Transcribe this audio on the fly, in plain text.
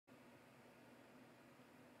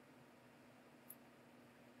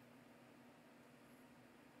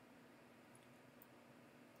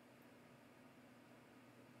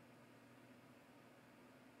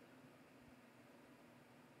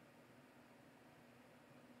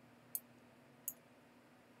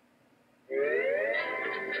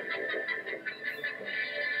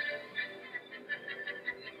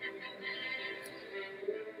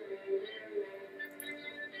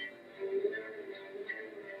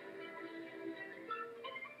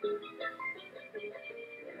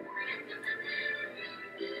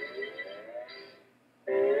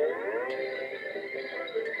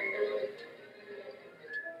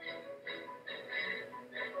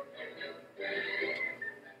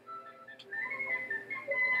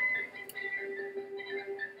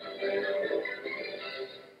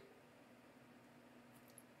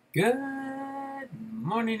Good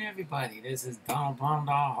morning, everybody. This is Donald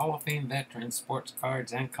Blomdahl, Hall of Fame veteran, sports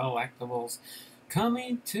cards and collectibles,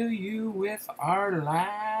 coming to you with our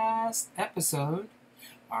last episode.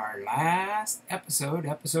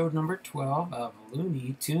 Episode number 12 of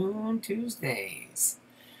Looney Tune Tuesdays.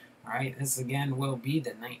 All right, this again will be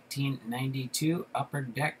the 1992 Upper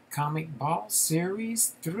Deck Comic Ball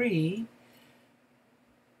Series 3.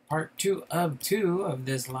 Part 2 of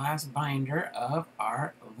this last binder of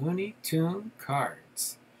our Looney Tune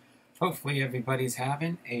cards. Hopefully everybody's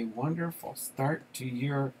having a wonderful start to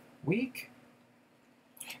your week,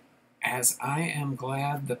 as I am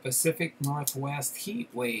glad the Pacific Northwest heat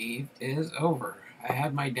wave is over. I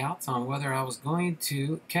had my doubts on whether I was going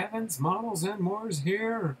to. Kevin's Models and More's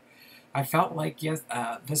here. I felt like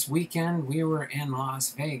this weekend we were in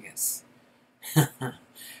Las Vegas.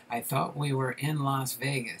 I thought we were in Las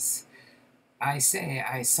Vegas. I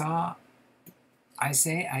saw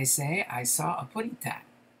a putty cat,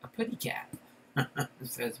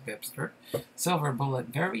 says BiPster. Silver Bullet,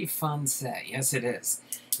 very fun set. Yes, it is.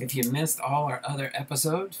 If you missed all our other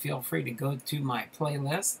episodes, feel free to go to my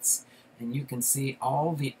playlists, and you can see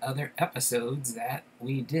all the other episodes that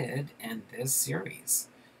we did in this series.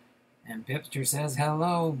 And BiPster says,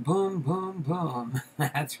 hello, boom, boom, boom.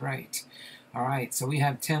 That's right. All right, so we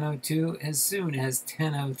have 10:02. As soon as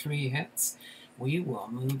 10:03 hits, we will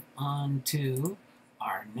move on to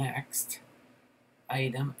our next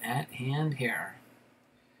item at hand here.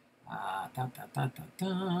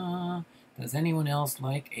 Does anyone else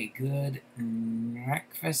like a good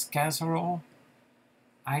breakfast casserole?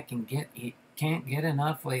 I can't get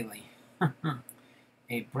enough lately.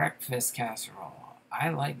 A breakfast casserole. I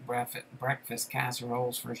like breakfast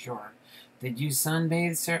casseroles for sure. Did you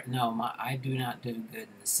sunbathe, sir? No, I do not do good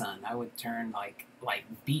in the sun. I would turn like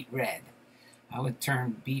beet red. I would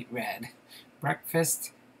turn beet red.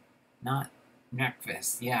 Breakfast, not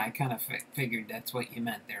breakfast. Yeah, I kind of figured that's what you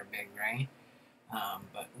meant there, Big Ray.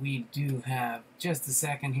 But we do have just a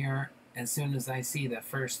second here. As soon as I see the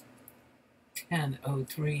first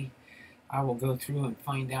 10:03, I will go through and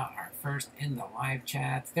find out our first in the live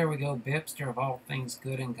chats. There we go, BiPster of all things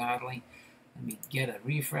good and godly. Let me get a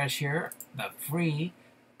refresh here. The free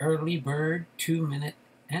early bird 2-minute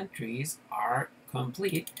entries are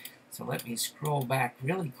complete. So let me scroll back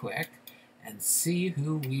really quick and see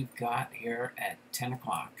who we've got here at 10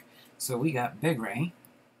 o'clock. So we got Big Ray.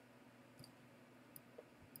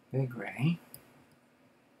 Big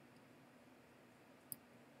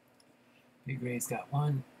Ray's got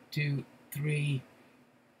 1, 2, 3,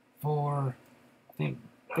 4. I think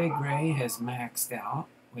Big Ray has maxed out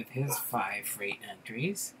with his 5 free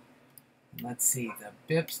entries. Let's see, the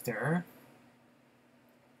BiPster.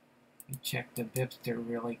 Check the BiPster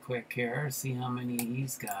really quick here, see how many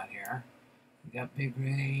he's got here. We got Big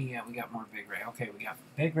Ray, yeah, we got more Big Ray. Okay, we got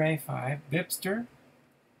Big Ray 5, BiPster.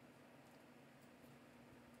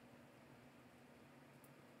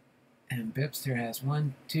 And BiPster has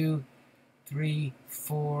 1, 2, 3,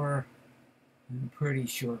 4. I'm pretty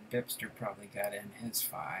sure BiPster probably got in his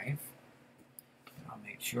 5. I'll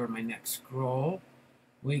make sure my next scroll.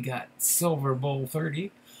 We got Silver Bowl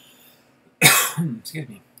 30. Excuse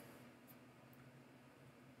me.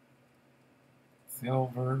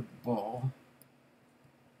 Silver Bull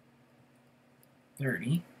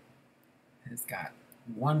 30 has got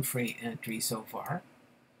 1 free entry so far.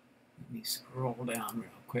 Let me scroll down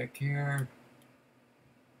real quick here.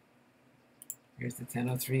 Here's the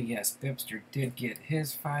 10:03. Yes, BiPster did get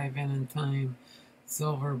his 5 in time.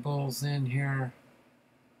 Silver Bull's in here.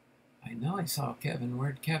 I know I saw Kevin.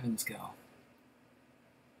 Where'd Kevin's go?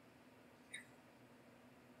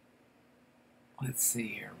 Let's see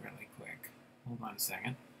here really quick. Hold on a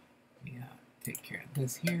second. Yeah, take care of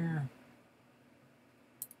this here.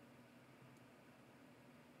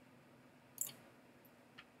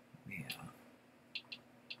 Yeah.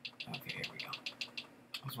 Okay, here we go.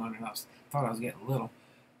 I was wondering, thought I was getting a little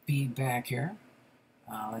feedback here.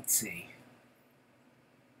 Let's see.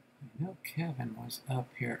 I know Kevin was up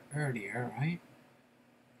here earlier, right?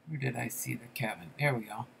 Where did I see the Kevin? There we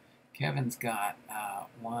go. Kevin's got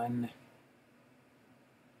 1,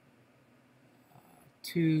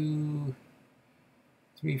 2,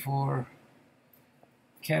 3, 4.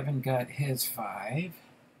 Kevin got his 5.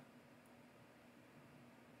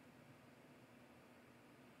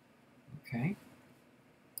 Okay.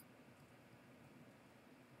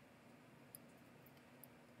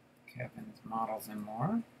 Kevin's Models and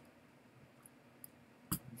More.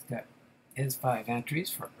 He's got his 5 entries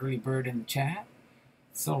for early bird in the chat.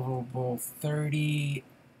 Silver Bull 30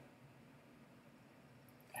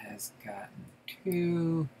 has gotten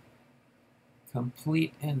 2,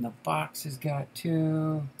 Complete in the box has got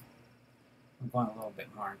 2. I'm going a little bit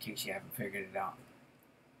more in case you haven't figured it out.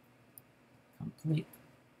 Complete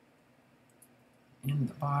in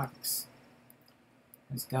the box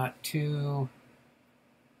has got 2.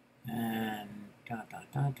 And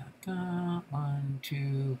 1,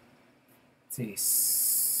 2. Let's see.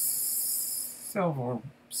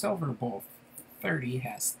 Silver Bowl 30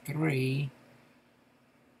 has 3.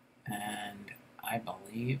 And I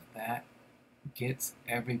believe that gets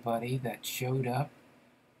everybody that showed up.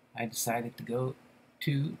 I decided to go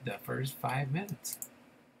to the first 5 minutes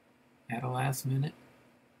at a last minute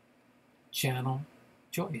channel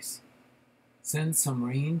choice. Send some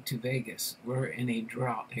rain to Vegas. We're in a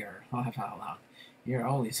drought here. Laugh out loud. You're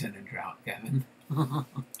always in a drought, Kevin.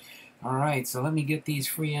 All right, so let me get these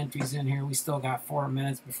free entries in here. We still got 4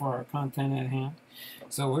 minutes before our content at hand.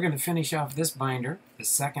 So we're going to finish off this binder, the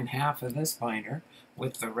second half of this binder,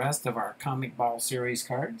 with the rest of our Comic Ball series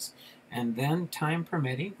cards. And then, time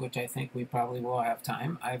permitting, which I think we probably will have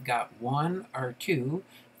time, I've got 1 or 2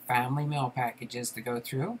 family mail packages to go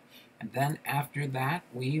through. And then after that,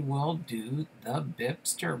 we will do the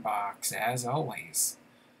BiPster box, as always.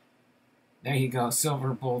 There you go.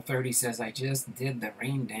 Silver Bull 30 says, I just did the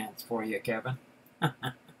rain dance for you, Kevin.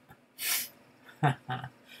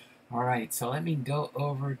 All right, so let me go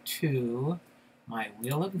over to my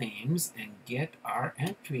wheel of names and get our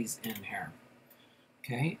entries in here.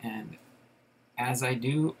 Okay, and as I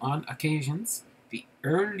do on occasions, the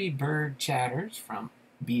early bird chatters from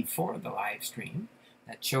before the live stream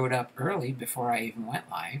that showed up early before I even went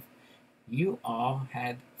live, you all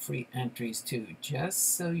had free entries too,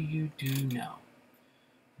 just so you do know.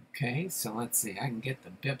 Okay, so let's see. I can get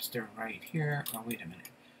the BiPster right here. Oh, wait a minute.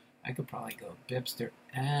 I could probably go BiPster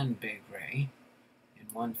and Big Ray in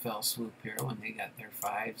one fell swoop here when they got their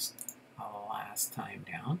 5s last time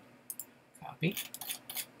down. Copy.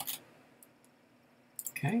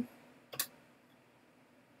 Okay.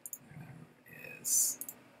 There is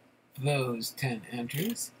those 10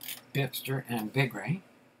 entries. BiPster and Big Ray.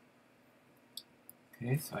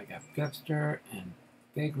 Okay, so I got BiPster and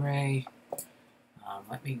Big Ray.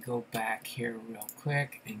 Let me go back here real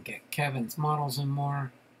quick and get Kevin's models and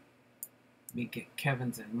more. Let me get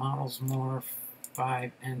Kevin's and models more.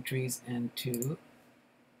 5 entries into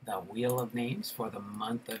the Wheel of Names for the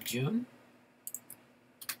month of June.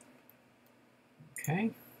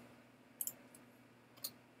 Okay.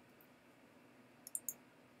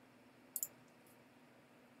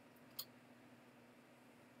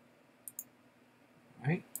 All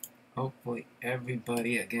right. Hopefully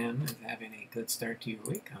everybody, again, is having a good start to your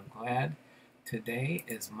week. I'm glad today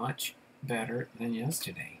is much better than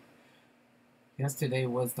yesterday. Yesterday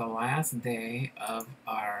was the last day of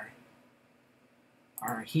our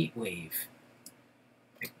heat wave.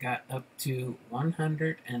 It got up to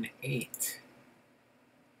 108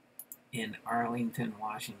 in Arlington,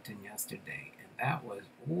 Washington yesterday. And that was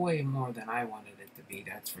way more than I wanted it to be,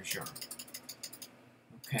 that's for sure.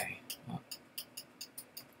 Okay. Well,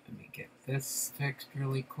 let me get this fixed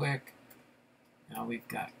really quick. Now we've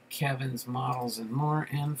got Kevin's models and more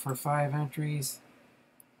in for 5 entries.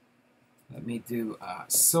 Let me do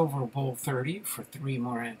Silver Bull 30 for 3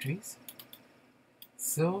 more entries.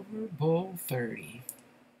 Silver Bull 30.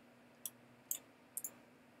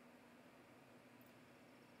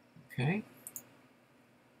 Okay.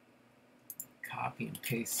 Copy and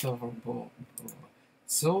paste Silver Bull.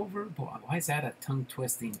 Silver Bull. Why is that a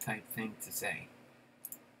tongue-twisting type thing to say?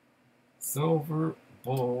 Silver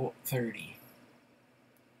Bull 30.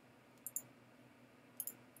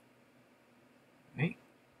 Right.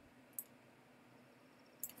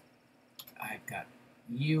 I've got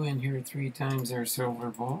you in here 3 times there, Silver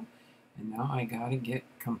Bull. And now I gotta get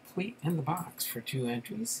complete in the box for 2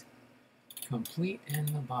 entries. Complete in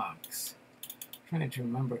the box. I'm trying to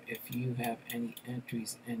remember if you have any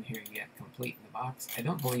entries in here yet complete in the box. I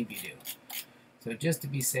don't believe you do. So just to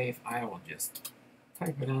be safe, I will just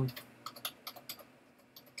type it in.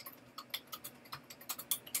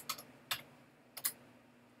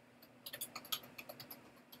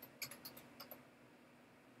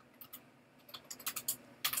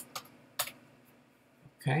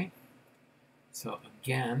 Okay, so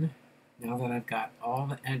again, now that I've got all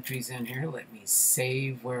the entries in here, let me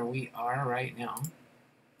save where we are right now.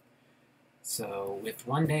 So with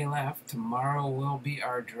 1 day left, tomorrow will be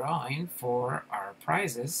our drawing for our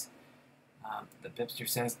prizes. The BiPster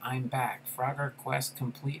says, I'm back. Frogger quest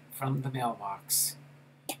complete from the mailbox.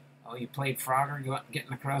 Oh, you played Frogger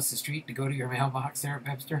getting across the street to go to your mailbox there,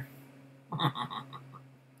 BiPster?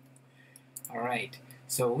 All right.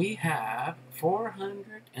 So we have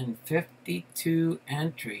 452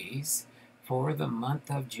 entries for the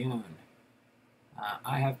month of June.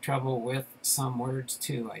 I have trouble with some words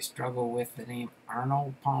too. I struggle with the name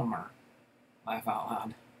Arnold Palmer. Laugh out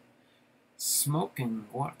loud. Smoking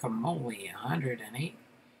guacamole, 108.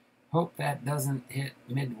 Hope that doesn't hit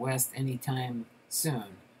Midwest anytime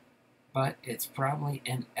soon, but it's probably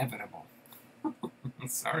inevitable.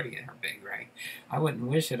 Sorry, they're big, right? I wouldn't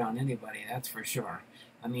wish it on anybody, that's for sure.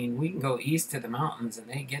 I mean, we can go east to the mountains and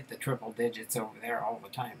they get the triple digits over there all the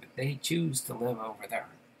time, but they choose to live over there.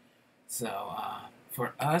 So,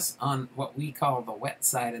 for us on what we call the wet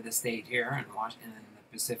side of the state here in Washington, in the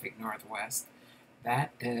Pacific Northwest,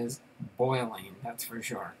 that is boiling, that's for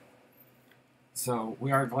sure. So,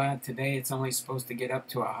 we are glad today it's only supposed to get up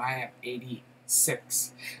to a high of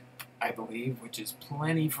 86, I believe, which is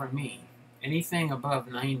plenty for me. Anything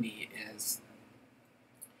above 90 is...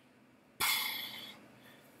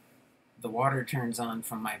 the water turns on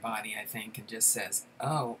from my body, I think, and just says,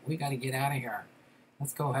 oh, we got to get out of here.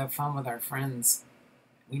 Let's go have fun with our friends.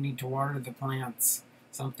 We need to water the plants.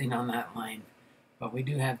 Something on that line. But we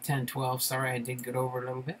do have 10, 12. Sorry, I did get over a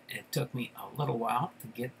little bit. It took me a little while to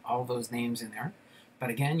get all those names in there.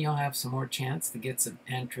 But again, you'll have some more chance to get some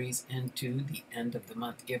entries into the end of the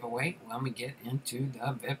month giveaway when we get into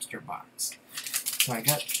the BiPster box. So I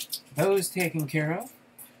got those taken care of.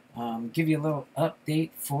 Give you a little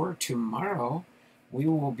update for tomorrow. We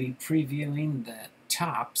will be previewing the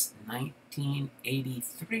Topps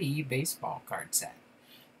 1983 baseball card set.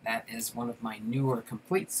 That is one of my newer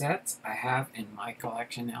complete sets I have in my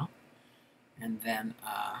collection now. And then,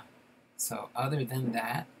 so other than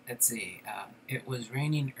that, let's see. It was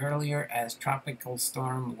raining earlier as tropical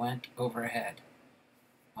storm went overhead.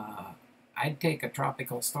 I'd take a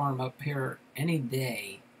tropical storm up here any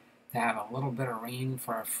day to have a little bit of rain,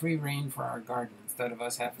 for a free rain for our garden, instead of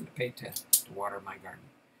us having to pay to water my garden.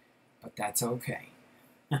 But that's okay.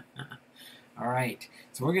 All right,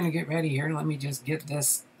 so we're going to get ready here. Let me just get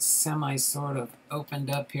this sort of opened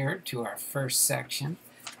up here to our first section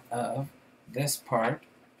of this part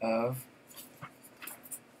of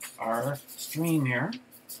our stream here,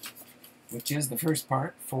 which is the first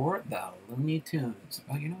part for the Looney Tunes.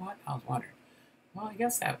 Oh, you know what? I was wondering. Well, I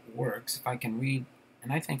guess that works if I can read.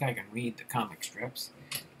 And I think I can read the comic strips.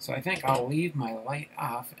 So I think I'll leave my light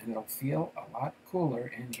off and it'll feel a lot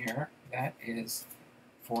cooler in here. That is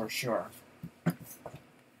for sure.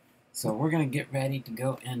 So we're going to get ready to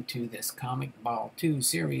go into this Comic Ball 2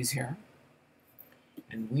 series here.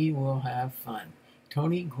 And we will have fun.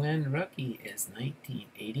 Tony Gwynn Rookie is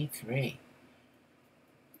 1983.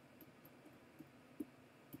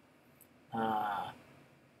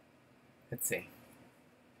 Let's see.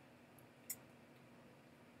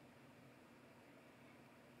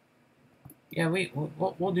 Yeah,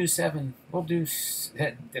 we'll do 7. We'll do,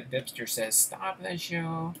 the BiPster says, stop the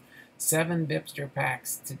show. 7 BiPster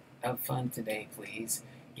packs of fun today, please.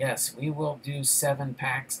 Yes, we will do 7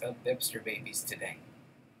 packs of BiPster babies today.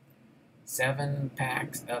 7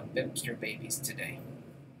 packs of BiPster babies today.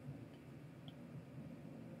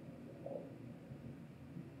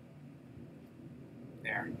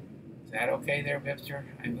 There. Is that okay there, BiPster?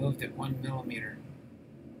 I moved it 1 millimeter,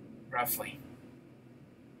 roughly.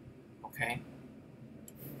 Okay.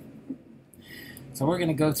 So we're going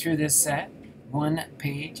to go through this set 1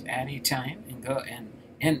 page at a time and go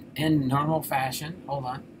in normal fashion. Hold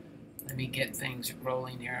on. Let me get things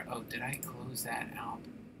rolling here. Oh, did I close that out?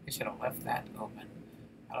 I should have left that open.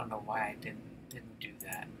 I don't know why I didn't do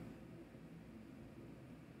that.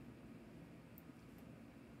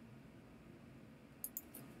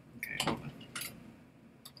 Okay, hold on.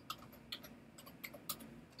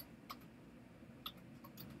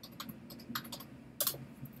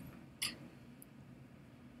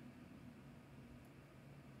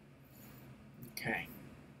 Okay.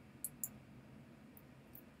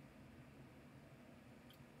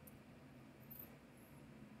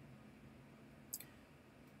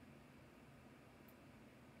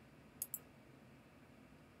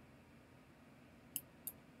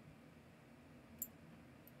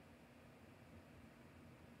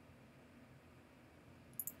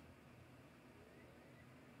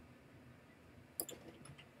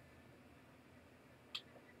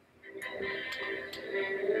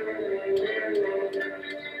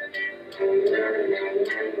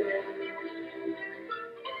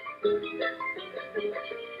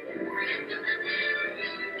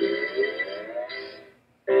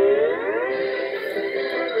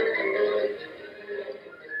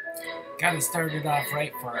 Got to start it off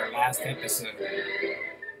right for our last episode.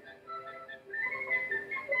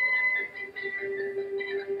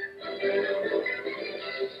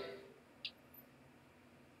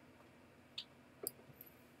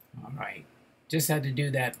 All right. Just had to do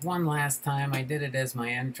that one last time. I did it as my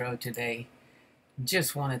intro today.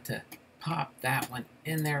 Just wanted to pop that one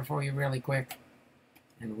in there for you really quick.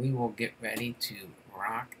 And we will get ready to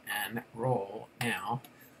rock and roll now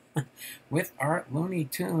with our Looney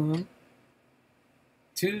Tune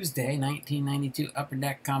Tuesday 1992 Upper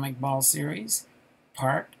Deck Comic Ball Series,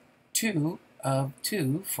 Part 2 of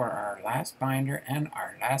 2 for our last binder and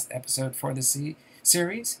our last episode for the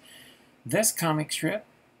series. This comic strip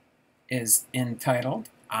is entitled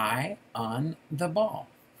Eye on the Ball.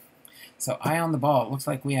 So, Eye on the Ball. It looks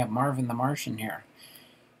like we have Marvin the Martian here.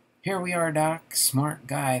 Here we are, Doc. Smart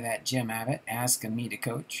guy, that Jim Abbott, asking me to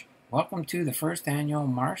coach. Welcome to the first annual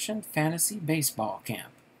Martian Fantasy Baseball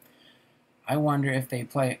Camp. I wonder if they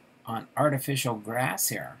play on artificial grass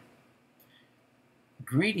here.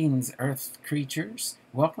 Greetings, Earth creatures.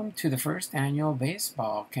 Welcome to the first annual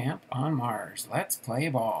baseball camp on Mars. Let's play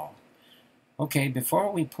ball. Okay,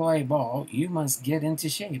 before we play ball, you must get into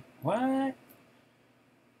shape. What?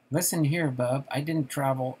 Listen here, bub. I didn't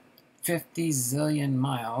travel 50 zillion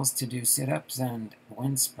miles to do sit-ups and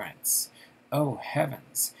wind sprints. Oh,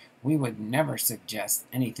 heavens. We would never suggest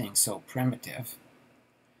anything so primitive.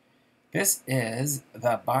 This is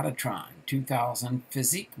the Botatron 2000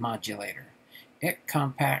 Physique Modulator. It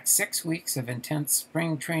compacts 6 weeks of intense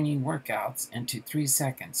spring training workouts into 3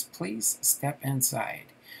 seconds. Please step inside.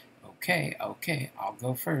 Okay, I'll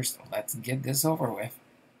go first. Let's get this over with.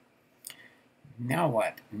 Now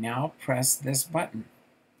what? Now press this button.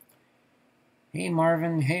 Hey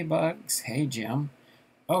Marvin, hey Bugs, hey Jim.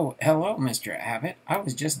 Oh, hello Mr. Abbott. I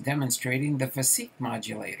was just demonstrating the Physique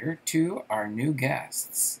Modulator to our new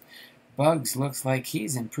guests. Bugs looks like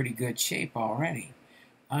he's in pretty good shape already.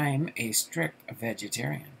 I'm a strict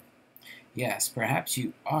vegetarian. Yes, perhaps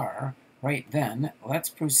you are. Right then,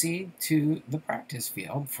 let's proceed to the practice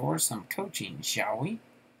field for some coaching, shall we?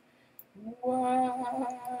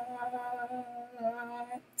 What?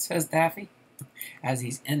 Says Daffy, as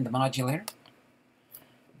he's in the modulator.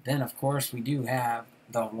 Then, of course, we do have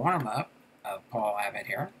the warm-up of Paul Abbott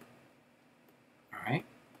here. All right,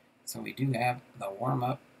 so we do have the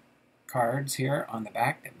warm-up cards here on the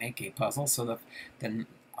back that make a puzzle. So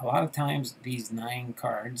a lot of times these 9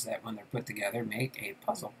 cards that when they're put together make a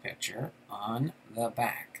puzzle picture on the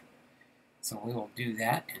back. So we will do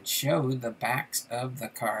that and show the backs of the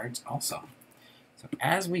cards also. So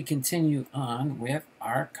as we continue on with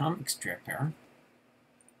our comic strip here,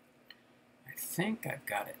 I think I've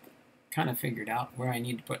got it kind of figured out where I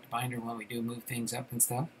need to put the binder when we do move things up and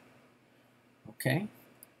stuff. Okay,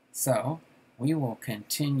 so we will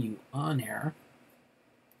continue on here.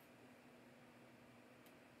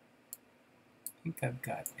 I think I've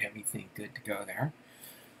got everything good to go there.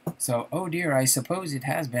 So, oh dear, I suppose it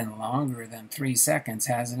has been longer than 3 seconds,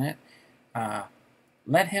 hasn't it?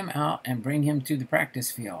 Let him out and bring him to the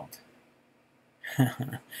practice field.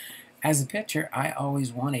 As a pitcher, I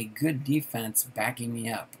always want a good defense backing me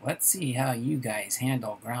up. Let's see how you guys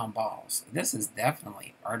handle ground balls. This is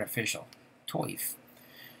definitely artificial turf.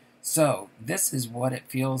 So, this is what it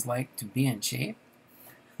feels like to be in shape?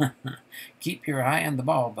 Keep your eye on the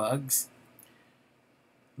ball, Bugs.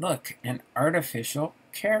 Look, an artificial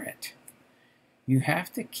carrot. You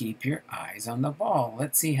have to keep your eyes on the ball.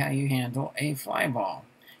 Let's see how you handle a fly ball.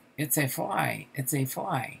 It's a fly. It's a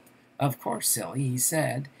fly. Of course, silly, he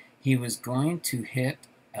said he was going to hit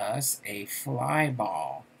us a fly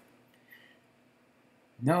ball.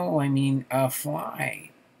 No, I mean a fly.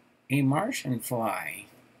 A Martian fly.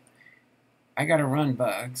 I gotta run,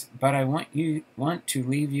 Bugs, but I want to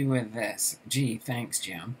leave you with this. Gee, thanks,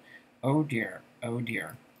 Jim. Oh dear, oh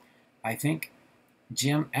dear. I think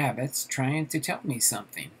Jim Abbott's trying to tell me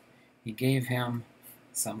something. He gave him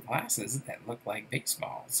some glasses that look like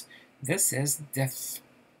baseballs. This is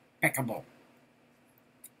despicable.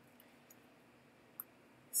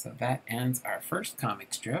 So that ends our first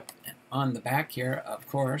comic strip. And on the back here, of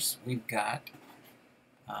course, we've got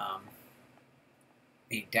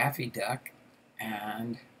a Daffy Duck,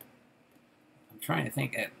 and I'm trying to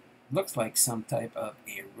think, it looks like some type of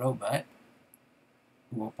a robot.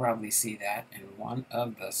 We'll probably see that in one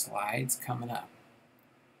of the slides coming up.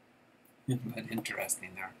 But interesting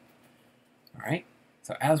there. All right,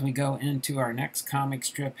 so as we go into our next comic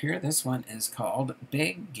strip here, this one is called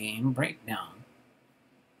Big Game Breakdown.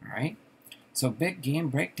 All right, so Big Game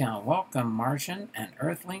Breakdown. Welcome, Martian and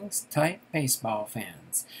Earthlings type baseball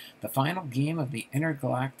fans. The final game of the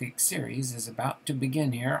Intergalactic Series is about to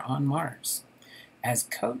begin here on Mars. As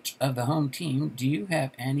coach of the home team, do you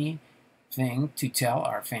have anything to tell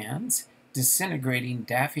our fans? Disintegrating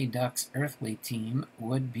Daffy Duck's earthly team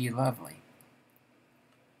would be lovely.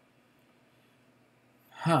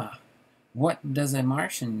 Huh. What does a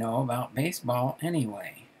Martian know about baseball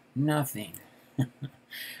anyway? Nothing.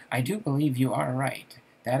 I do believe you are right.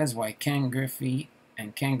 That is why Ken Griffey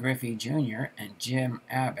and Ken Griffey Jr. and Jim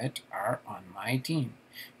Abbott are on my team.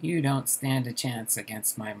 You don't stand a chance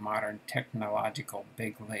against my modern technological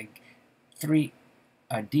big league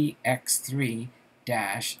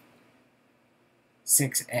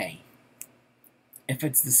DX3-6A. If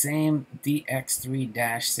it's the same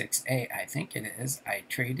DX3-6A, I think it is, I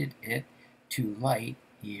traded it to Light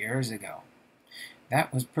years ago.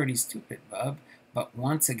 That was pretty stupid, bub, but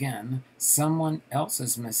once again, someone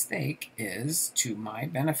else's mistake is to my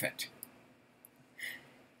benefit.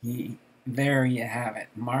 There you have it.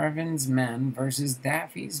 Marvin's men versus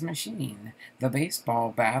Daffy's machine. The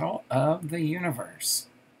baseball battle of the universe.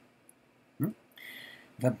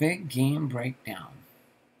 The big game breakdown.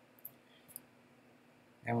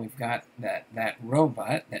 And we've got that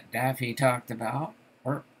robot that Daffy talked about.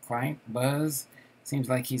 Work, clank, buzz. Seems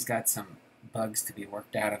like he's got some bugs to be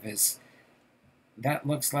worked out of his. That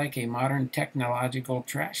looks like a modern technological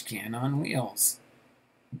trash can on wheels.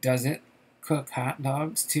 Does it cook hot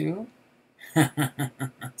dogs too?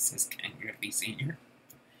 Says Ken Griffey Sr.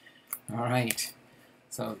 All right,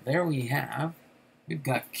 so there we've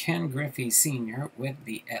got Ken Griffey Sr. with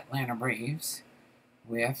the Atlanta Braves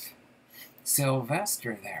with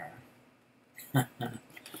Sylvester there.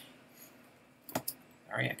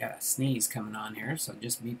 Sorry, I got a sneeze coming on here, so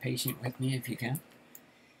just be patient with me if you can.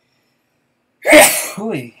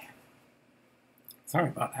 Sorry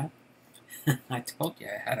about that. I told you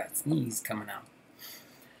I had a sneeze coming out.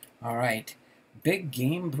 All right, big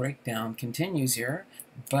game breakdown continues here,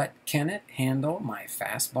 but can it handle my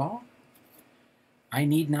fastball? I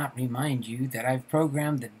need not remind you that I've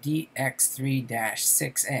programmed the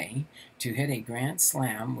DX3-6A to hit a grand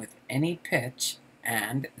slam with any pitch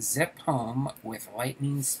and zip home with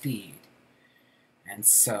lightning speed. And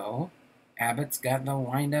so, Abbott's got the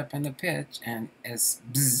windup and the pitch, and it's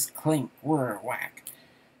bzz, clink, whir, whack.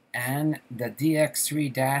 And the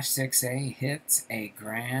DX3-6A hits a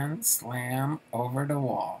grand slam over the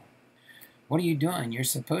wall. What are you doing? You're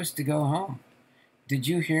supposed to go home. Did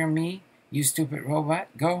you hear me, you stupid robot?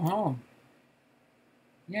 Go home.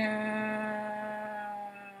 Yeah,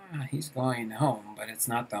 he's going home, but it's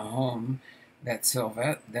not the home that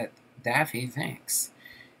Daffy thinks.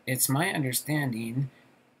 It's my understanding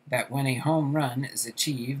that when a home run is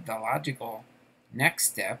achieved, the logical next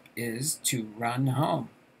step is to run home.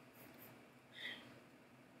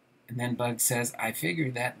 And then Bug says, I figure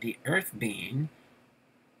that the Earth being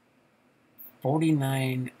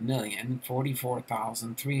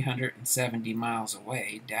 49,044,370 miles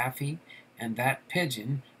away, Daffy and that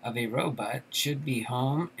pigeon of a robot should be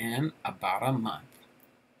home in about a month.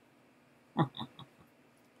 All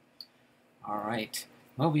right,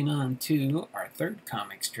 moving on to our third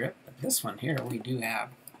comic strip. But this one here, we do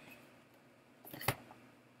have, I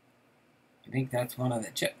think that's one of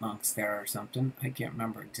the chipmunks there or something. I can't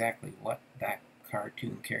remember exactly what that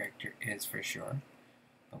cartoon character is for sure.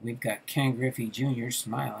 But we've got Ken Griffey Jr.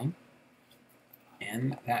 smiling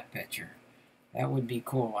in that picture. That would be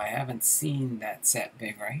cool. I haven't seen that set,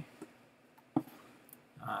 Big Ray.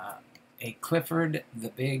 A Clifford the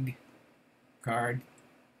Big card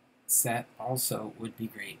set also would be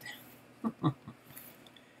great.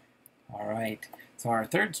 All right. So our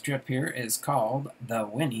third strip here is called The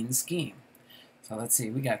Winning Scheme. So let's see.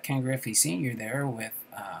 We got Ken Griffey Sr. there with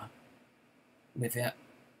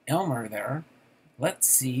Elmer there. Let's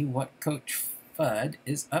see what Coach Fudd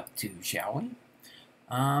is up to, shall we?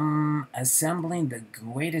 Assembling the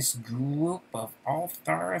greatest group of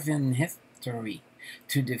all-stars in history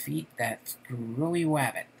to defeat that screwy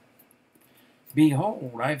wabbit.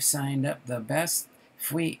 Behold, I've signed up the best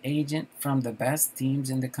free agent from the best teams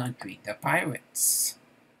in the country, the Pirates.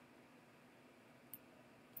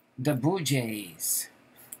 The Blue Jays.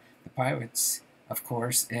 The Pirates, of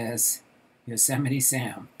course, is Yosemite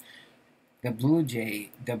Sam. The Blue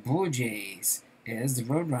Jays is the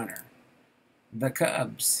Roadrunner. The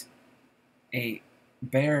Cubs, a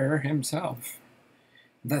bear himself.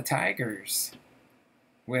 The Tigers,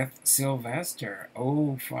 with Sylvester.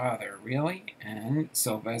 Oh, Father, really? And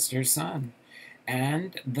Sylvester's son.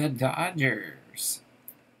 And the Dodgers,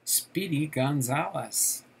 Speedy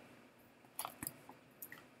Gonzalez.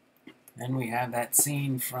 Then we have that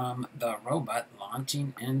scene from the robot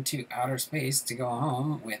launching into outer space to go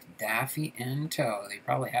home with Daffy in tow. They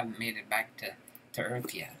probably haven't made it back to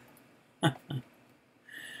Earth yet.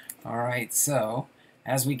 All right, so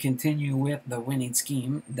as we continue with the winning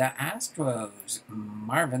scheme, the Astros,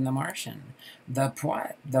 Marvin the Martian, the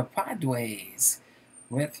Padres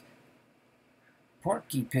with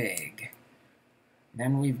Porky Pig,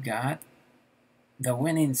 Then we've got the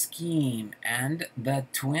winning scheme and the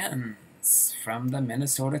twins from the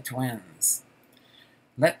Minnesota Twins.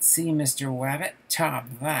 Let's see Mr. Wabbit top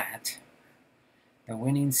that. The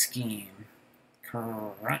winning scheme.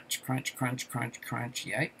 Crunch, crunch, crunch, crunch, crunch,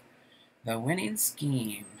 yike. The winning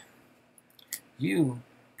scheme. You,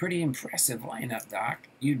 pretty impressive lineup, Doc.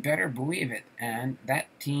 You'd better believe it. And that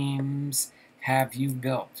team's have you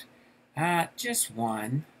built? Just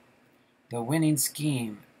one. The winning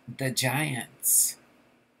scheme. The Giants.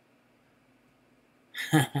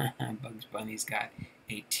 Bugs Bunny's got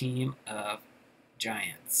a team of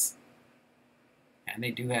giants. And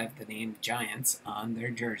they do have the name Giants on their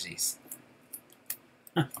jerseys.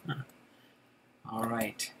 All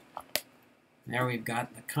right. There we've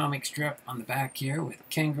got the comic strip on the back here with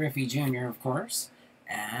Ken Griffey Jr., of course,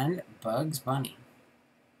 and Bugs Bunny.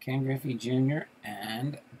 Ken Griffey Jr.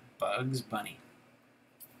 and Bugs Bunny.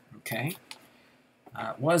 Okay.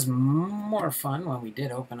 It was more fun when we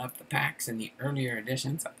did open up the packs in the earlier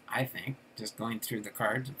editions, I think, just going through the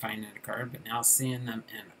cards and finding a card, but now seeing them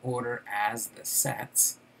in order as the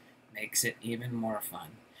sets makes it even more fun.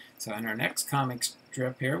 So in our next comic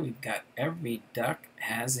strip here, we've got Every Duck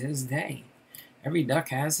Has His Day. Every duck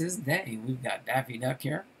has his day. We've got Daffy Duck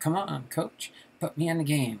here. Come on, coach, put me in the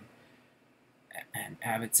game. And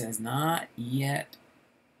Abbott says, not yet,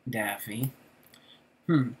 Daffy.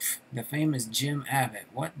 The famous Jim Abbott,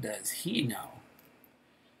 what does he know?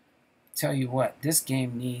 Tell you what, this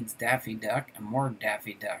game needs Daffy Duck and more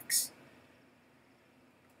Daffy Ducks.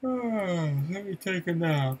 Let me take a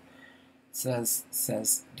nap, says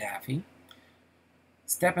Daffy.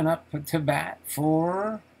 Stepping up to bat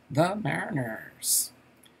for the Mariners.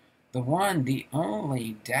 The one, the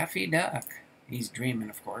only Daffy Duck. He's dreaming,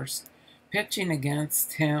 of course. Pitching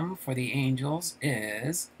against him for the Angels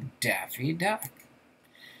is Daffy Duck.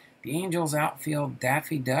 The Angels outfield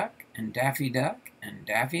Daffy Duck and Daffy Duck and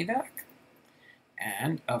Daffy Duck.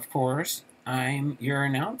 And, of course, I'm your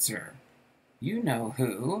announcer. You know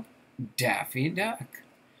who, Daffy Duck.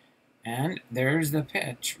 And there's the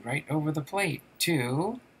pitch right over the plate,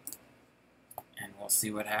 too. And we'll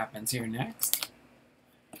see what happens here next.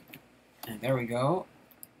 And there we go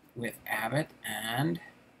with Abbott and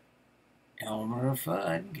Elmer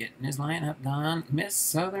Fudd getting his lineup done. Miss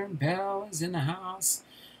Southern Belle is in the house.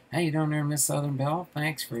 How you doing there, Miss Southern Belle?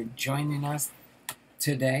 Thanks for joining us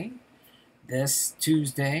today, this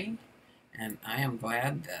Tuesday. And I am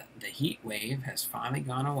glad that the heat wave has finally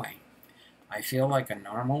gone away. I feel like a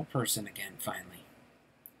normal person again, finally.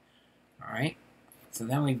 All right. So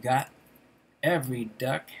then we've got Every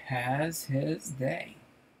Duck Has His Day.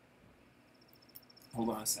 Hold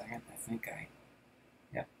on a second. I think I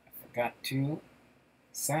forgot to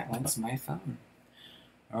silence my phone.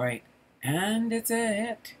 All right. And it's a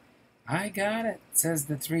hit. I got it, says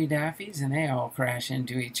the three Daffies, and they all crash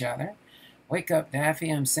into each other. Wake up, Daffy.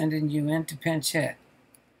 I'm sending you in to pinch hit.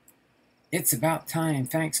 It's about time.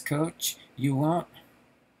 Thanks, Coach. You won't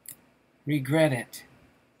regret it.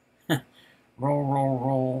 Roll, roll,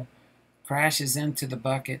 roll. Crashes into the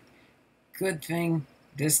bucket. Good thing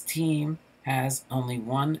this team has only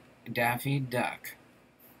one Daffy Duck.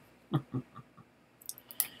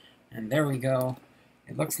 And there we go.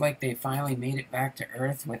 It looks like they finally made it back to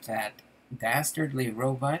Earth with that dastardly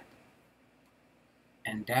robot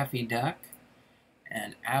and Daffy Duck.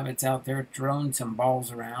 And Abbott's out there throwing some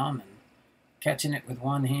balls around and catching it with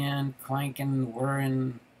one hand, clanking,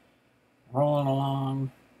 whirring, rolling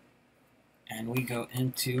along. And we go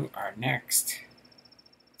into our next.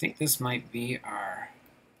 I think this might be our.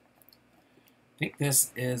 I think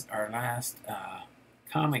this is our last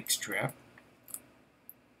comic strip.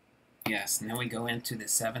 Yes, and then we go into the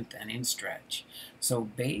 7th inning stretch. So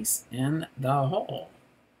base in the hole.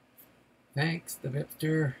 Thanks, the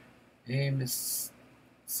BiPster. Hey, Miss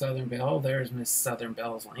Southern Belle. There's Miss Southern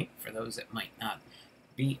Belle's link for those that might not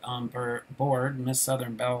be on board Miss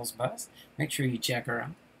Southern Belle's bus. Make sure you check her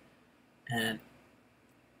out and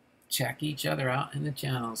check each other out in the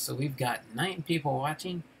channel. So we've got 9 people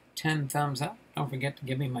watching, 10 thumbs up. Don't forget to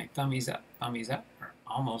give me my thummies up, or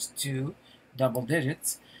almost 2 double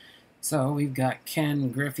digits. So we've got Ken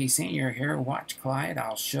Griffey Sr. here. Watch Clyde.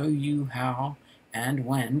 I'll show you how and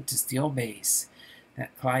when to steal base.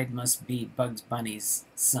 That Clyde must be Bugs Bunny's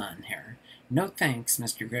son here. No thanks,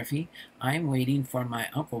 Mr. Griffey. I'm waiting for my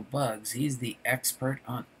Uncle Bugs. He's the expert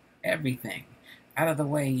on everything. Out of the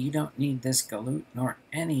way, you don't need this galoot nor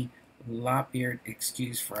any lop-eared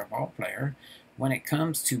excuse for a ball player. When it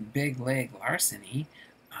comes to big leg larceny,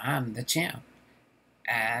 I'm the champ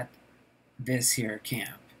at this here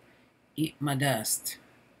camp. Eat my dust.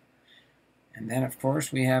 And then, of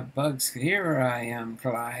course, we have Bugs. Here I am,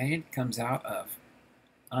 Clyde. Comes out of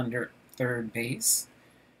under third base.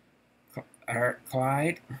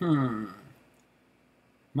 Clyde,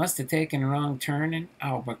 must have taken a wrong turn in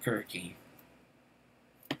Albuquerque.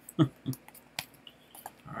 All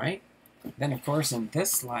right. Then, of course, in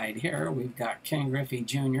this slide here, we've got Ken Griffey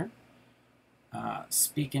Jr.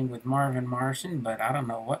 Speaking with Marvin Martian, but I don't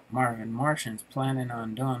know what Marvin Martian's planning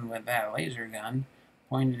on doing with that laser gun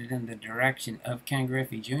pointed in the direction of Ken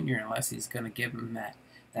Griffey Jr. unless he's going to give him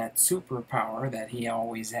that superpower that he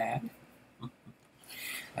always had.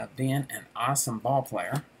 Being an awesome ball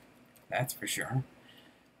player, that's for sure.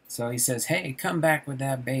 So he says, hey, come back with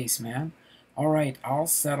that base, man. All right, I'll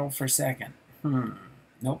settle for second.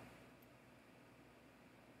 Nope.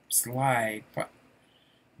 Slide.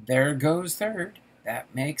 There goes third.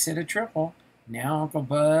 That makes it a triple. Now Uncle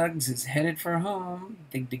Bugs is headed for home.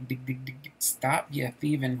 Dig, dig, dig, dig, dig, dig. Stop, you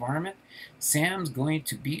thieving varmint. Sam's going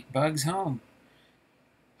to beat Bugs home.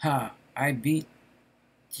 Ha, I beat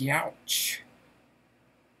Youch.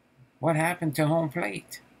 What happened to home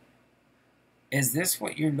plate? Is this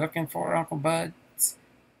what you're looking for, Uncle Bugs?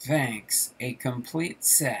 Thanks. A complete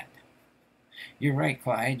set. You're right,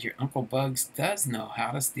 Clyde. Your Uncle Bugs does know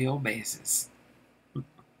how to steal bases.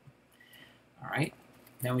 All right.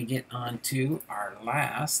 Then we get on to our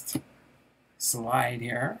last slide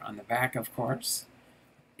here on the back, of course.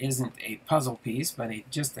 Isn't a puzzle piece, but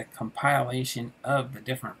just a compilation of the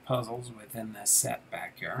different puzzles within this set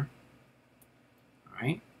back here. All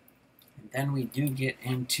right. And then we do get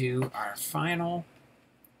into our final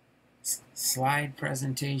slide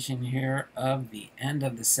presentation here of the end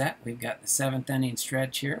of the set. We've got the 7th inning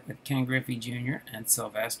stretch here with Ken Griffey Jr. and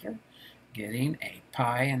Sylvester getting a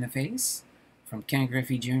pie in the face from Ken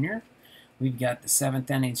Griffey Jr. We've got the 7th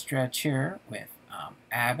inning stretch here with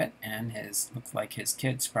Abbott and looks like his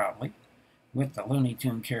kids probably, with the Looney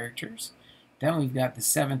Tune characters. Then we've got the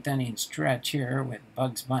 7th inning stretch here with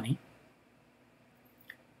Bugs Bunny.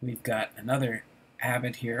 We've got another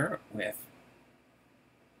Abbott here with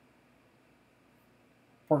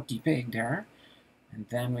Porky Pig there. And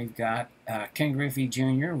then we've got Ken Griffey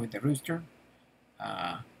Jr. with the Rooster.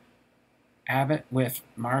 Abbott with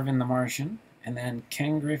Marvin the Martian. And then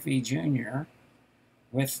Ken Griffey Jr.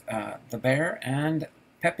 with the Bear and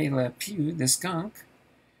Pepe Le Pew, the Skunk.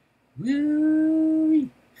 Woo!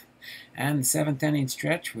 And the 7th inning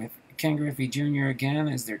stretch with Ken Griffey Jr. again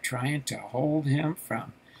as they're trying to hold him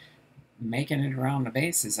from making it around the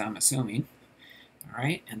bases, I'm assuming. All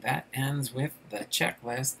right, and that ends with the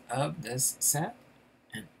checklist of this set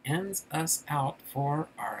and ends us out for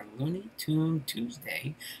our Looney Tune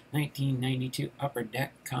Tuesday 1992 Upper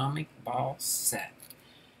Deck Comic Ball set.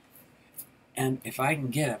 And if I can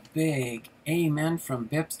get a big amen from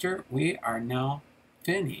BiPster, we are now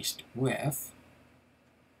finished with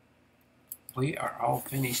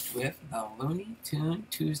the Looney Tune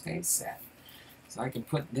Tuesday set. So I can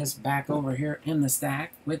put this back over here in the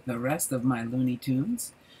stack with the rest of my Looney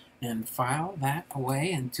Tunes and file that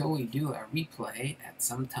away until we do a replay at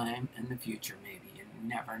some time in the future, maybe. You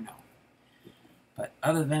never know. But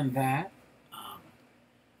other than that,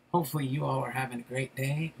 hopefully you all are having a great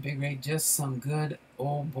day. Big Ray, just some good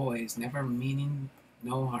old boys, never meaning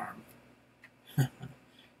no harm.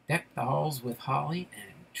 Deck the halls with holly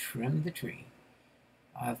and trim the tree.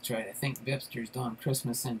 That's right, I think BiPster's doing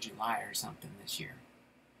Christmas in July or something this year.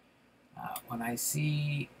 When I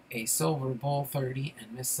see a Silver Bull 30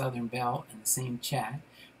 and Miss Southern Belle in the same chat,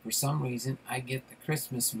 for some reason I get the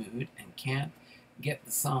Christmas mood and can't get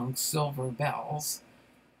the song Silver Bells.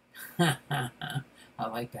 I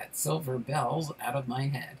like that, Silver Bells, out of my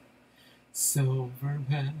head. Silver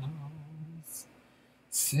bells,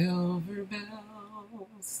 silver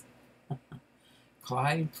bells.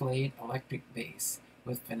 Clyde played electric bass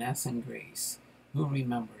with finesse and grace. Who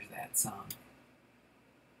remembers that song?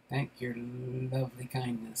 Thank your lovely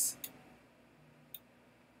kindness.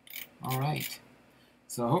 All right.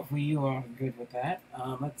 So hopefully you all are good with that.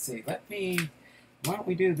 Let's see. Why don't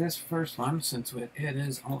we do this first one since it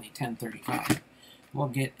is only 10:35. We'll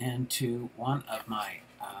get into one of my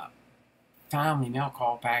timely mail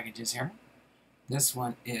call packages here. This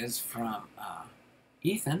one is from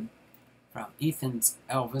Ethan, from Ethan's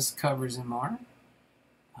Elvis Covers and More.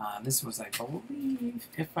 This was, I believe,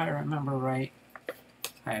 if I remember right,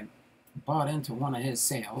 I bought into one of his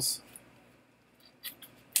sales.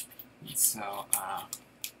 And so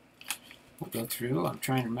we'll go through. I'm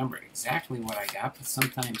trying to remember exactly what I got, but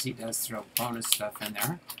sometimes he does throw bonus stuff in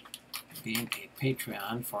there. Being a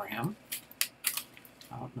Patreon for him.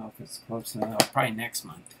 I don't know if it's close enough. Probably next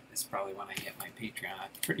month is probably when I get my Patreon. I'm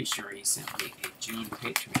pretty sure he sent me a June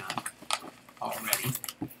Patreon already.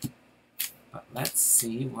 But let's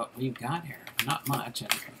see what we've got here. Not much. I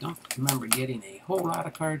don't remember getting a whole lot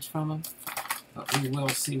of cards from them, but we will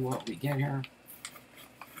see what we get here.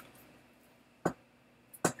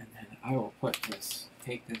 And then I will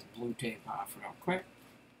take this blue tape off real quick.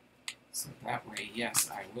 So that way,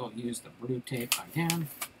 yes, I will use the blue tape again.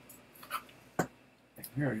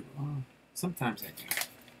 Very long. Sometimes I do.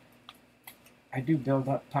 I do build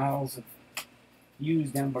up piles of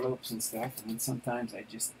used envelopes and stuff, and then sometimes I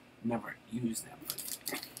just never use them.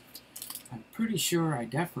 But I'm pretty sure I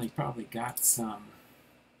definitely probably got some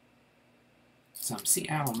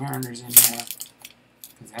Seattle Mariners in there,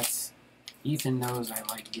 because that's Ethan knows I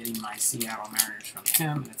like getting my Seattle Mariners from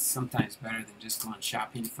him. It's sometimes better than just going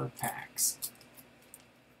shopping for packs.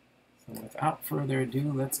 So without further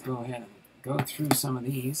ado, let's go ahead and go through some of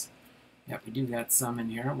these. Yep, we do got some in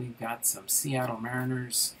here. We've got some Seattle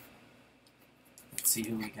Mariners. Let's see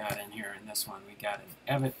who we got in here in this one. We got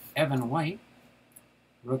an Evan White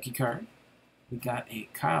rookie card. We got a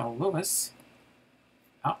Kyle Lewis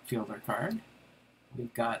outfielder card.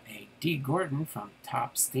 We've got a D. Gordon from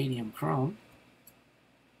Top Stadium Chrome.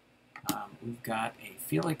 We've got a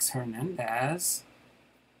Felix Hernandez,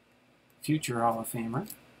 future Hall of Famer.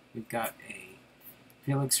 We've got a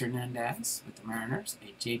Felix Hernandez with the Mariners,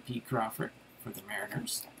 a J.P. Crawford for the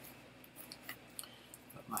Mariners.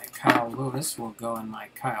 But my Kyle Lewis will go in my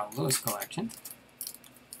Kyle Lewis collection.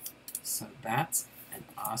 So that's an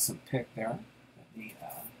awesome pick there. Let me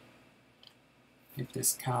get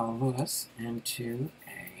this Kyle Lewis into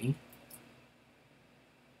a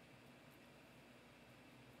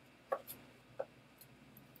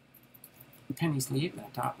penny sleeve and a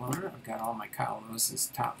top loader. I've got all my Kyle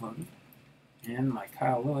Lewis's top loaded in my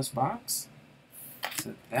Kyle Lewis box.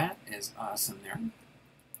 So that is awesome there.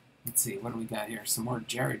 Let's see, what do we got here? Some more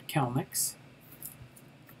Jared Kelnicks.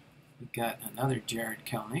 We've got another Jared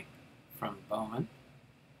Kelnick from Bowman.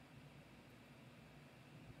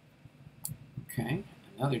 Okay,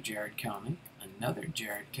 another Jared Kelnick, another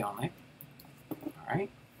Jared Kelnick.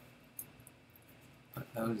 Alright,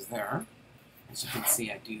 put those there. As you can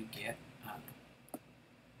see, I do get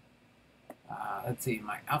let's see,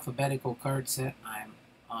 my alphabetical card set, I'm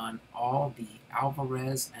on all the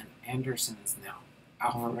Alvarez and Andersons now.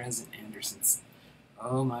 Alvarez and Andersons.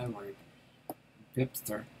 Oh my word.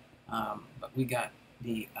 BiPster. But we got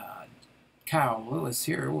the Kyle Lewis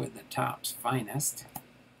here with the Topps Finest.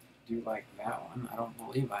 Do like that one. I don't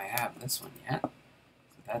believe I have this one yet. So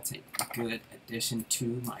that's a good addition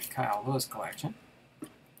to my Kyle Lewis collection.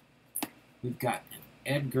 We've got an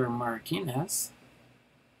Edgar Martinez.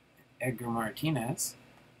 Edgar Martinez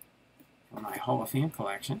for my Hall of Fame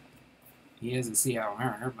collection. He is a Seattle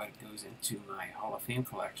Mariner, but it goes into my Hall of Fame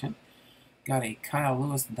collection. Got a Kyle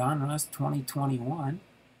Lewis Donruss 2021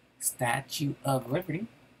 Statue of Liberty.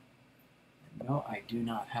 No, I do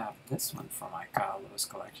not have this one for my Kyle Lewis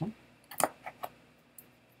collection.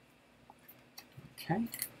 Okay.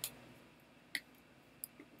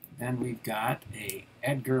 Then we've got a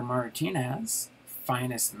Edgar Martinez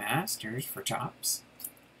Finest Masters for Topps.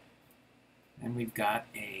 Then we've got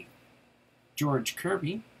a George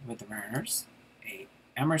Kirby with the Mariners, a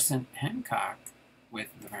Emerson Hancock with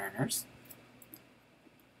the Mariners.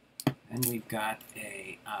 Then we've got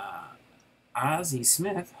a Ozzie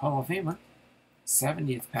Smith Hall of Famer,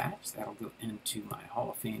 70th patch. That'll go into my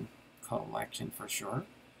Hall of Fame collection for sure.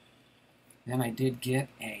 Then I did get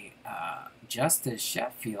a Justice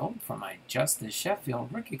Sheffield from my Justice Sheffield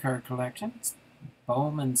rookie card collection. It's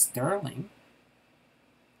Bowman Sterling,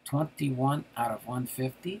 21 out of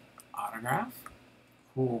 150 autograph.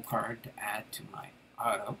 Cool card to add to my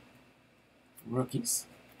auto rookies.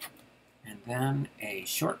 And then a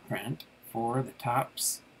short print for the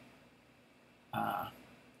Topps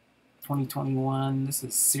 2021. This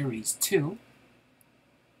is Series 2.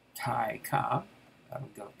 Ty Cobb. That'll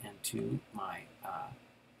go into my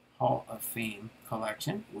Hall of Fame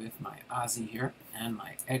collection with my Ozzie here and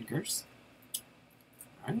my Edgars.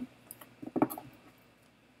 All right.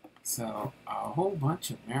 So a whole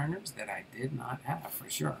bunch of Mariners that I did not have for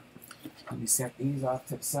sure. Let me set these off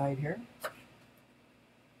to the side here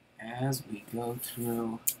as we go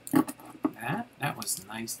through that. That was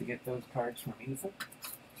nice to get those cards from Ethan.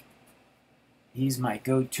 He's my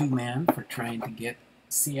go-to man for trying to get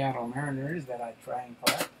Seattle Mariners that I try and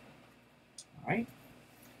collect. Alright.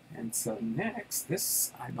 And so next,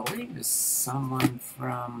 this I believe is someone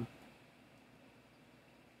from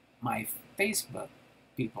my Facebook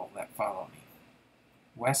people that follow me.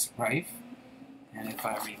 Wes Rife. And if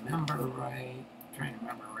I remember right, I'm trying to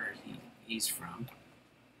remember where he's from.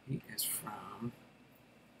 He is from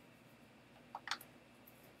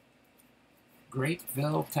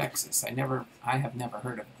Grapeville, Texas. I have never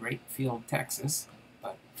heard of Grapefield, Texas,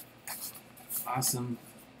 but awesome,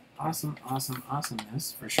 awesome, awesome,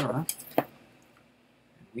 awesomeness for sure. And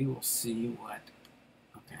we will see what.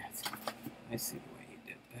 Okay, I see the way you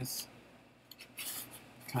did this.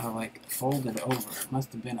 Kind of like folded over. It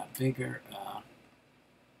must have been a bigger.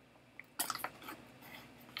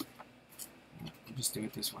 We'll just do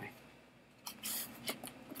it this way.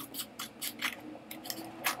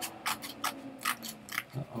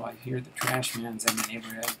 Uh-oh, I hear the trash man's in the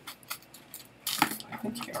neighborhood. I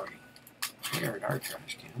think he already cleared our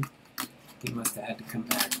trash can. He must have had to come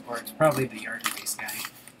back. Or it's probably the yard waste guy.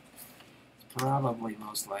 It's probably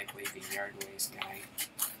most likely the yard waste guy.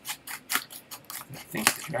 I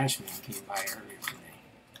think the trash man came by earlier today.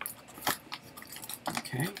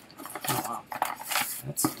 Okay. Oh, wow.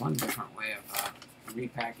 That's one different way of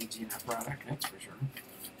repackaging a product, that's for sure.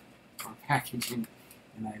 Or packaging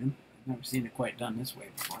an item. I've never seen it quite done this way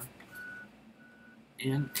before.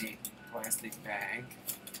 In a plastic bag.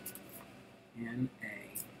 In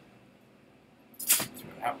a... throw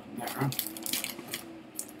that one there.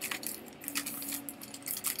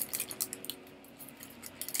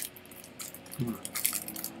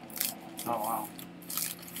 Oh wow.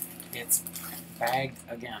 It's bagged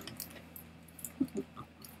again.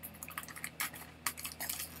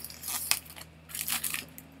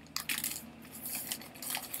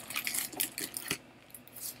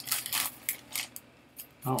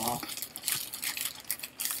 Oh well.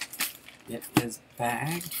 It is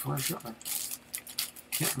bagged for sure.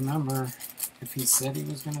 Can't remember if he said he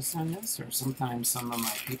was going to send this, or sometimes some of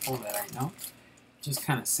my people that I know just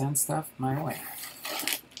kind of send stuff my way.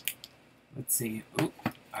 Let's see. Oop,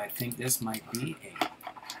 I think this might be a...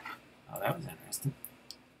 Oh, that was interesting.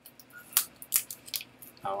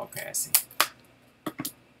 Oh, okay, I see.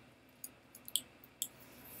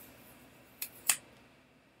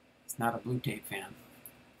 It's not a blue tape fan.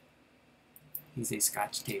 He's a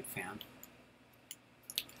Scotch tape fan.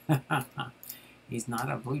 He's not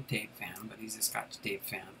a blue tape fan, but he's a Scotch tape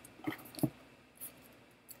fan.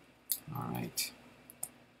 Alright.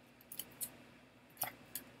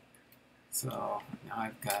 So, now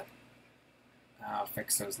I've got... I'll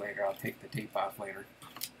fix those later. I'll take the tape off later.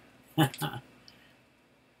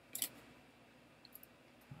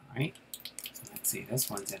 Alright. So let's see. This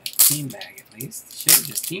one's in a team bag at least. Should have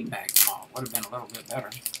just team bagged them all. Would have been a little bit better.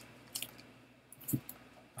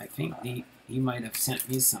 I think he might have sent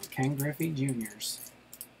me some Ken Griffey Juniors.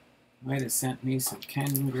 Might have sent me some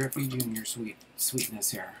Ken Griffey Junior sweetness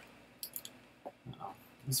here. Uh-oh.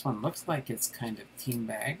 This one looks like it's kind of team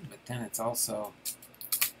bagged, but then it's also,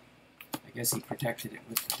 I guess he protected it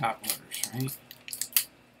with the top loaders,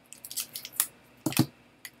 right?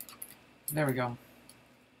 There we go.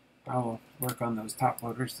 I'll work on those top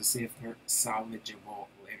loaders to see if they're salvageable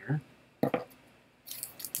later.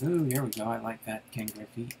 Ooh, here we go. I like that Ken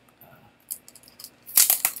Griffey.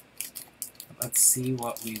 Let's see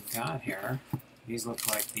what we've got here. These look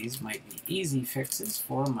like these might be easy fixes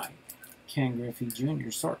for my Ken Griffey Jr.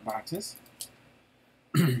 sort boxes.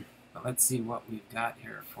 But let's see what we've got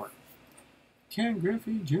here for Ken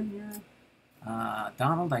Griffey Jr.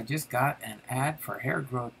 Donald, I just got an ad for hair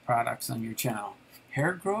growth products on your channel.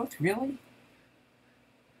 Hair growth? Really?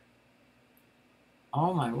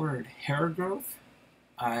 Oh my word. Hair growth?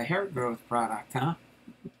 Hair growth product, huh?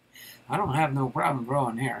 I don't have no problem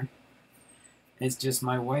growing hair. It's just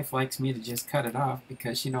my wife likes me to just cut it off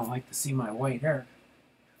because she don't like to see my white hair.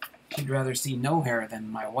 She'd rather see no hair than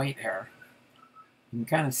my white hair. You can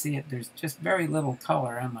kind of see it. There's just very little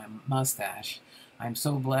color on my mustache. I'm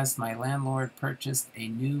so blessed my landlord purchased a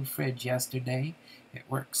new fridge yesterday. It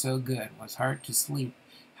worked so good. It was hard to sleep.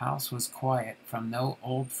 House was quiet from no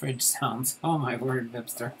old fridge sounds. Oh my word,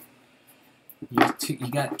 BiPster. You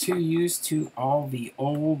got too used to all the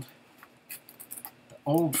old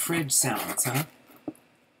fridge sounds, huh?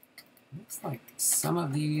 Looks like some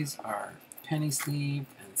of these are penny sleeve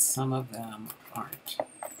and some of them aren't.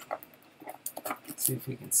 Let's see if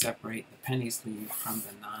we can separate the penny sleeve from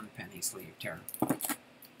the non-penny sleeve here.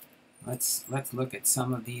 Let's look at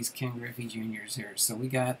some of these Ken Griffey Juniors here. So we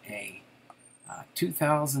got a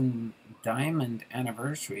 2000 Diamond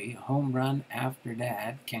Anniversary Home Run After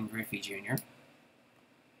Dad Ken Griffey Jr.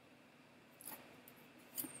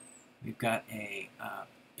 We've got a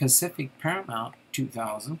Pacific Paramount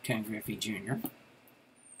 2000 Ken Griffey Jr.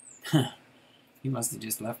 He must have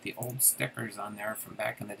just left the old stickers on there from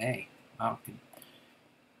back in the day. Wow.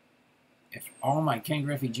 If all my Ken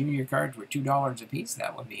Griffey Jr. cards were $2 a piece,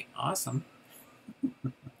 that would be awesome.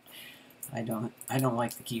 I don't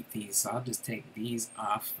like to keep these, so I'll just take these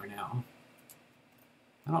off for now.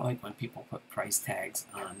 I don't like when people put price tags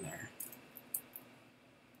on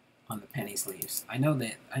the penny sleeves. I know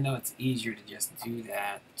it's easier to just do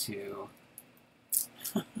that to.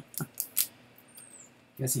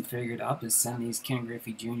 Guess he figured I'll just send these Ken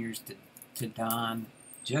Griffey Juniors to Don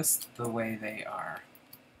just the way they are.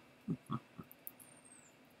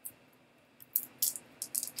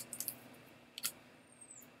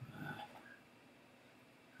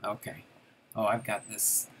 Okay. Oh, I've got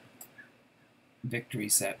this victory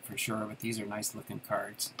set for sure, but these are nice looking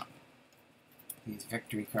cards. These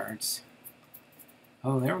victory cards.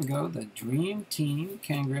 Oh, there we go. The Dream Team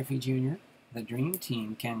Ken Griffey Jr. The Dream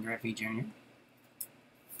Team Ken Griffey Jr.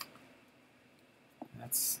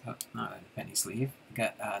 That's not a penny sleeve.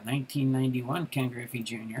 Got 1991 Ken Griffey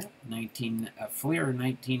Jr. Fleer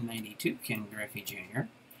 1992 Ken Griffey Jr.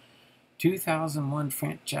 2001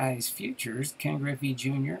 Franchise Futures Ken Griffey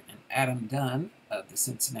Jr. and Adam Dunn of the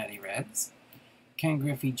Cincinnati Reds. Ken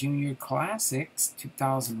Griffey Jr. Classics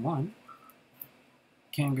 2001.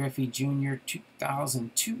 Ken Griffey Jr.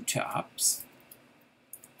 2002 Tops.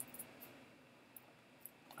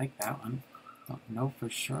 Like that one. Don't know for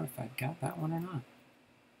sure if I've got that one or not.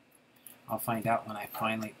 I'll find out when I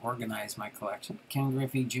finally organize my collection. Ken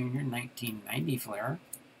Griffey Jr. 1990 Flair.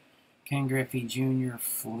 Ken Griffey Jr.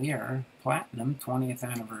 Fleer Platinum 20th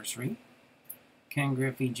Anniversary. Ken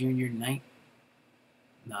Griffey Jr.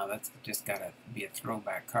 No, that's just got to be a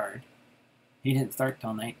throwback card. He didn't start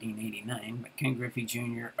till 1989, but Ken Griffey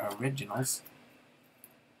Jr. Originals.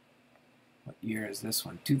 What year is this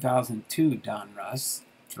one? 2002 Don Russ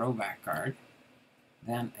throwback card.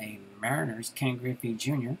 Then a Mariners Ken Griffey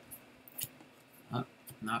Jr.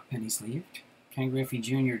 Not penny sleeved. Ken Griffey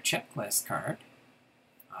Jr. checklist card.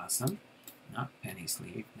 Awesome. Not penny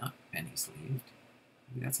sleeved. Not penny sleeved.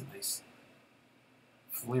 Ooh, that's a nice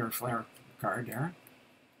flare card there.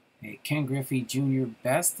 A Ken Griffey Jr.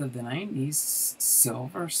 Best of the 90s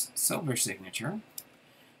silver signature.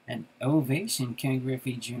 An Ovation Ken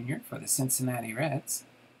Griffey Jr. for the Cincinnati Reds.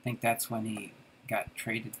 I think that's when he got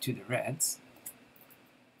traded to the Reds.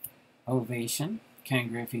 Ovation Ken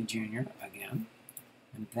Griffey Jr. again.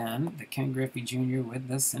 And then the Ken Griffey Jr. with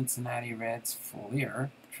the Cincinnati Reds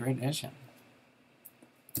Fleer Tradition.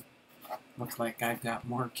 Looks like I've got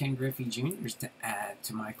more Ken Griffey Jr.'s to add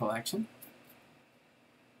to my collection.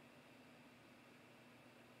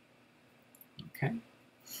 Okay.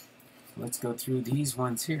 Let's go through these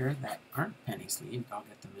ones here that aren't penny sleeved. I'll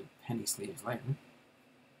get them in penny sleeves later.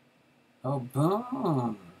 Oh,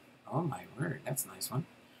 boom! Oh, my word. That's a nice one.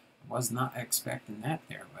 Was not expecting that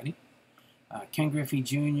there, buddy. Ken Griffey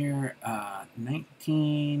Jr.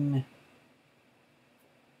 19...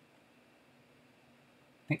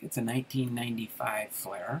 I think it's a 1995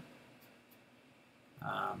 Flair.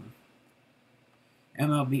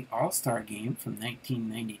 MLB All-Star Game from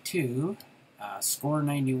 1992. Score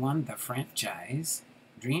 91, the franchise.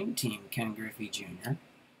 Dream Team Ken Griffey Jr.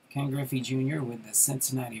 Ken Griffey Jr. with the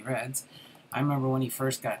Cincinnati Reds. I remember when he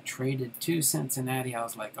first got traded to Cincinnati, I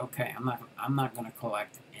was like, okay, I'm not going to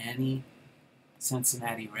collect any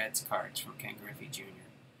Cincinnati Reds cards from Ken Griffey Jr.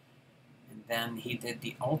 And then he did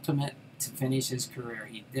the ultimate to finish his career.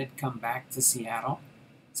 He did come back to Seattle.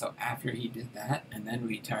 So after he did that and then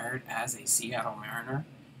retired as a Seattle Mariner,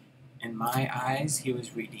 in my eyes, he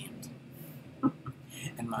was redeemed.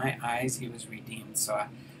 In my eyes, he was redeemed. So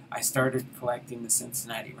I started collecting the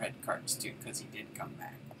Cincinnati Red cards too because he did come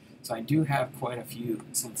back. So I do have quite a few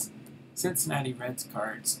Cincinnati Reds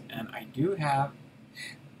cards, and I do have.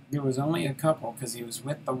 There was only a couple because he was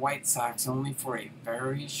with the White Sox only for a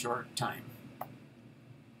very short time.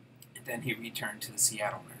 And then he returned to the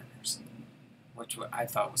Seattle Mariners, which I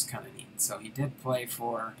thought was kind of neat. So he did play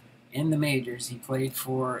in the majors, he played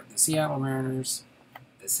for the Seattle Mariners,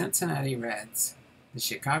 the Cincinnati Reds, the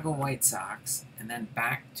Chicago White Sox, and then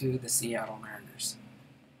back to the Seattle Mariners,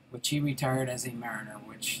 which he retired as a Mariner,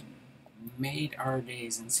 which made our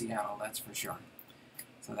days in Seattle, that's for sure.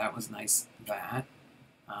 So that was nice, that.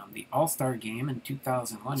 The All-Star Game in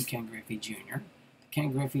 2001, Ken Griffey Jr. The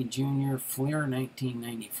Ken Griffey Jr. Fleer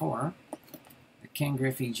 1994. The Ken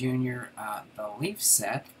Griffey Jr. The Leaf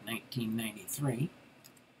Set 1993.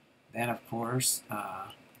 Then, of course,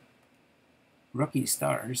 Rookie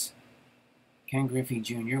Stars. Ken Griffey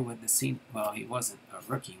Jr. with the well, he wasn't a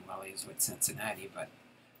rookie while he was with Cincinnati, but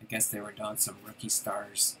I guess they were doing some Rookie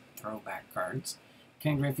Stars throwback cards.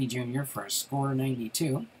 Ken Griffey Jr. for a Score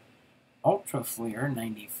 92. Ultra Fleer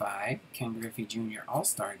 95, Ken Griffey Jr.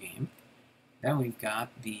 All-Star Game. Then we've got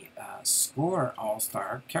the Score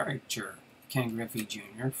All-Star Caricature Ken Griffey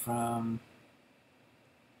Jr. from,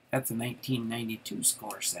 that's a 1992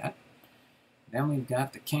 Score set. Then we've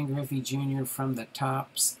got the Ken Griffey Jr. from the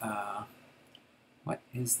Tops. What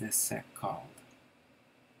is this set called?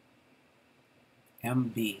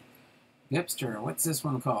 MB. BiPster, what's this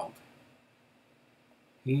one called?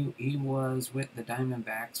 He was with the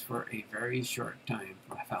Diamondbacks for a very short time.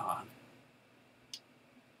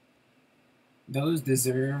 Those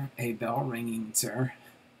deserve a bell ringing, sir.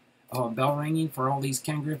 Oh, a bell ringing for all these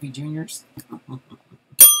Ken Griffey Jr.'s?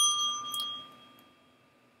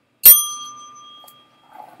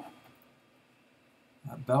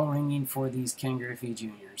 A bell ringing for these Ken Griffey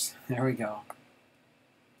Jr.'s. There we go.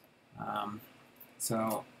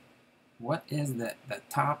 So, what is the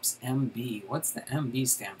Tops MB? What's the MB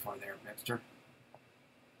stand for there, BiPster?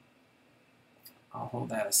 I'll hold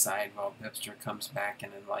that aside while BiPster comes back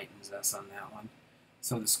and enlightens us on that one.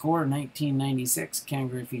 So the score, 1996, Ken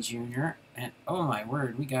Griffey Jr. And oh my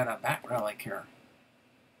word, we got a bat relic here.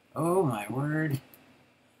 Oh my word.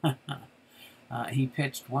 He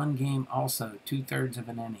pitched one game also, 2/3 of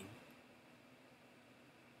an inning.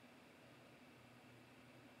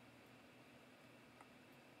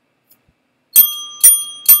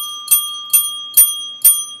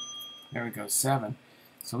 There we go, 7.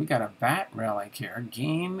 So we got a bat relic here.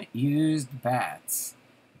 Game used bats.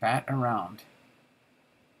 Bat around.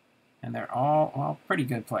 And they're all pretty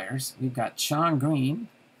good players. We've got Sean Green.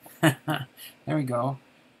 There we go.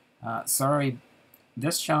 Sorry,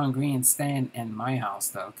 this Sean Green's staying in my house,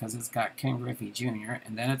 though, because it's got Ken Griffey Jr.,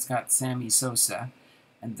 and then it's got Sammy Sosa,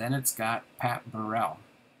 and then it's got Pat Burrell.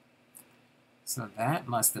 So that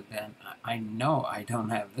must have been... I know I don't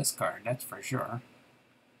have this card, that's for sure.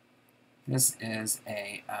 This is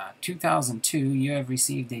a 2002. You have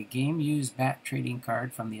received a game-used bat trading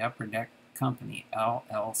card from the Upper Deck Company,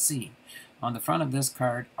 LLC. On the front of this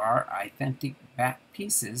card are authentic bat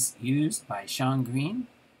pieces used by Sean Green,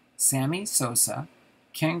 Sammy Sosa,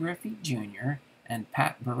 Ken Griffey Jr., and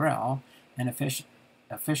Pat Burrell in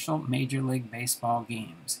official Major League Baseball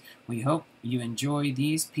games. We hope you enjoy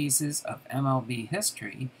these pieces of MLB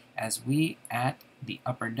history as we at the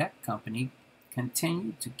Upper Deck Company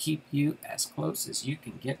continue to keep you as close as you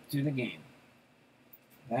can get to the game.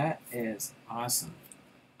 That is awesome.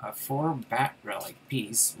 A 4 bat relic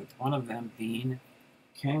piece, with one of them being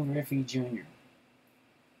Ken Griffey Jr.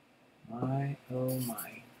 My, oh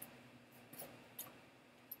my.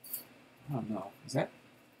 I don't know. Is that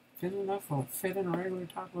fit enough? Will it fit in a regular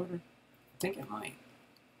top loader? I think it might.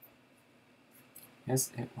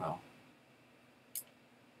 Yes, it will.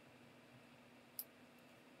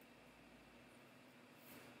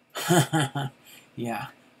 Yeah.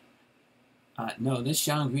 No, this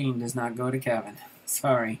Sean Green does not go to Kevin.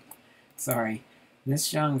 Sorry. This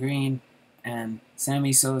Sean Green and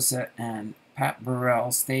Sammy Sosa and Pat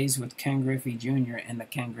Burrell stays with Ken Griffey Jr. in the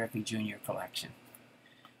Ken Griffey Jr. collection.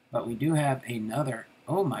 But we do have another,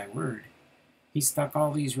 oh my word. He stuck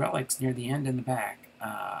all these relics near the end in the back.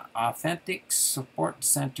 Authentic Support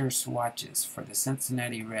Center swatches for the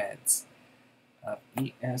Cincinnati Reds of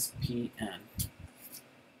ESPN.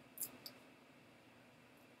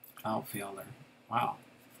 Outfielder. Wow.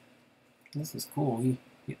 This is cool. He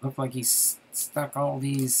looked like he stuck all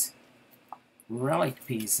these relic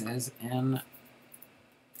pieces in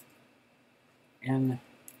I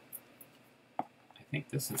think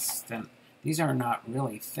this is these are not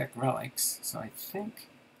really thick relics, so I think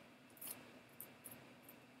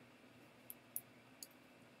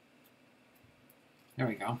there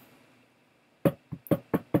we go.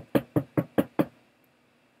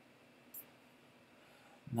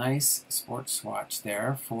 Nice sports swatch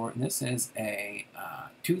there for, this is a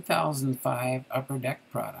 2005 Upper Deck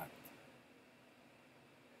product.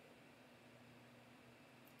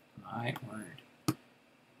 My word.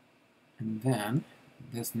 And then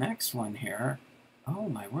this next one here, oh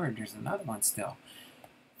my word, there's another one still.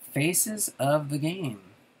 Faces of the Game.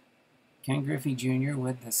 Ken Griffey Jr.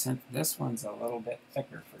 with the, this one's a little bit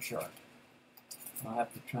thicker for sure. I'll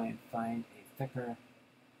have to try and find a thicker,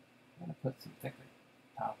 I'm going to put some thicker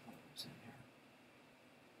top loaders in here.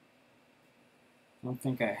 I don't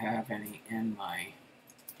think I have any in my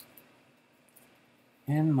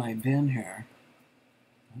bin here.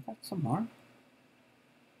 I got some more.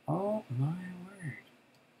 Oh my word.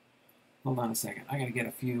 Hold on a second. I gotta get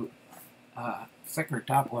a few thicker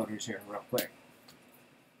top loaders here real quick.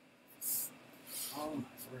 Oh my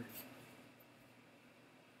word.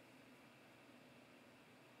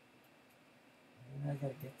 And I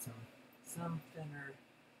gotta get some thinner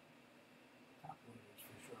top loaders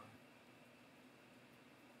for sure.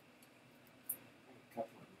 A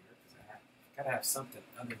couple of them here because I gotta have something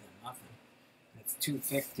other than nothing. It's too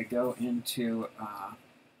thick to go into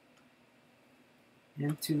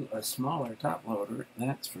into a smaller top loader,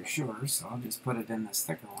 that's for sure. So I'll just put it in this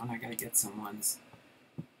thicker one. I gotta get some ones.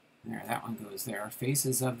 There, that one goes there.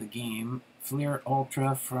 Faces of the Game, Fleer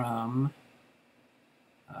Ultra from,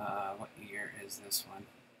 what year is this one?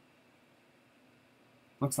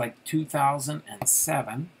 Looks like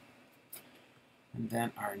 2007. And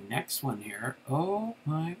then our next one here, oh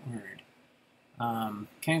my word.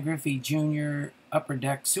 Ken Griffey Jr. Upper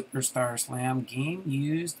Deck Superstar Slam Game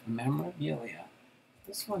Used Memorabilia.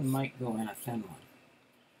 This one might go in a thin one.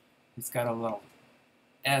 It's got a little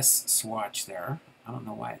S swatch there. I don't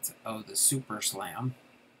know why it's, oh, the Super Slam.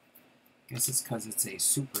 Guess it's because it's a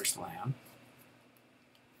Super Slam.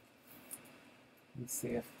 Let's see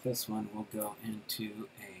if this one will go into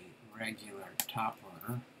a regular top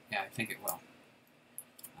loader. Yeah, I think it will.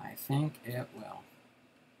 I think it will.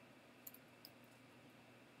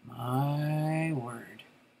 My word.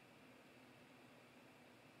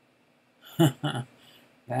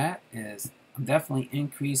 That is, I'm definitely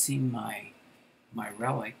increasing my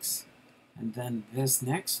relics. And then this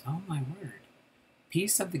next, oh my word.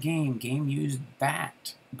 Piece of the Game, Game Used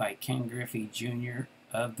Bat by Ken Griffey Jr.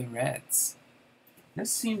 of the Reds. This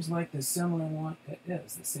seems like the similar one. It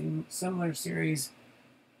is the same similar series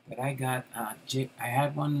that I got. I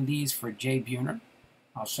had one of these for Jay Buhner.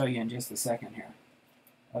 I'll show you in just a second here.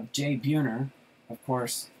 Of Jay Buhner, of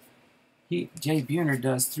course. Jay Buhner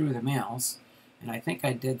does Through the Mails, and I think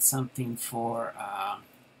I did something for.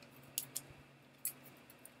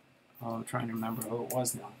 I'm trying to remember who it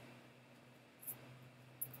was now.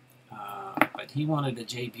 But he wanted a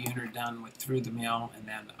Jay Buhner done with Through the Mail, and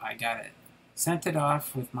then I got it. Sent it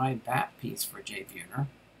off with my bat piece for Jay Buhner.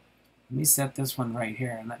 Let me set this one right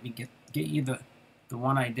here and let me get you the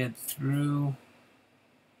one I did through.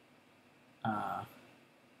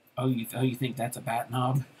 You think that's a bat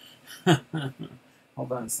knob?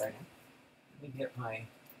 Hold on a second. Let me get my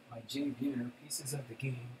Jay Buhner Pieces of the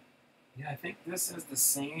Game. Yeah, I think this is the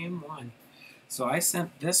same one. So I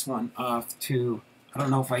sent this one off to. I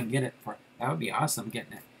don't know if I can get it for. That would be awesome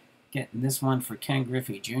getting this one for Ken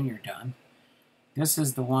Griffey Jr. done. This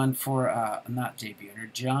is the one for, not Jay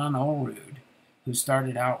Buhner, John Olerud, who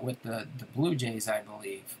started out with the Blue Jays, I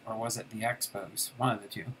believe, or was it the Expos? One of the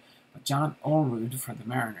two. But John Olerud for the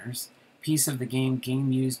Mariners. Piece of the Game,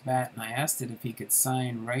 Game Used Bat, and I asked it if he could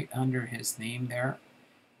sign right under his name there,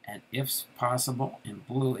 and if possible, in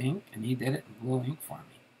blue ink, and he did it in blue ink for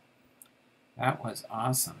me. That was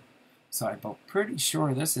awesome. So I'm pretty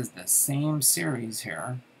sure this is the same series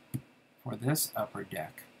here for this upper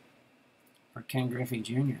deck. For Ken Griffey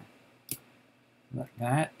Jr. Look,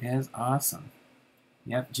 that is awesome.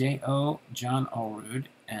 Yep, J.O. John Olerud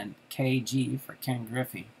and K.G. for Ken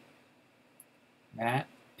Griffey. That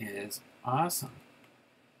is awesome.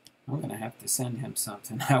 I'm going to have to send him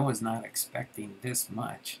something. I was not expecting this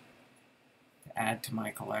much to add to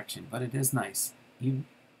my collection, but it is nice.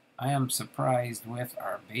 I am surprised with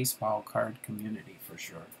our baseball card community for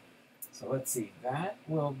sure. So let's see, that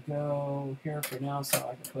will go here for now, so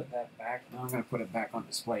I can put that back. Now I'm going to put it back on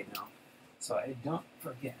display now, so I don't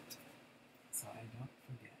forget.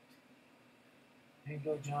 There you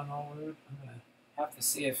go, John Olerud. I'm going to have to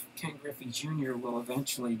see if Ken Griffey Jr. will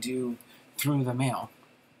eventually do Through the Mail.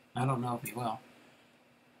 I don't know if he will.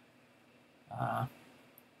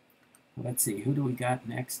 Let's see, who do we got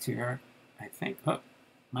next here? I think,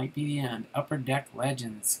 might be the end. Upper Deck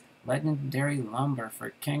Legends. Legendary Lumber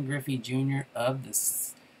for Ken Griffey Jr. of the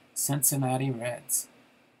Cincinnati Reds.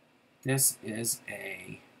 This is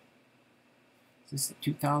a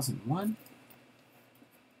 2001?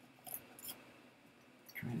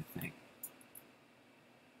 Trying to think.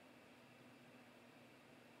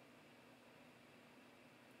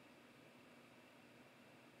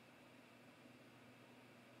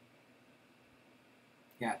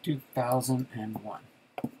 Yeah, 2001.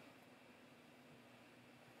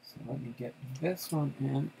 So let me get this one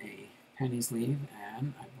in a penny sleeve,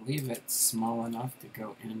 and I believe it's small enough to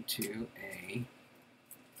go into a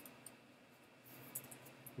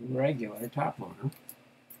regular top loader.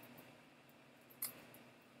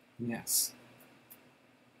 Yes.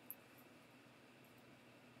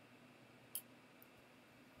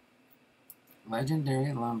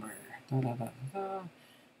 Legendary Lumber.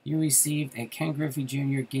 You received a Ken Griffey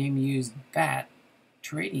Jr. Game Used Bat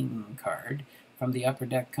trading card from the Upper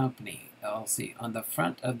Deck Company, LLC. On the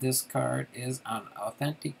front of this card is an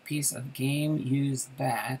authentic piece of Game Used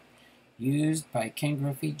Bat used by Ken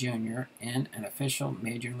Griffey Jr. in an official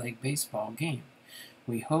Major League Baseball game.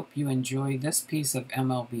 We hope you enjoy this piece of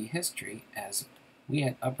MLB history as we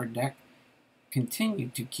at Upper Deck continue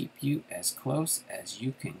to keep you as close as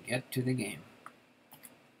you can get to the game.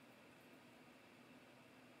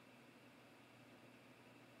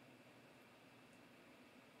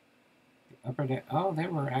 Upper Deck. Oh, they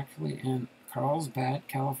were actually in Carlsbad,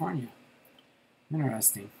 California.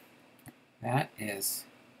 Interesting. That is.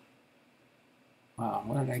 Wow,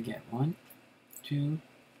 what did I get? 1, 2,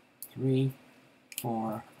 3,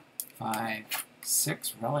 4, 5,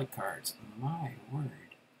 6 relic cards. My word.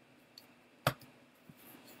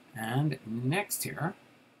 And next here.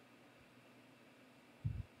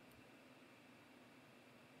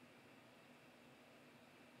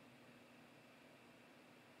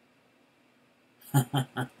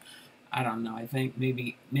 I don't know. I think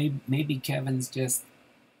maybe Kevin's just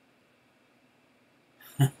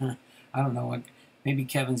I don't know what. Maybe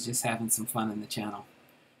Kevin's just having some fun in the channel.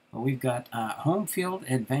 But we've got home field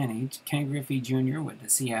advantage, Ken Griffey Jr. with the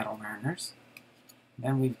Seattle Mariners.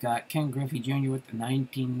 Then we've got Ken Griffey Jr. with the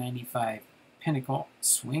 1995 Pinnacle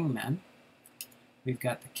Swingmen. We've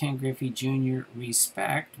got the Ken Griffey Jr.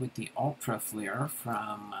 Respect with the Ultra Fleer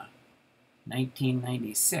from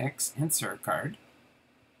 1996 insert card.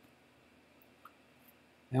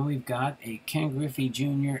 Then we've got a Ken Griffey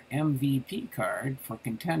Jr. MVP card for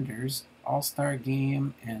Contenders All-Star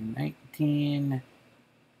Game in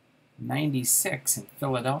 1996 in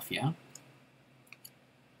Philadelphia.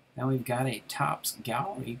 Then we've got a Topps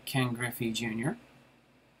Gallery Ken Griffey Jr.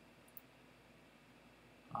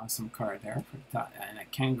 Awesome card there for and a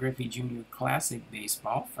Ken Griffey Jr. Classic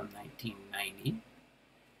Baseball from 1990.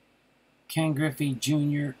 Ken Griffey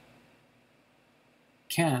Jr.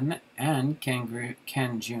 Ken and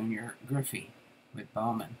Ken Jr. Griffey with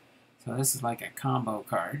Bowman. So this is like a combo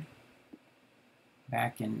card.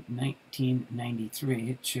 Back in 1993,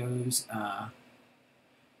 it shows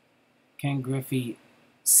Ken Griffey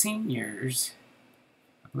Seniors.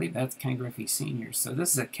 I believe that's Ken Griffey Seniors. So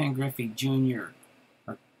this is a Ken Griffey Jr.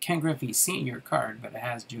 or Ken Griffey Senior card, but it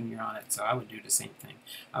has Junior on it, so I would do the same thing.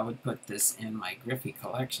 I would put this in my Griffey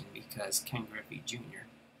collection because Ken Griffey Jr.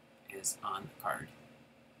 is on the card.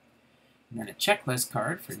 And then a checklist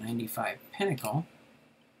card for 95 Pinnacle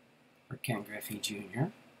for Ken Griffey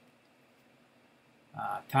Jr.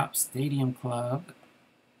 Top Stadium Club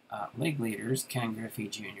League Leaders, Ken Griffey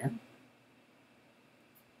Jr.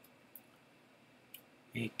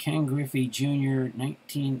 A Ken Griffey Jr.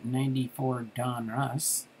 1994 Don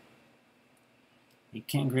Russ. A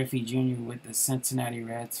Ken Griffey Jr. with the Cincinnati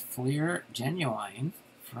Reds Fleer Genuine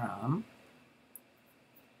from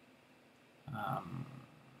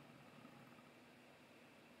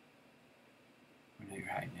you're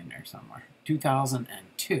hiding in there somewhere.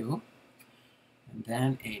 2002. And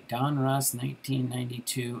then a Don Russ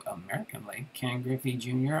 1992 American League Ken Griffey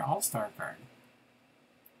Jr. All-Star card.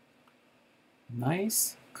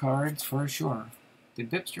 Nice cards for sure. Did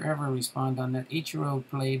BiPster ever respond on that? Ichiro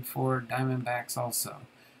played for Diamondbacks also.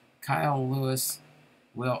 Kyle Lewis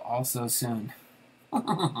will also soon.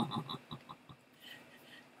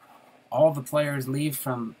 All the players leave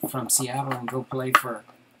from Seattle and go play for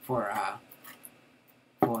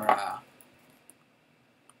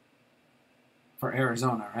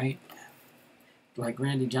Arizona, right? Like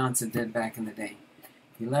Randy Johnson did back in the day.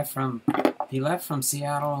 He left from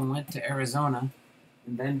Seattle and went to Arizona,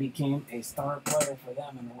 and then became a star player for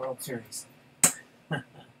them in the World Series.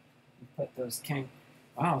 Put those King.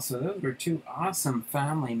 Wow, so those were two awesome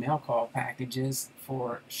family mail call packages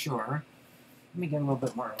for sure. Let me get a little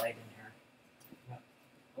bit more light in here.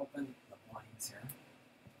 Open the blinds here.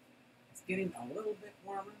 It's getting a little bit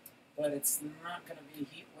warmer, but it's not going to be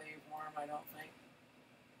heat wave warm, I don't think.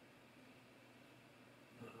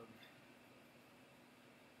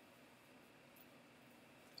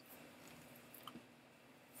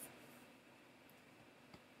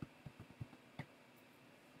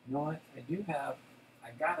 You know what? I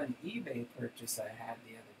got an eBay purchase I had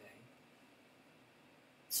the other day.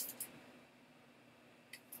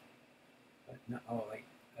 But no, oh, like,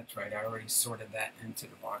 that's right. I already sorted that into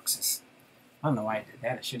the boxes. I don't know why I did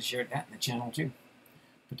that. I should have shared that in the channel too.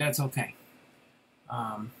 But that's okay.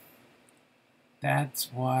 That's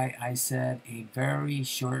why I said a very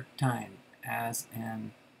short time, as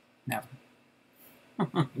in never.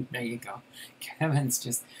 There you go. Kevin's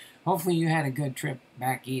just... Hopefully you had a good trip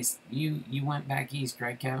back east. You went back east,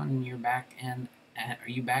 right, Kevin? You're back in... Are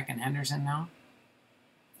you back in Henderson now?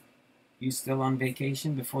 You still on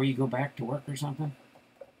vacation before you go back to work or something?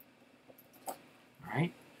 All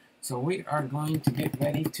right. So we are going to get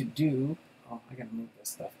ready to do... Oh, I gotta move this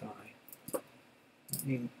stuff, don't I? Let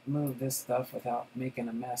me move this stuff without making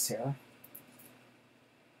a mess here.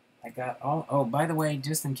 I got all... Oh, by the way,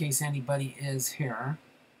 just in case anybody is here,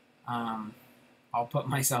 I'll put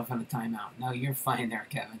myself in a timeout. No, you're fine there,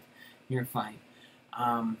 Kevin. You're fine.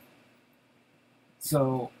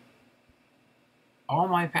 So all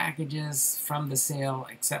my packages from the sale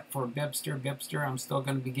except for BiPster. BiPster, I'm still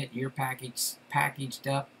going to be getting your package packaged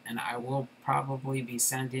up, and I will probably be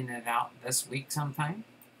sending it out this week sometime.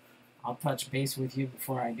 I'll touch base with you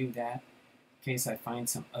before I do that, in case I find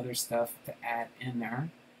some other stuff to add in there.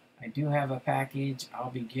 I do have a package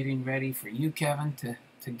I'll be getting ready for you, Kevin,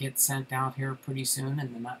 to get sent out here pretty soon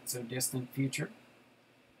in the not-so-distant future.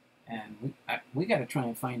 And we got to try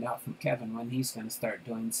and find out from Kevin when he's going to start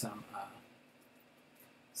doing some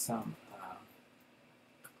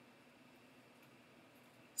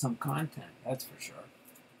content, that's for sure.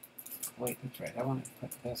 Wait, that's right. I want to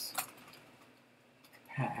put this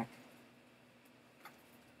pack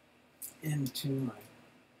into my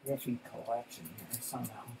Griffey collection here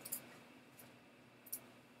somehow.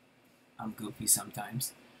 I'm goofy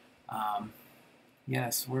sometimes.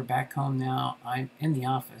 Yes, we're back home now. I'm in the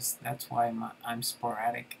office. That's why I'm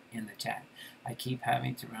sporadic in the chat. I keep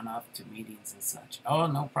having to run off to meetings and such. Oh,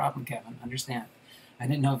 no problem, Kevin. Understand. I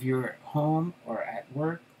didn't know if you were at home or at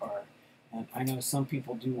work, and I know some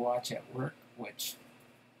people do watch at work, which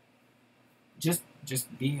just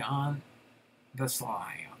be on the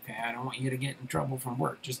sly, okay? I don't want you to get in trouble from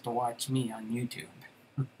work just to watch me on YouTube.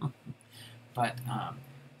 But,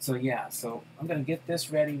 so yeah, so I'm going to get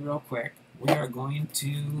this ready real quick. We are going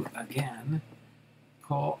to, again,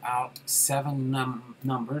 pull out 7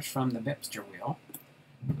 numbers from the BiPster wheel.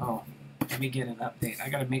 Oh, let me get an update. I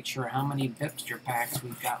got to make sure how many BiPster packs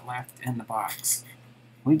we've got left in the box.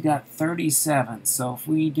 We've got 37, so if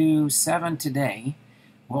we do 7 today,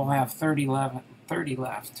 we'll have 30 left.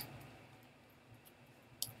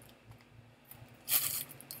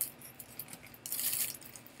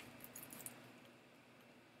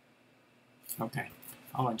 Okay,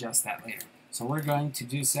 I'll adjust that later. So we're going to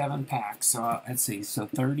do 7 packs. So let's see, so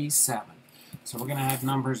 37. So we're going to have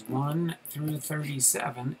numbers 1 through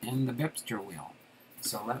 37 in the BiPster wheel.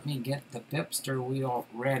 So let me get the BiPster wheel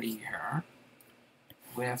ready here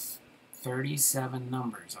with 37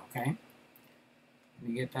 numbers, okay? Let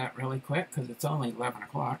me get that really quick because it's only 11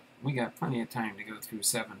 o'clock. We got plenty of time to go through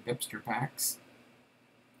 7 BiPster packs.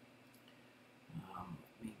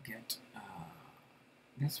 Let me get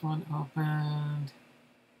this one opened.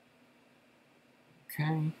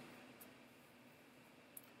 Okay.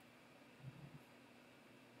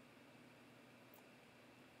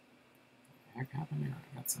 What the heck happened there?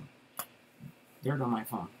 I got some dirt on my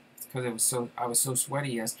phone. It's because I was so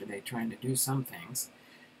sweaty yesterday trying to do some things.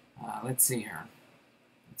 Let's see here.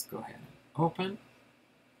 Let's go ahead and open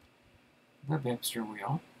the BiPster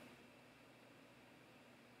wheel.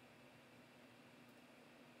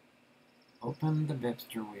 Open the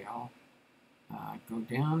BiPster wheel. Go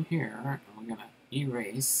down here, and we're going to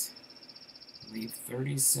erase, leave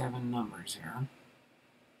 37 numbers here.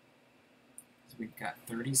 So we've got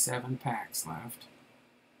 37 packs left.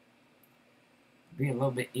 It'll be a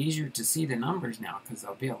little bit easier to see the numbers now because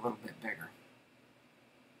they'll be a little bit bigger.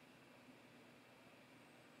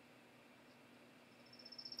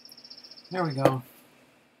 There we go.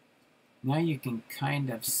 Now you can kind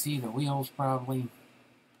of see the wheels probably.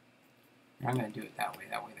 I'm going to do it that way.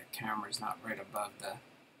 That way the camera's not right above the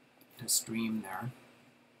stream there.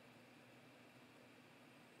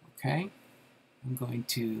 Okay. I'm going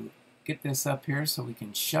to get this up here so we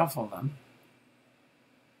can shuffle them.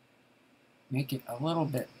 Make it a little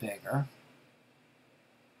bit bigger.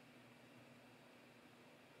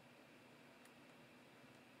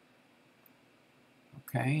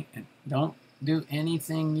 Okay, and don't do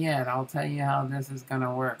anything yet. I'll tell you how this is going to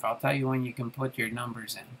work. I'll tell you when you can put your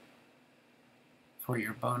numbers in for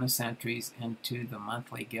your bonus entries into the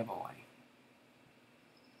monthly giveaway.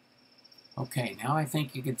 Okay, now I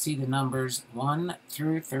think you can see the numbers 1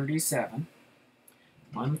 through 37.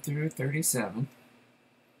 1 through 37.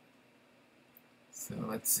 So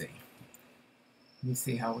let's see. Let me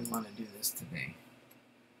see how we want to do this today.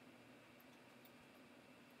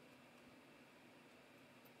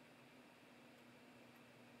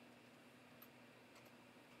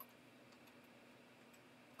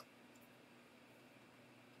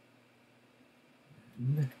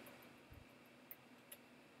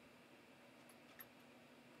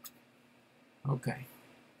 Okay.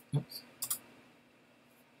 Oops.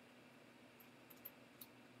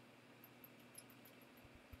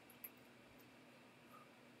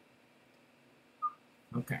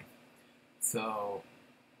 Okay. So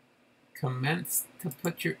commence to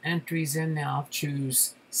put your entries in now.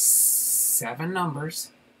 Choose 7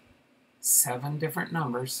 numbers, 7 different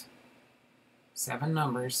numbers, 7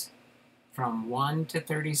 numbers from 1 to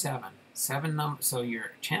 37. 7 numbers, so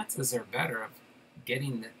your chances are better of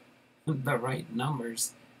getting the right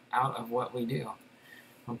numbers out of what we do.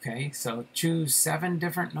 Okay, so choose 7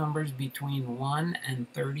 different numbers between 1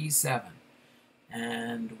 and 37.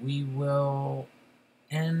 And we will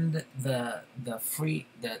end the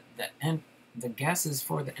guesses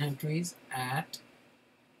for the entries at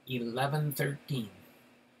 11:13.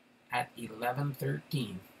 At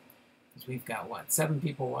 11:13, because we've got what, 7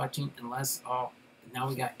 people watching, unless all. Now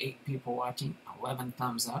we got 8 people watching. 11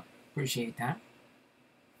 thumbs up. Appreciate that.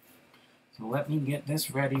 So let me get this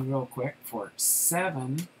ready real quick for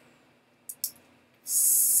 7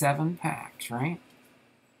 packs, right?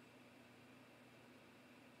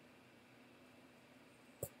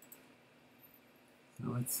 So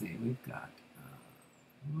let's see, we've got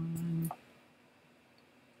 1,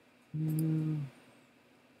 2,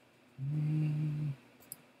 3,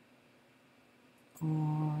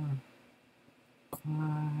 4, 5.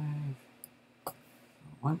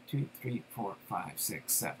 1, 2, 3, 4, 5,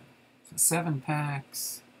 6, 7. So 7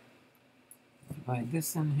 packs. Divide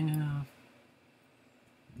this in half.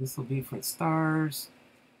 This will be for stars.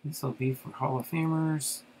 This will be for Hall of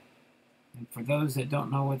Famers. And for those that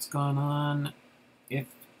don't know what's going on,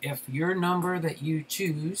 if your number that you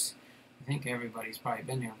choose, I think everybody's probably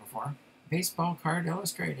been here before. Baseball card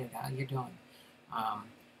illustrated. How you doing?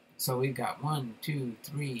 So we've got 1, 2,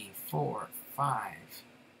 3, 4, 5.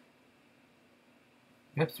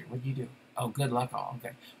 BiPster, what'd you do? Oh, good luck all.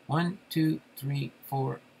 Okay. 1, 2, 3,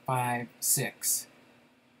 4, 5, 6.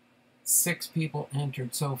 6 people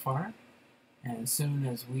entered so far. And as soon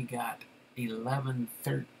as we got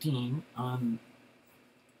 11:13 on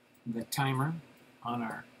the timer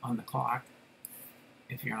on the clock,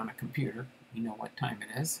 if you're on a computer, you know what time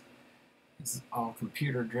it is. This is all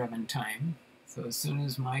computer-driven time. So as soon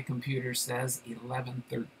as my computer says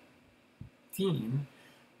 11:13,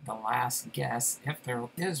 the last guess, if there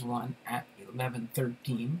is one at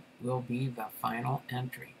 11:13, will be the final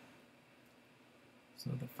entry.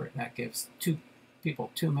 So that gives 2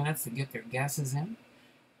 people 2 minutes to get their guesses in.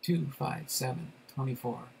 2, 5, 7,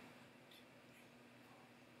 24,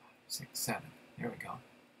 6, 7. There we go.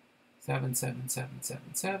 7, 7, 7,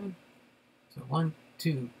 7, 7. So 1,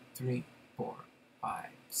 2, 3, 4, 5,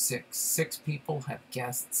 6. 6 people have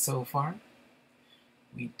guessed so far.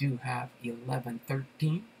 We do have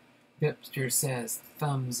 11:13. BiPster says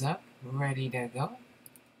thumbs up, ready to go.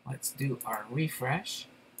 Let's do our refresh.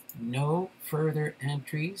 No further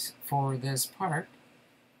entries for this part.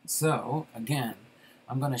 So, again,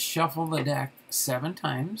 I'm going to shuffle the deck 7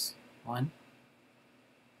 times. 1,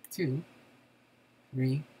 2,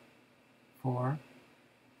 3, 4,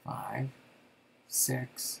 5,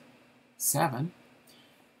 6, 7.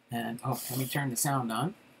 And, let me turn the sound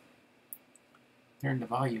on. Turn the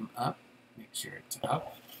volume up. Make sure it's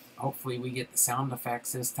up. Hopefully we get the sound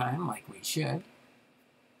effects this time like we should.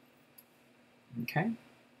 Okay.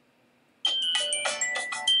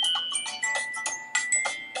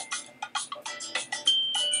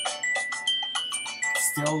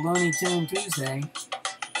 Still Looney Tune Tuesday.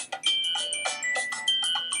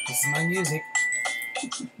 This is my music.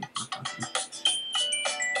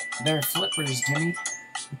 They're flippers, Jimmy.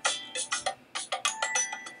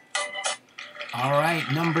 All right,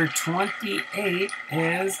 number 28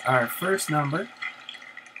 is our first number.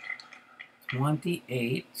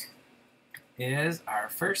 28 is our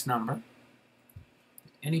first number.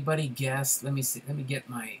 Anybody guess? Let me see. Let me get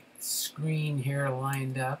my screen here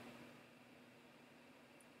lined up.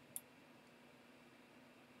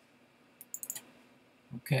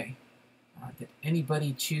 Okay. Did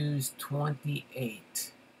anybody choose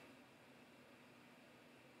 28?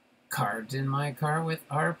 Cards in my car with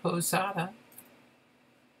our posada.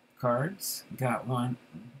 Cards. Got one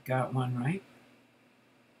right.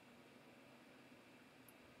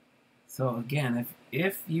 So again,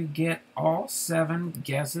 if you get all 7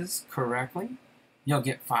 guesses correctly, you'll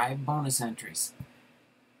get 5 bonus entries.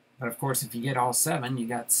 But of course, if you get all 7, you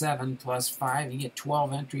got 7 plus 5, you get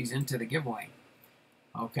 12 entries into the giveaway.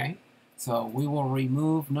 Okay, so we will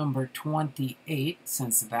remove number 28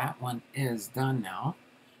 since that one is done now.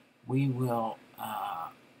 We will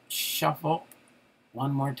shuffle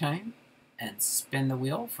one more time and spin the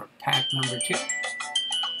wheel for pack number 2.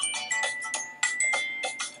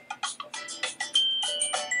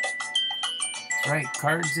 That's right,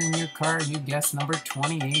 cards in your car, you guessed number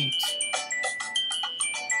 28.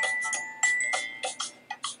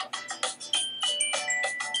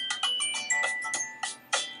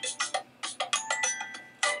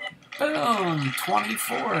 Boom!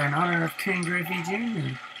 24 in honor of King Griffey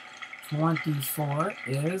Jr. 24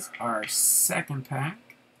 is our second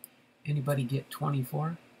pack. Anybody get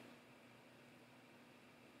 24?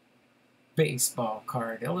 Baseball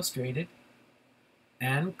card illustrated.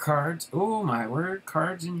 And cards. Oh, my word.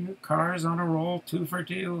 Cards in your cars on a roll. 2 for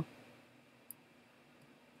 2.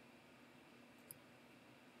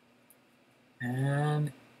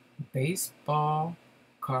 And baseball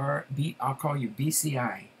card. I'll call you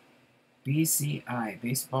BCI. BCI.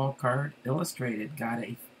 Baseball card illustrated. Got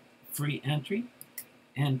a free entry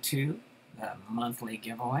into the monthly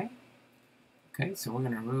giveaway. Okay, so we're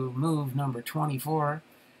going to remove number 24.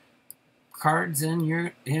 Cards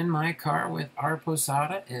in my car with our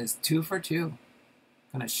Posada is 2 for 2.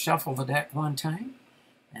 Going to shuffle the deck one time,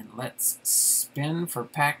 and let's spin for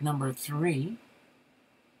pack number 3.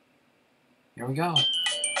 Here we go.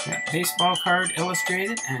 Yeah, baseball card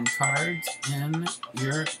illustrated and cards in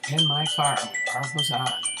my car with our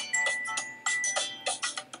Posada.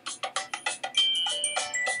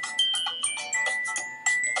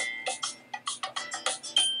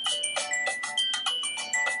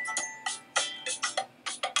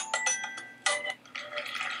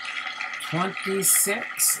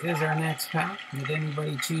 $26 is our next pack. Did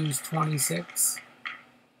anybody choose 26?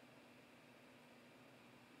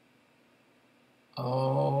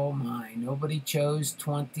 Oh my, nobody chose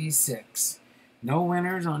 26. No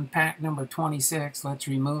winners on pack number 26. Let's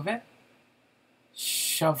remove it.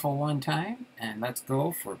 Shuffle one time, and let's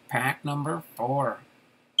go for pack number 4.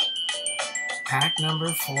 Pack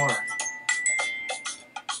number 4.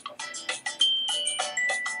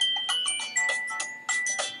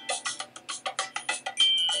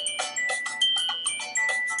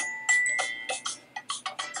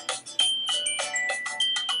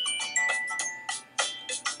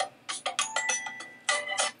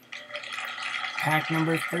 Pack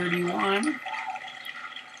number 31.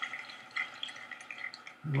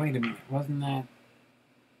 Wait a minute, wasn't that...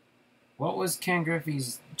 What was Ken Griffey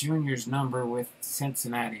Jr.'s number with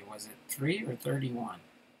Cincinnati? Was it 3 or 31?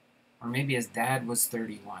 Or maybe his dad was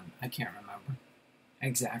 31. I can't remember.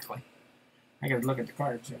 Exactly. I gotta look at the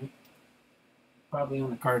cards, right? Probably on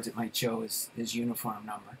the cards it might show his uniform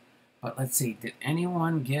number. But let's see, did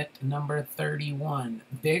anyone get number 31?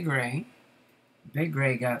 Big Ray. Big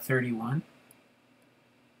Ray got 31.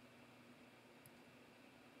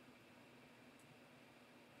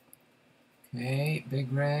 Okay,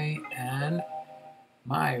 Big Ray, and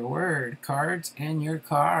my word, cards in your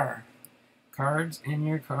car. Cards in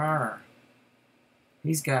your car.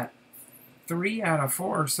 He's got 3 out of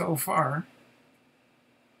 4 so far.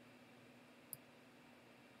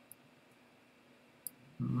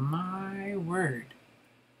 My word.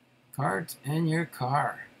 Cards in your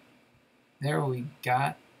car. There we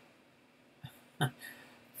got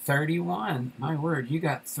 31. My word, you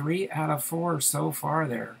got 3 out of 4 so far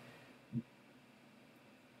there.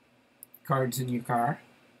 Cards in your car.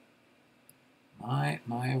 My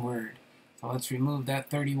word. So let's remove that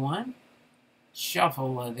 31.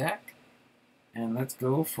 Shuffle the deck. And let's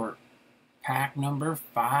go for pack number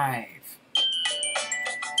 5.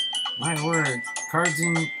 My word. Cards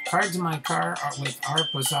in my car with our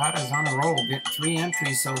Posadas on a roll. Get 3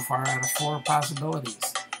 entries so far out of 4 possibilities.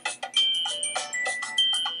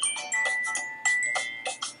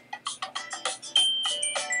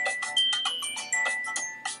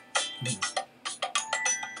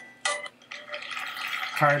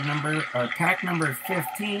 Pack number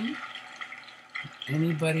 15.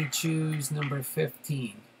 Anybody choose number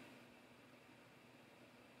 15?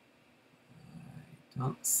 I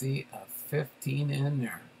don't see a 15 in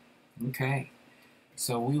there. Okay,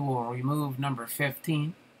 so we will remove number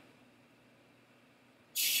 15,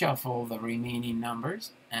 shuffle the remaining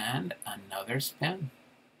numbers, and another spin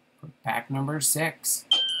for pack number 6.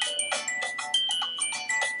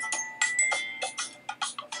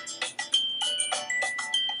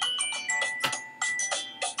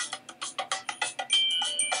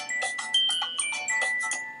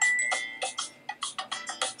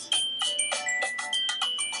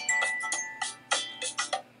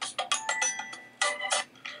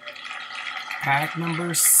 Pack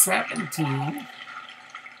number 17.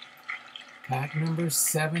 Pack number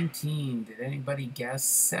 17. Did anybody guess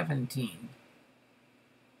 17?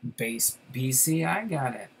 BCI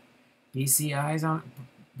got it. BCI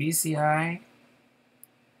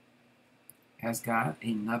has got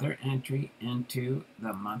another entry into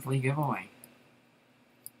the monthly giveaway.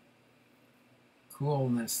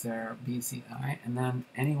 Coolness there, BCI. And then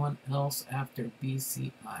anyone else after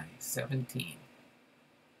BCI? 17.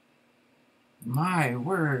 My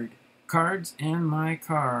word, cards in my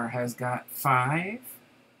car has got 5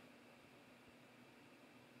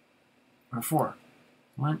 or 4.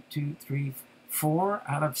 1, 2, 3, 4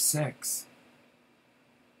 out of 6.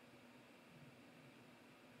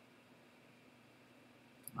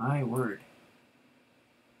 My word.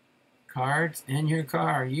 Cards in your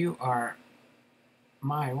car. You are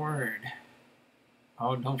my word.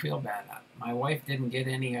 Oh, don't feel bad. My wife didn't get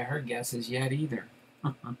any of her guesses yet either.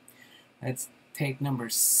 Let's take number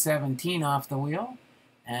 17 off the wheel.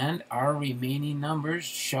 And our remaining numbers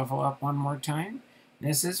shuffle up one more time.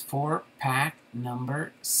 This is for pack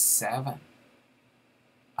number 7.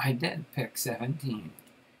 I did pick 17.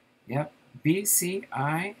 Yep,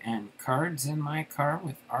 BCI and Cards in My Car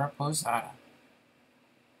with our Posada.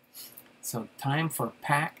 So time for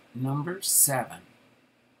pack number 7.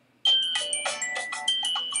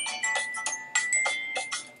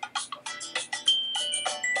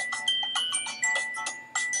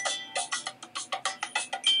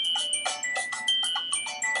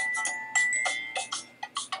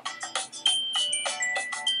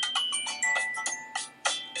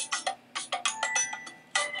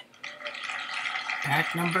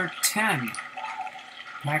 Pack number 10.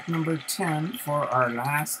 Pack number 10 for our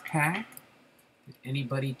last pack. Did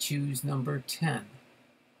anybody choose number 10?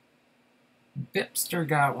 BiPster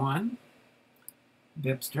got one.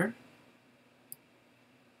 BiPster.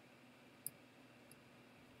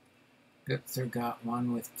 BiPster got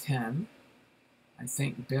one with 10. I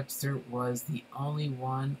think BiPster was the only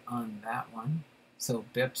one on that one. So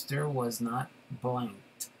BiPster was not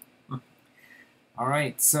blanked. All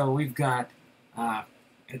right, so we've got,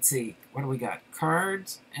 let's see, what do we got?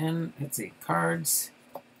 Cards, and let's see, cards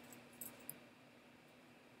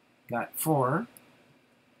got 4.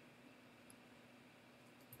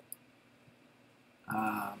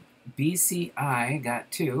 BCI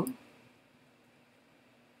got 2.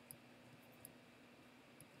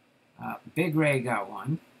 Big Ray got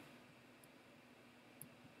 1.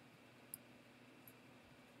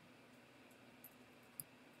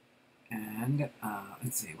 And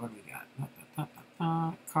let's see, what do we got?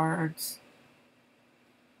 Cards,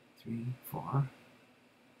 3, 4.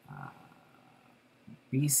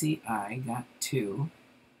 BCI got 2.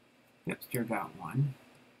 BiPster got 1.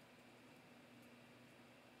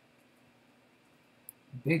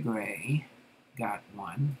 Big Ray got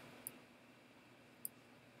 1.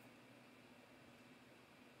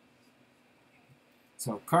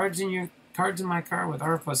 So cards in my car with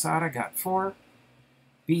our Posada got 4.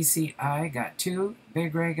 BCI got 2.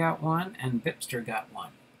 Big Ray got 1, and BiPster got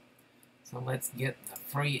 1. So let's get the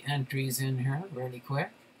free entries in here really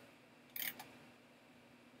quick.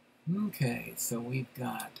 Okay, so we've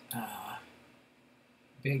got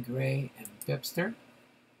Big Ray and BiPster.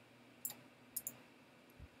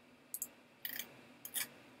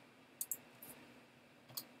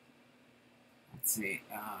 Let's see.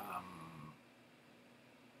 All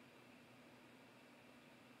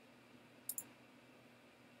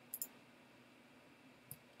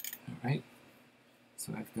right.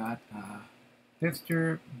 So I've got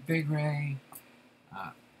BiPster, Big Ray.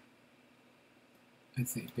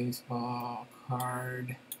 Let's see, baseball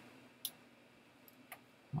card.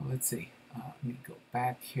 Well, let's see. Let me go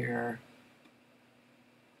back here.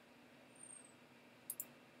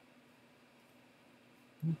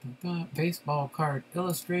 Baseball card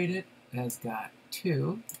illustrated has got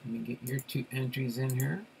 2. Let me get your 2 entries in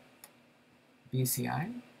here.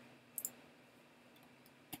 BCI.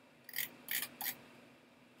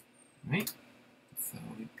 Right. So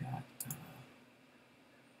we've got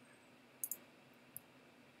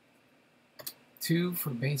 2 for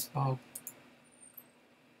baseball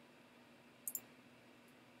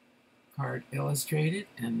card illustrated,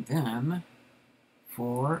 and then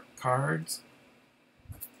for cards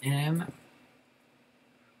in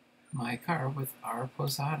my car with our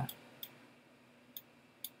Posada.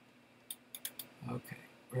 Okay,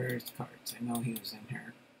 where's cards? I know he was in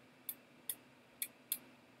here.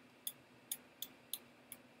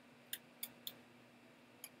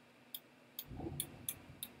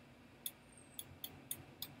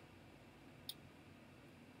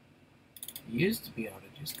 You used to be able to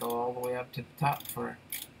just go all the way up to the top for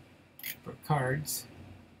cards.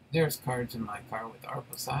 There's cards in my car with our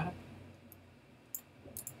Posada.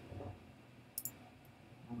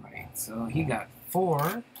 Alright, so he got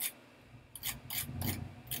 4.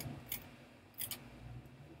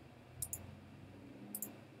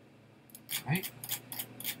 Right?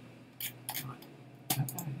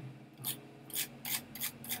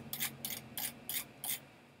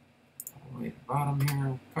 All the way to the bottom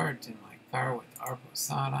here. Cards in my car with our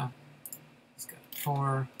Posada. He's got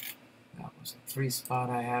 4. That was a 3 spot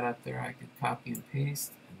I had up there. I could copy and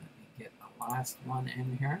paste, and let me get the last one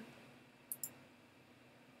in here.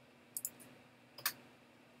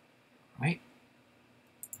 Right.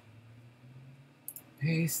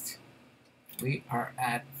 Paste. We are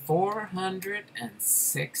at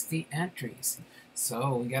 460 entries.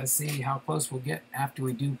 So we got to see how close we'll get after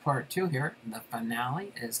we do part 2 here. The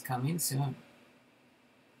finale is coming soon.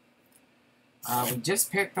 We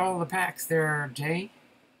just picked all the packs there, Jay.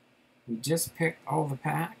 We just picked all the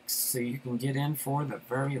packs, so you can get in for the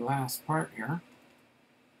very last part here.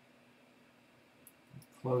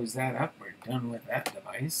 Close that up. We're done with that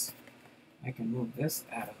device. I can move this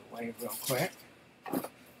out of the way real quick.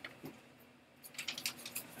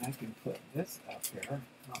 I can put this up here.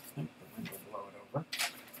 I don't think the wind will blow it over,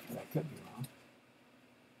 but I could be wrong.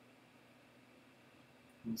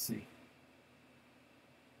 Let's see.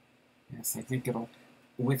 Yes, I think it'll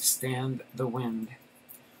withstand the wind.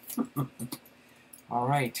 All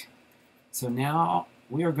right. So now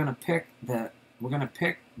we are going to pick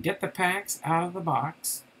get the packs out of the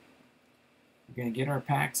box. We're going to get our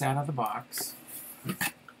packs out of the box.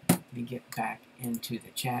 Let me get back into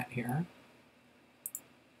the chat here.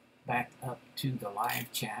 Back up to the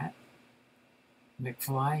live chat.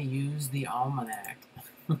 McFly used the almanac.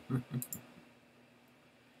 All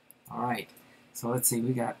right. So let's see.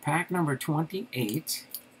 We got pack number 28.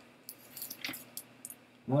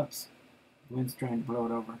 Oops. The wind's trying to blow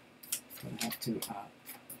it over. Gonna have to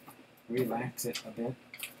relax it a bit.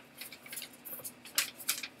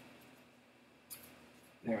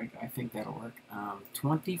 There we go. I think that'll work.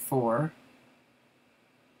 24.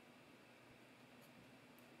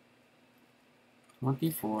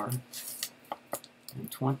 24.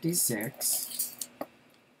 And 26.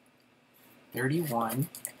 31.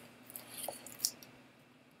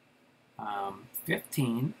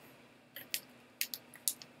 15.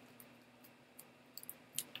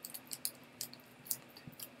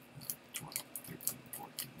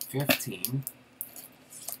 15,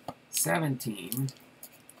 17,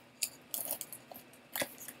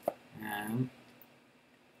 and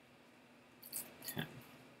 10.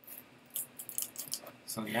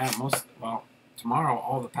 So yeah, tomorrow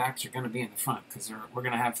all the packs are going to be in the front because we're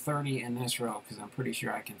going to have 30 in this row because I'm pretty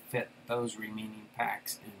sure I can fit those remaining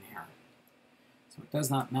packs in here. So it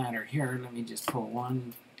does not matter here. Let me just pull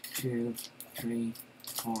 1, 2, 3,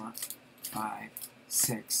 4, 5,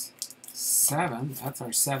 6, 7. That's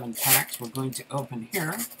our 7 packs we're going to open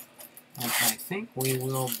here. And I think we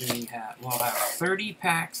will we'll have 30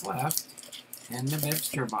 packs left in the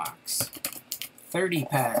BiPster box. 30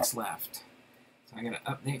 packs left. So I got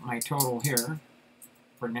to update my total here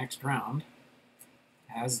for next round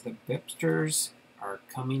as the BiPsters are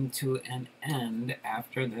coming to an end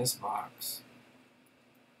after this box.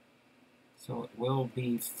 So it will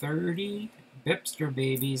be 30 BiPster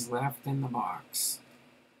babies left in the box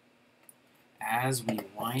as we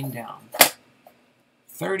wind down.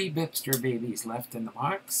 30 BiPster babies left in the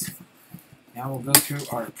box. Now we'll go through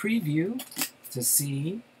our preview to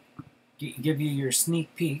see, give you your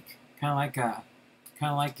sneak peek, kind of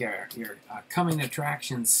like your coming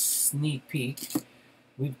attractions sneak peek.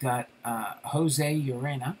 We've got Jose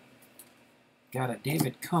Urena, got a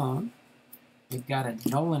David Cohn, we've got a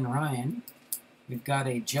Nolan Ryan, we've got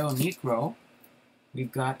a Joe Niekro,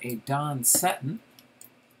 we've got a Don Sutton,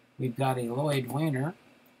 we've got a Lloyd Weiner,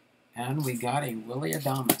 and we got a Willie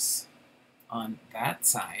Adames on that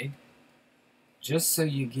side, just so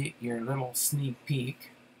you get your little sneak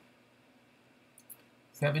peek.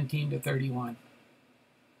 17 to 31.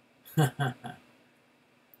 A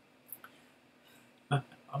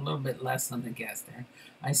little bit less than the guess there.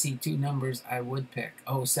 I see 2 numbers I would pick.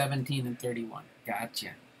 Oh, 17 and 31.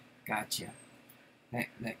 Gotcha. Gotcha. That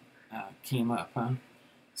came up, huh?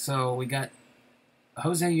 So we got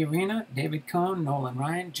Jose Urena, David Cohn, Nolan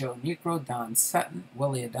Ryan, Joe Niekro, Don Sutton,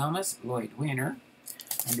 Willie Adames, Lloyd Weiner.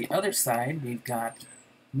 On the other side, we've got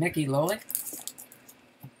Mickey Lolich,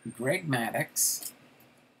 Greg Maddux,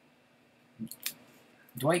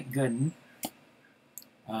 Dwight Gooden,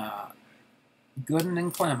 Gooden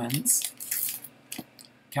and Clemens,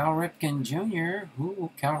 Cal Ripken Jr.,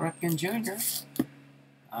 Cal Ripken Jr.,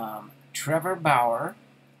 Trevor Bauer,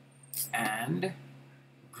 and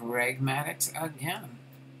Greg Maddux again.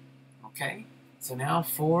 Okay, so now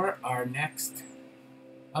for our next...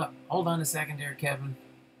 hold on a second there, Kevin.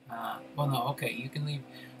 Well, no, okay, you can leave.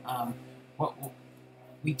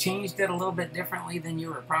 We changed it a little bit differently than you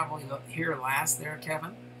were probably here last there,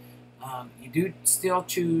 Kevin. You do still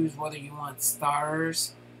choose whether you want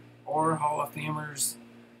stars or Hall of Famers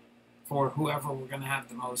for whoever we're going to have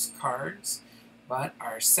the most cards. But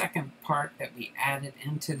our second part that we added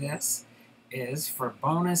into this is for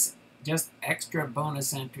bonus, just extra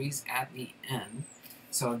bonus entries at the end.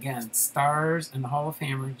 So again, stars and Hall of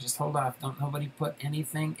Famers, just hold off. Don't nobody put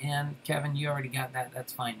anything in. Kevin, you already got that.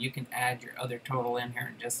 That's fine. You can add your other total in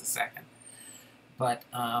here in just a second. But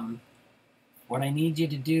what I need you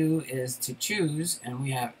to do is to choose, and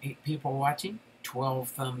we have 8 people watching, 12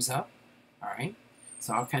 thumbs up. All right.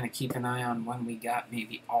 So I'll kind of keep an eye on when we got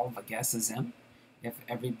maybe all the guesses in, if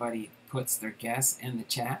everybody puts their guess in the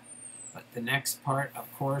chat. But the next part, of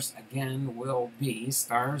course, again, will be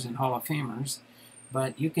stars and Hall of Famers.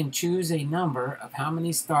 But you can choose a number of how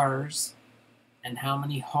many stars and how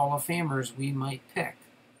many Hall of Famers we might pick.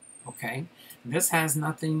 Okay? This has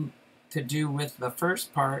nothing to do with the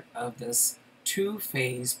first part of this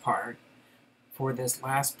two-phase part for this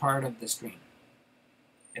last part of the stream,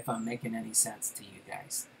 if I'm making any sense to you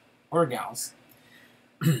guys or gals.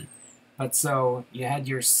 But so you had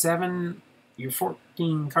your 14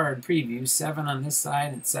 card preview, 7 on this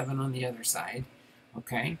side and 7 on the other side.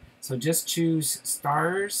 Okay, so just choose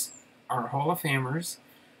stars or Hall of Famers,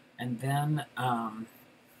 and then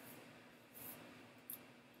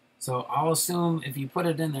so I'll assume if you put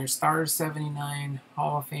it in there, stars 79,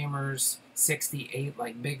 Hall of Famers 68,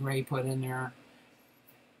 like Big Ray put in there,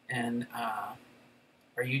 and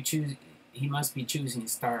are you choosing? He must be choosing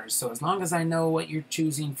stars. So as long as I know what you're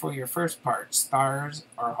choosing for your first part, stars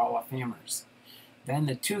or Hall of Famers, then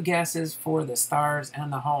the 2 guesses for the stars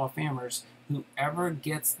and the Hall of Famers, whoever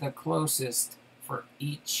gets the closest for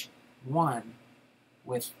each one,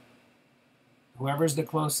 with whoever's the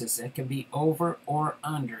closest, it can be over or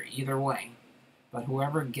under, either way. But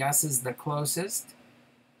whoever guesses the closest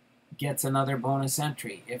gets another bonus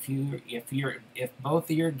entry. If both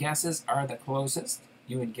of your guesses are the closest,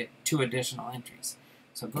 you would get 2 additional entries.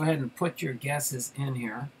 So go ahead and put your guesses in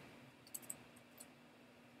here.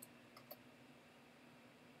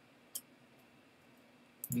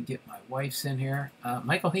 Let me get my wife's in here.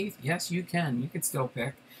 Michael Heath, yes, you can. You can still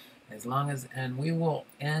pick. As long as, and we will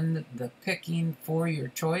end the picking for your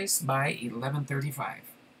choice by 11:35.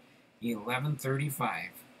 11:35.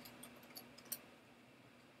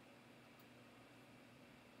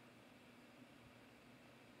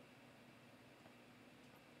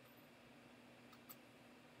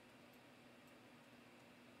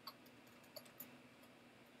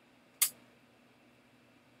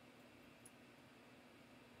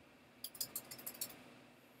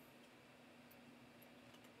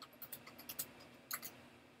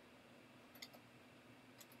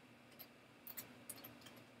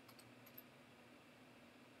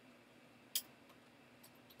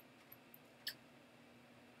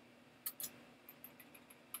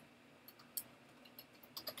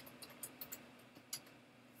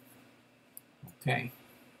 Okay,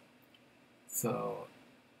 so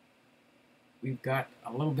we've got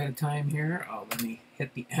a little bit of time here. Let me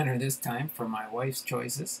hit the enter this time for my wife's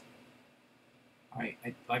choices. All right,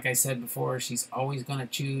 like I said before, she's always going to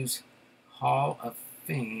choose Hall of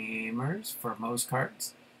Famers for most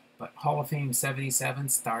cards, but Hall of Fame 77,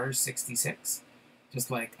 stars 66. Just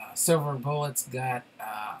like Silver Bullet's got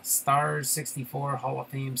stars 64, Hall of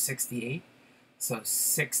Fame 68. So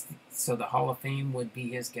the Hall of Fame would be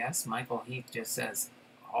his guess. Michael Heath just says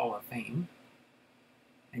Hall of Fame.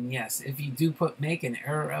 And yes, if you do make an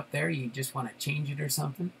error up there, you just want to change it or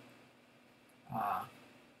something.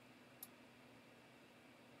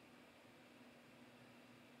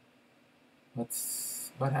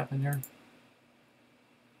 What happened there?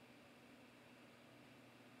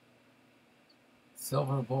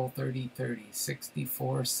 Silver Bull 30-30,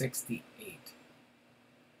 64-68.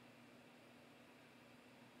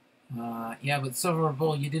 Yeah, but Silver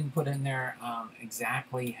Bull, you didn't put in there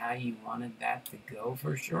exactly how you wanted that to go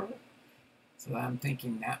for sure. So I'm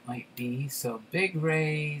thinking that might be. So Big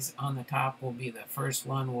Rays on the top will be the first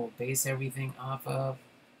one we'll base everything off of.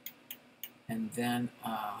 And then,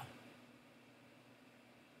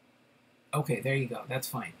 okay, there you go. That's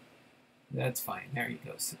fine. That's fine. There you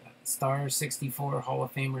go. Stars 64, Hall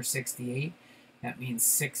of Famer 68. That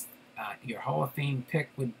means your Hall of Fame pick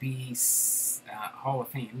would be Hall of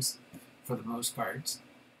Fames for the most cards.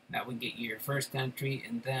 That would get you your first entry,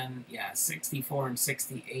 and then, yeah, 64 and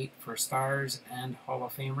 68 for stars and Hall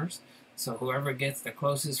of Famers. So whoever gets the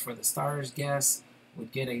closest for the stars guess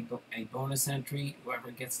would get a bonus entry.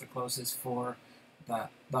 Whoever gets the closest for the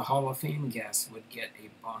Hall of Fame guess would get a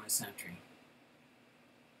bonus entry.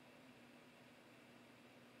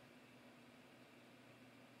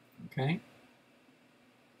 Okay?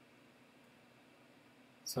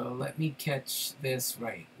 So let me catch this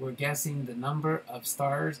right. We're guessing the number of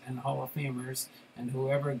stars and Hall of Famers, and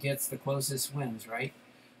whoever gets the closest wins, right?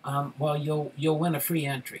 Well, you'll win a free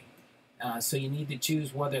entry. So you need to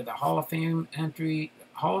choose whether the Hall of Fame entry,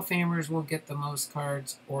 Hall of Famers will get the most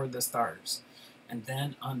cards, or the stars. And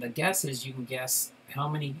then on the guesses, you can guess how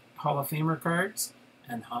many Hall of Famer cards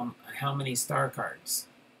and how many star cards.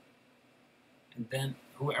 And then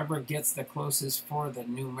whoever gets the closest for the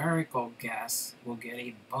numerical guess will get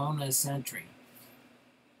a bonus entry.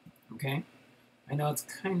 Okay? I know it's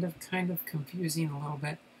kind of confusing a little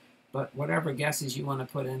bit, but whatever guesses you want to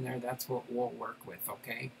put in there, that's what we'll work with,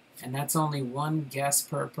 okay? And that's only one guess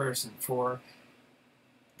per person. For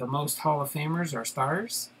the most Hall of Famers or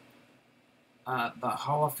stars, the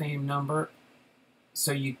Hall of Fame number,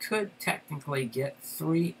 so you could technically get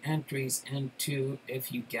 3 entries into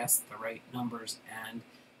if you guessed the right numbers and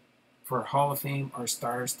for Hall of Fame or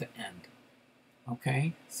stars to end.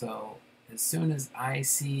 Okay, so as soon as I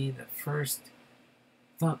see the first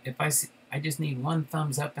thumb, if I see, I just need one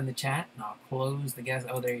thumbs up in the chat and I'll close the guess.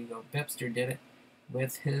 Oh, there you go. BiPster did it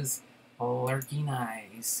with his lurking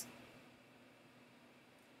eyes.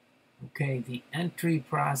 Okay, the entry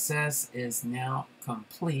process is now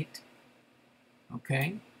complete.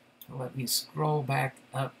 Okay, so let me scroll back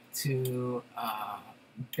up to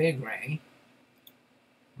Big Ray.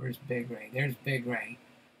 Where's Big Ray? There's Big Ray.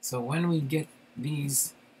 So when we get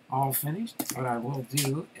these all finished, what I will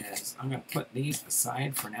do is I'm going to put these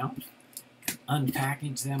aside for now, and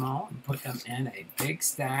unpackage them all and put them in a big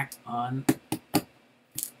stack on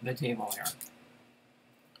the table here.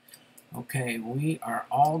 Okay, we are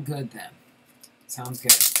all good then. Sounds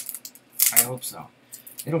good. I hope so.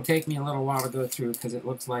 It'll take me a little while to go through because it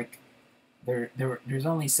looks like there's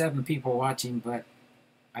only 7 people watching, but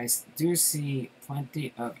I do see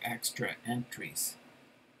plenty of extra entries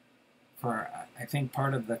for, I think,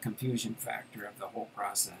 part of the confusion factor of the whole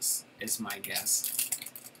process is my guess.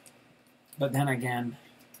 But then again,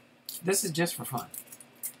 this is just for fun.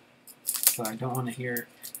 So I don't want to hear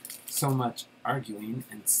so much arguing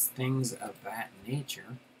and things of that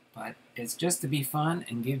nature, but it's just to be fun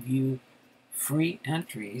and give you free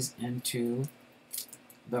entries into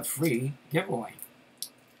the free giveaway.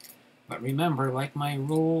 But remember, like my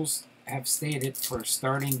rules have stated for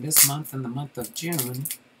starting this month and the month of June,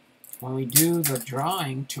 when we do the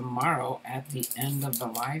drawing tomorrow at the end of the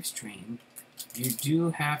live stream, you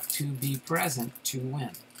do have to be present to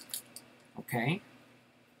win. Okay?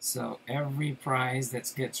 So every prize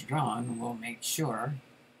that gets drawn will make sure,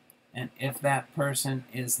 and if that person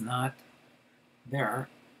is not there,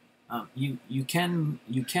 you can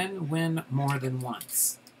win more than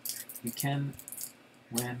once. You can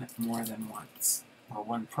win more than once, or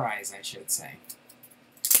one prize, I should say.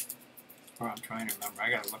 Or I'm trying to remember. I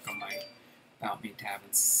gotta look on my About Me tab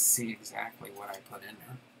and see exactly what I put in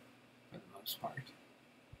there for the most part.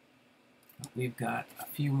 We've got a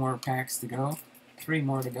few more packs to go. 3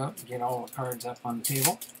 more to go to get all the cards up on the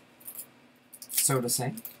table. So to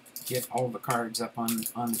say, get all the cards up on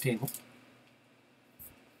the table.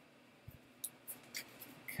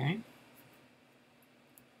 Okay.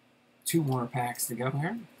 2 more packs to go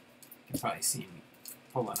here. You can probably see me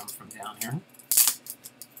pulling them from down here.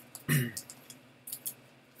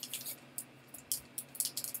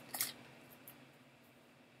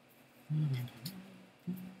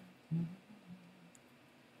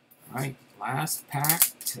 Alright, last pack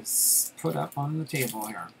to put up on the table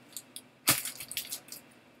here.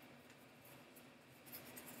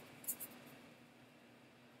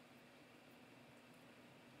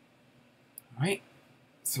 Alright,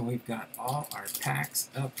 so we've got all our packs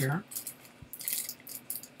up here.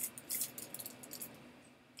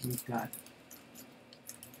 We've got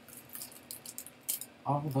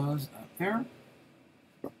all those up there.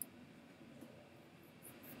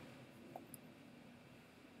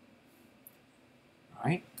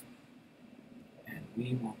 Alright, and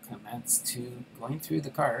we will commence to going through the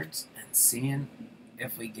cards and seeing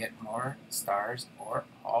if we get more stars or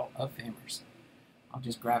Hall of Famers. I'll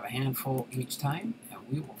just grab a handful each time and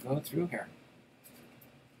we will go through here.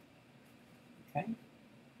 Okay.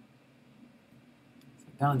 So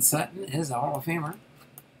Don Sutton is a Hall of Famer.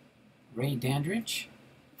 Ray Dandridge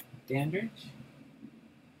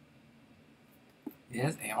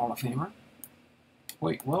is a Hall of Famer.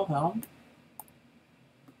 Hoyt Wilhelm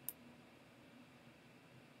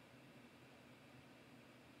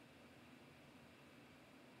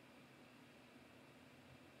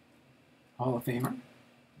Hall of Famer.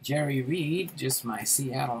 Jerry Reed, just my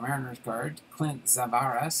Seattle Mariners card. Clint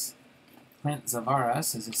Zavaras. Clint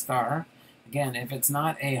Zavaras is a star. Again, if it's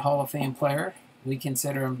not a Hall of Fame player, we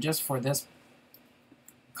consider him just for this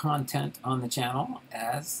content on the channel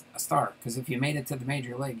as a star. Because if you made it to the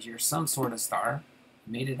major leagues, you're some sort of star.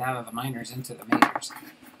 You made it out of the minors into the majors.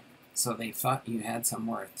 So they thought you had some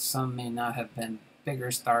worth. Some may not have been bigger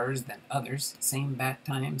stars than others. Same bat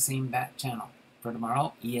time, same bat channel. For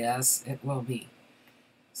tomorrow, yes, it will be.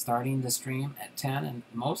 Starting the stream at 10, and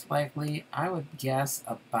most likely, I would guess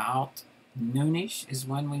about Noonish is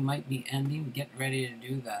when we might be ending, get ready to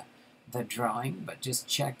do the drawing, but just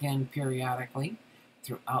check in periodically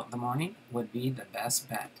throughout the morning would be the best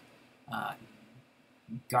bet.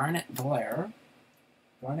 Garnet Blair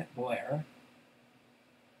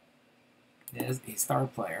is a star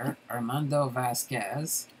player. Armando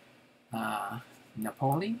Vasquez,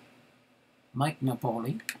 Napoli, Mike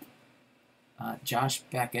Napoli, Josh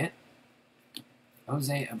Beckett,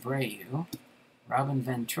 Jose Abreu, Robin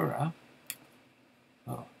Ventura.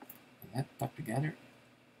 Oh, is that stuck together?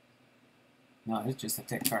 No, it's just a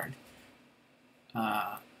tick card.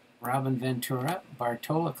 Robin Ventura,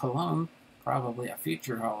 Bartola Colon, probably a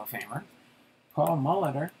future Hall of Famer. Paul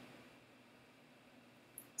Molitor,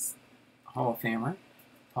 Hall of Famer.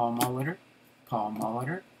 Paul Molitor, Paul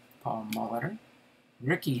Molitor, Paul Molitor.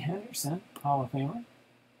 Ricky Henderson, Hall of Famer.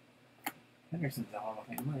 Henderson's a Hall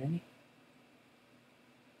of Famer, isn't he?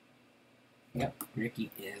 Yep,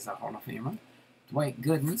 Ricky is a Hall of Famer. Dwight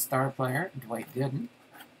Gooden, star player. Dwight Gooden.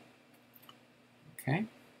 Okay.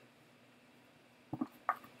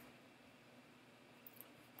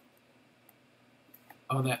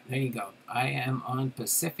 Oh, there you go. I am on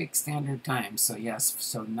Pacific Standard Time, so yes.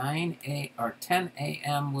 So 10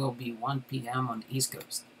 a.m. will be 1 p.m. on the East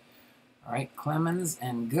Coast. All right, Clemens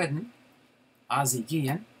and Gooden. Ozzie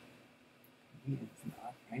Guillen. He is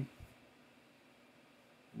not, right?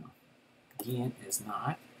 No, Guillen is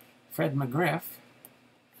not. Fred McGriff.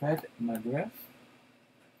 Fred McGriff.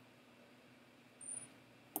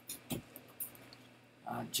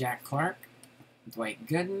 Jack Clark. Dwight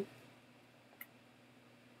Gooden.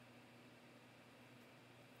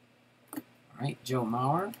 All right, Joe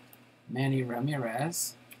Mauer. Manny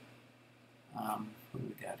Ramirez. Who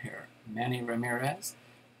we got here? Manny Ramirez.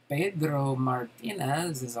 Pedro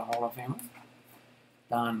Martinez is a Hall of Famer.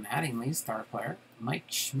 Don Mattingly, star player. Mike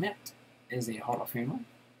Schmidt is a Hall of Famer.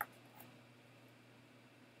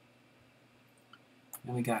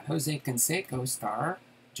 Then we got Jose Canseco, star.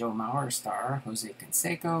 Joe Mauer, star. Jose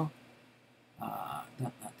Canseco.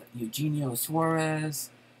 Eugenio Suarez.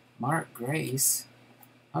 Mark Grace.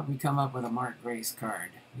 How'd we come up with a Mark Grace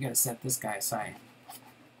card? We gotta set this guy aside.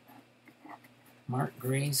 Mark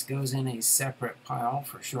Grace goes in a separate pile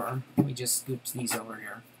for sure. We just scoops these over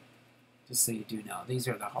here. Just so you do know. These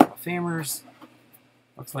are the Hall of Famers.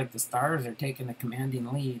 Looks like the Stars are taking the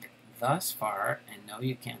commanding lead thus far. And no,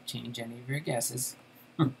 you can't change any of your guesses.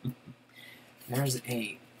 There's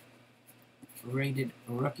a rated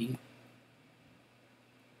rookie.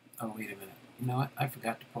 Oh, wait a minute. You know what? I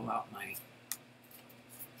forgot to pull out my...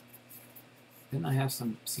 Didn't I have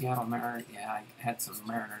some Seattle Mariners? Yeah, I had some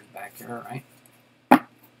Mariners back here, right?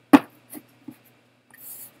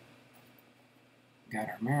 Got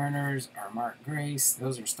our Mariners, our Mark Grace.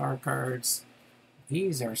 Those are star cards.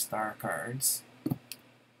 These are star cards.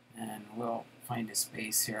 And we'll find a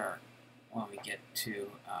space here when we get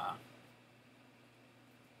to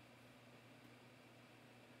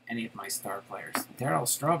any of my star players. Darryl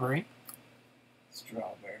Strawberry.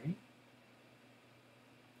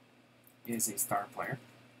 Is a star player.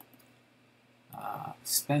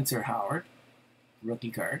 Spencer Howard,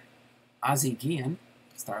 rookie card. Ozzie Guillen,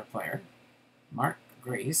 star player. Mark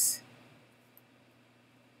Grace.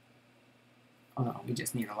 Oh no, we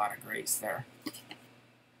just need a lot of Grace there.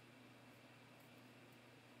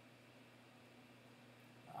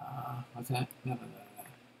 What's that?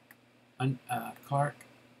 Clark,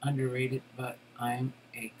 underrated, but I'm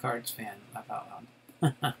a Cards fan. Laugh out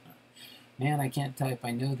loud. Man, I can't type.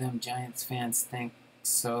 I know them Giants fans think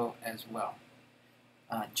so as well.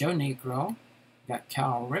 Joe Negro. Got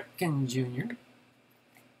Cal Ripken Jr.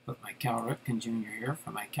 Put my Cal Ripken Jr. here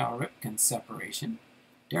for my Cal Ripken separation.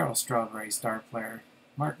 Darryl Strawberry, star player.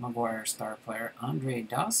 Mark McGwire, star player. Andre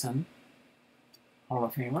Dawson, Hall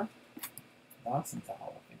of Famer. Dawson's a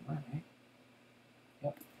Hall of Famer, right?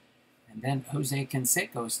 Yep. And then Jose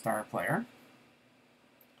Canseco, star player.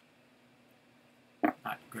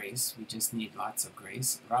 Not Grace, we just need lots of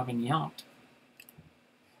Grace. Robin Yount,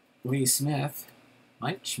 Lee Smith,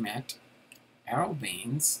 Mike Schmidt, Errol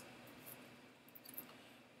Baines,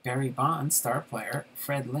 Barry Bonds, star player,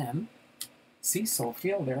 Fred Lynn, Cecil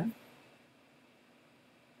Fielder,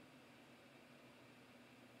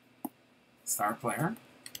 star player,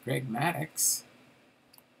 Greg Maddux,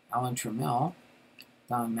 Alan Trammell,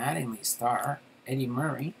 Don Mattingly, star, Eddie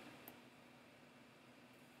Murray,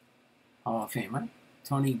 Hall of Famer,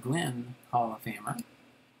 Tony Gwynn, Hall of Famer,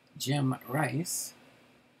 Jim Rice,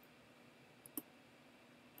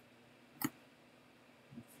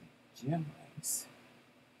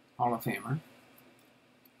 Hall of Famer,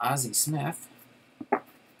 Ozzie Smith,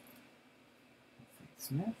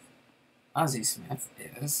 Ozzie Smith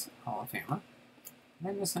is Hall of Famer. Did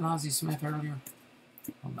I miss an Ozzie Smith earlier?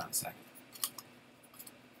 Hold on a second.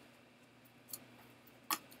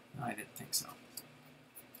 No, I didn't think so.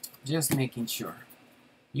 Just making sure.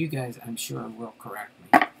 You guys, I'm sure, will correct me.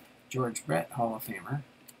 George Brett, Hall of Famer.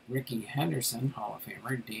 Ricky Henderson, Hall of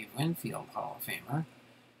Famer. Dave Winfield, Hall of Famer.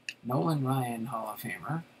 Nolan Ryan, Hall of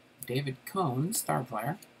Famer. David Cohn, star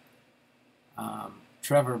player.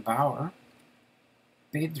 Trevor Bauer.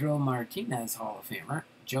 Pedro Martinez, Hall of Famer.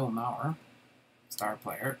 Joe Mauer, star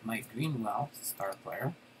player. Mike Greenwell, star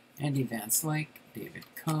player. Andy Van Slyke, David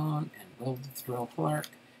Cohn, and Will the Thrill Clark,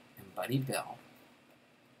 and Buddy Bill.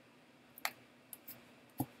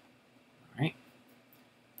 Alright.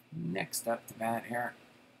 Next up to bat here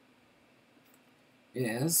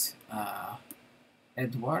is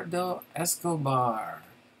Eduardo Escobar,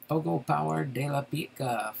 Pogo Power de la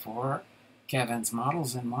Pica for Kevin's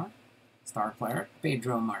Models and More, star player.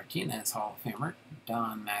 Pedro Martinez, Hall of Famer.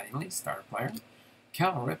 Don Mattingly, star player.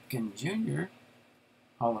 Cal Ripken Jr.,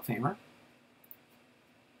 Hall of Famer.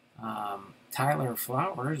 Tyler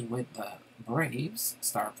Flowers with the Braves,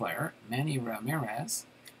 star player. Manny Ramirez,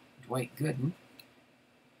 Dwight Gooden,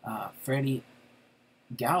 Freddie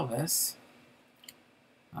Galvis,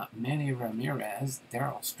 Manny Ramirez,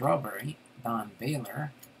 Darryl Strawberry, Don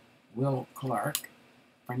Baylor, Will Clark,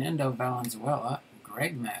 Fernando Valenzuela,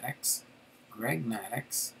 Greg Maddux, and Greg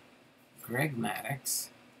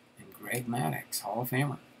Maddux, Hall of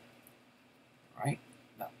Famer. Right?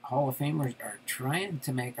 The Hall of Famers are trying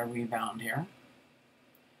to make a rebound here.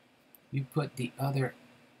 You put the other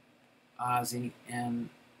Ozzie in.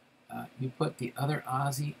 You put the other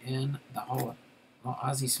Ozzie in the Hall of. Well,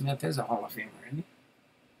 Ozzie Smith is a Hall of Famer, isn't he?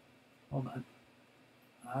 Hold on.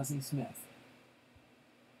 Ozzie Smith.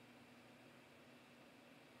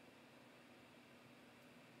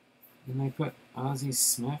 Didn't I put Ozzie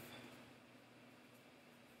Smith?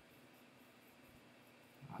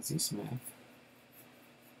 Ozzie Smith.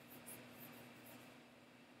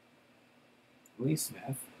 Lee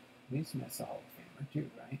Smith. Lee Smith's a Hall of Famer too,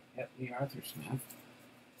 right? Yep, Lee Arthur Smith.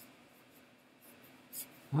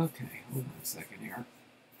 Okay, hold on a second here.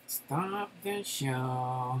 Stop the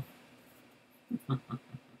show.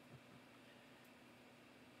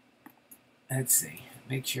 Let's see.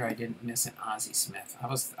 Make sure I didn't miss an Ozzie Smith. I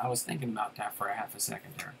was thinking about that for a half a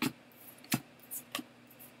second there.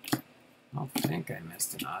 I don't think I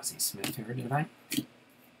missed an Ozzie Smith here, did I?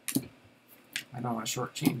 I don't want to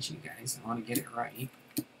shortchange you guys. I want to get it right.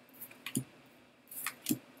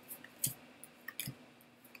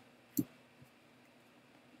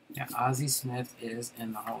 Yeah, Ozzie Smith is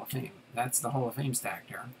in the Hall of Fame. That's the Hall of Fame stack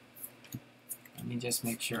there. Let me just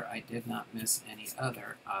make sure I did not miss any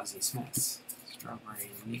other Ozzie Smiths.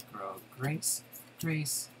 Strawberry Negro Grace.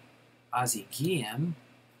 Ozzie Guillen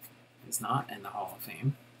is not in the Hall of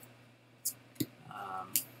Fame.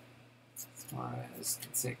 Suarez,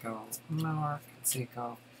 Canseco, Mauer,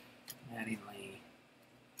 Canseco, Mattingly,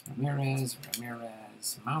 Ramirez,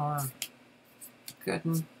 Mauer,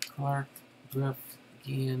 Gooden, Clark, Griff,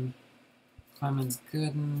 Guillen, Clemens,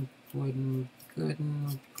 Gooden, Colon,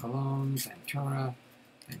 Ventura,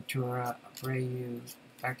 Abreu,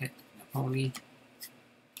 Beckett, Napoli.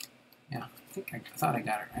 Yeah, I thought I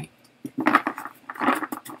got it right.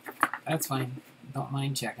 That's fine. Don't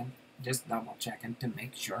mind checking. Just double checking to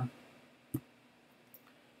make sure.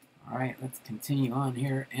 Alright, let's continue on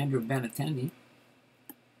here. Andrew Benintendi.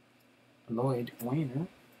 Lord Wainer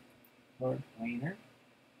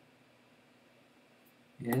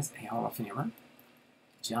is a Hall of Famer.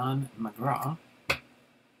 John McGraw,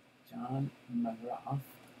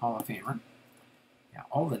 Hall of Famer. Yeah,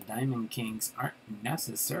 all the Diamond Kings aren't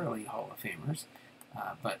necessarily Hall of Famers,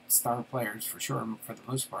 but star players for sure, for the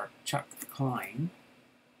most part. Chuck Klein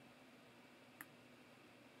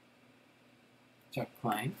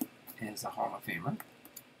is a Hall of Famer.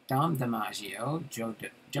 Dom DiMaggio, Joe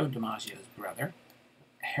DiMaggio's brother.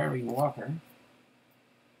 Harry Walker,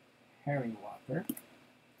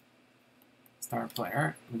 star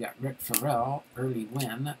player. We got Rick Farrell, Early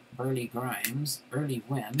Wynn, Burley Grimes,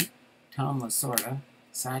 Tom Lasorda,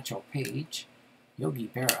 Satchel Paige, Yogi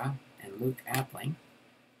Berra, and Luke Appling.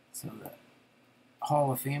 So the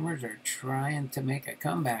Hall of Famers are trying to make a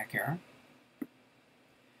comeback here.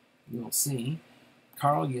 You'll see.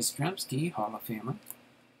 Carl Yastrzemski, Hall of Famer.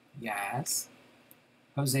 Yes.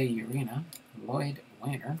 Jose Urena, Lloyd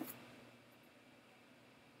Wainer.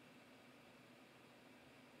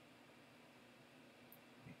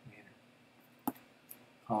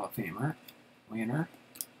 Hall of Famer. Wainer.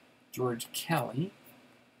 George Kelly,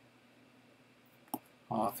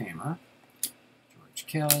 Hall of Famer.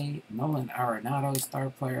 Kelly, Nolan Arenado, star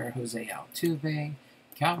player Jose Altuve,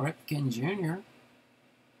 Cal Ripken Jr.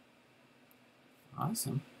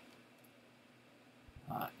 Awesome.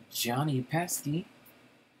 Johnny Pesky,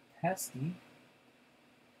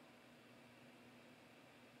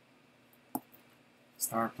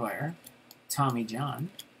 star player. Tommy John.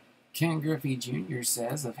 Ken Griffey Jr.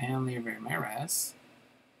 says of Hanley Ramirez.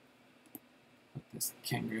 Put this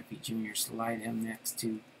Ken Griffey Jr. slide him next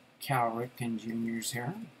to Cal Ripken Jr.'s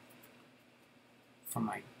here. For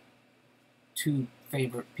my two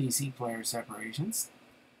favorite PC player separations.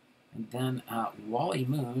 And then Wally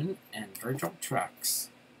Moon and Virgil Trucks.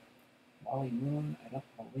 Wally Moon, I don't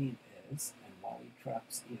believe is, and Wally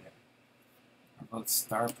Trucks either. Are both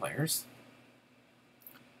star players.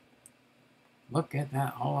 Look at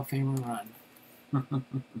that Hall of Famer run.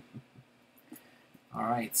 All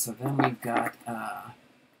right, so then we've got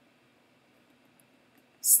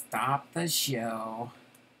Stop the Show.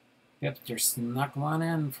 BiPster snuck one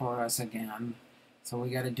in for us again. So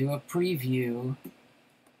we got to do a preview.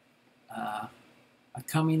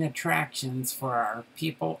 Coming attractions for our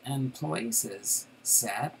People and Places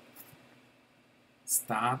set.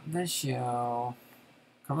 Stop the Show.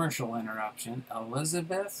 Commercial interruption.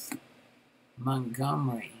 Elizabeth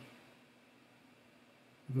Montgomery.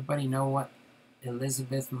 Everybody know what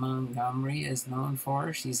Elizabeth Montgomery is known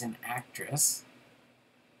for? She's an actress.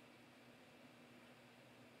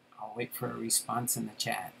 I'll wait for a response in the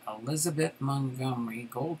chat. Elizabeth Montgomery,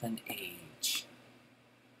 Golden Age.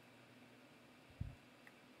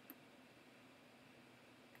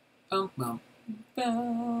 Bum, bum,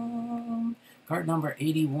 bum. Card number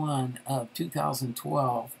 81 of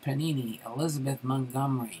 2012, Panini, Elizabeth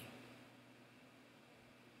Montgomery.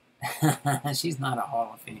 She's not a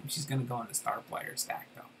Hall of Fame. She's going to go in the star player stack,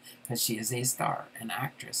 though, because she is a star, an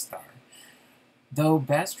actress star. Though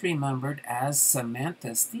best remembered as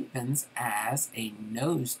Samantha Stevens as a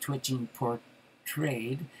nose-twitching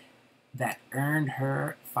portrayed that earned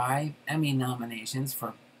her 5 Emmy nominations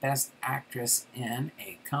for Best Actress in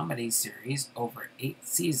a Comedy Series over 8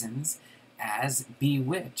 seasons as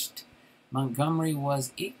Bewitched. Montgomery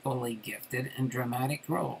was equally gifted in dramatic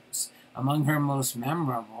roles. Among her most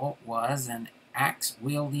memorable was an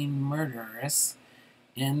axe-wielding murderess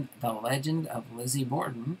in The Legend of Lizzie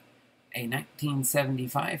Borden, a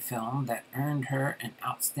 1975 film that earned her an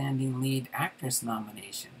Outstanding Lead Actress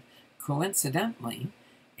nomination. Coincidentally,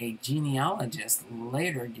 a genealogist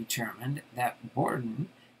later determined that Borden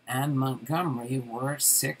and Montgomery were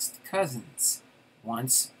 6th cousins,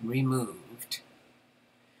 once removed.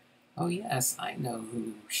 Oh yes, I know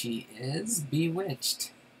who she is,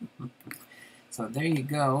 Bewitched. So there you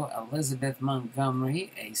go, Elizabeth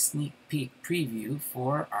Montgomery, a sneak peek preview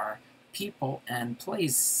for our People and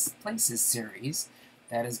Places series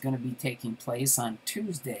that is going to be taking place on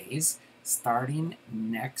Tuesdays starting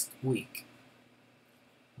next week.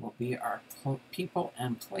 Will be our People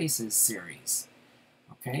and Places series.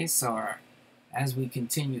 Okay, so as we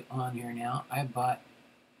continue on here now, I bought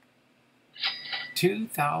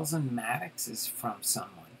 2,000 Maddoxes from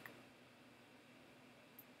someone.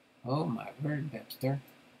 Oh my word, BiPster.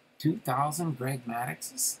 2,000 Greg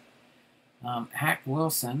Maddoxes. Hack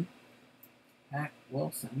Wilson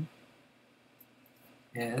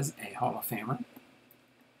is a Hall of Famer.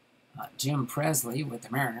 Jim Presley with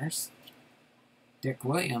the Mariners. Dick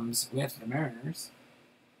Williams with the Mariners.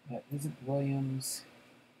 But isn't Williams...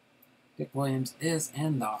 Dick Williams is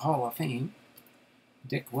in the Hall of Fame.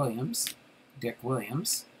 Dick Williams.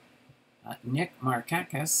 Nick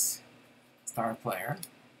Markakis, star player.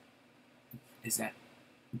 Is that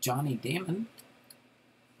Johnny Damon?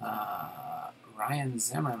 Ryan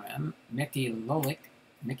Zimmerman. Mickey Lowick.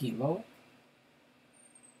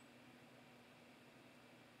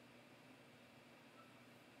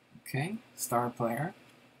 Okay, star player.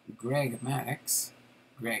 Greg Maddux,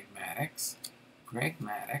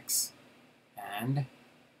 and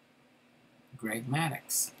Greg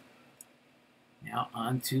Maddux. Now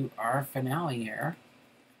on to our finale here.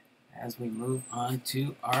 As we move on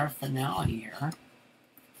to our finale here,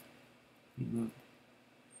 we move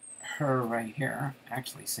her right here,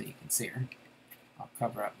 actually, so you can see her. I'll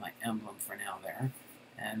cover up my emblem for now there,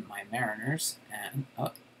 and my Mariners, and,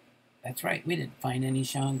 oh, that's right, we didn't find any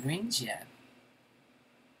Sean Greens yet,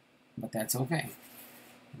 but that's okay.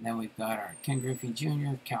 And then we've got our Ken Griffey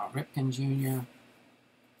Jr., Cal Ripken Jr.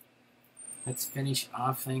 Let's finish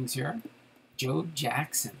off things here. Joe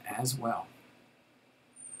Jackson as well.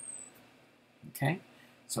 Okay,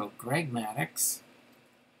 so Greg Maddux,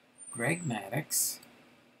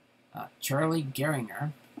 Charlie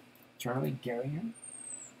Gehringer,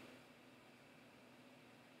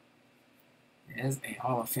 is a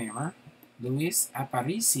Hall of Famer. Luis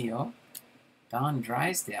Aparicio, Don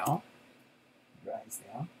Drysdale,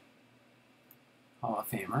 Hall of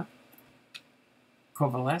Famer.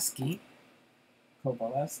 Kovaleski,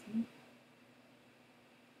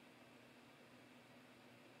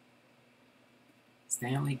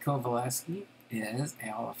 Stanley Kovaleski is a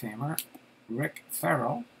Hall of Famer. Rick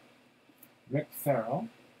Farrell,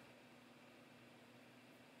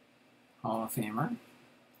 Hall of Famer.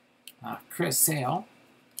 Chris Sale,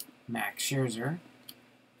 Max Scherzer,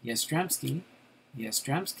 Yastrzemski,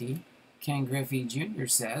 Ken Griffey Jr.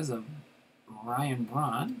 says of Ryan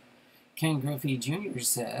Braun. Ken Griffey Jr.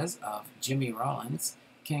 says of Jimmy Rollins.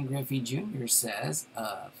 Ken Griffey Jr. says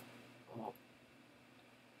of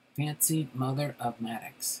Fancy Mother of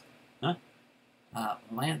Maddox.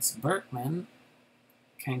 Lance Berkman,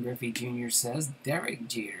 Ken Griffey Jr. says. Derek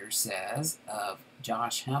Jeter says of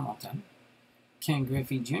Josh Hamilton. Ken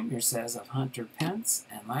Griffey Jr. says of Hunter Pence.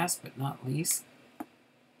 And last but not least,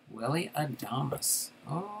 Willie Adames.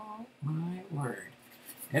 Oh, my word.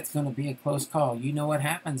 It's going to be a close call. You know what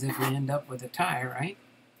happens if we end up with a tie, right?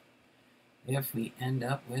 If we end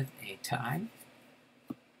up with a tie,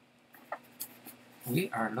 we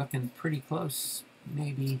are looking pretty close.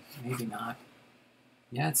 Maybe, maybe not.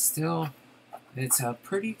 Yeah, it's a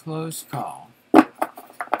pretty close call. You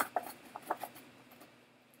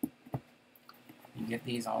get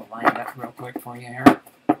these all lined up real quick for you here.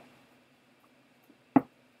 All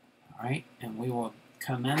right, and we will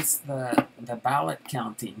commence the ballot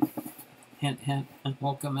counting. Hint, hint,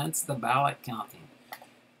 we'll commence the ballot counting.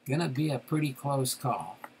 Gonna be a pretty close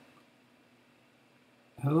call.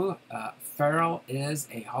 Who? Farrell is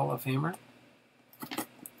a Hall of Famer.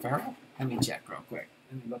 Farrell? Let me check real quick.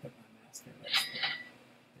 Let me look at my master list.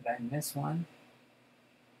 Did I miss one?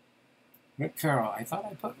 Rick Farrell. I thought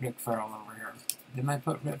I put Rick Farrell over here. Didn't I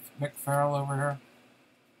put Rick Farrell over here?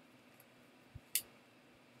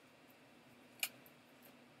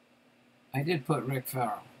 I did put Rick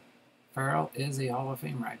Farrell. Farrell is a Hall of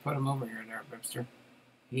Famer. I put him over here there, BiPster.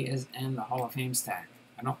 He is in the Hall of Fame stack.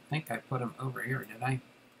 I don't think I put him over here, did I?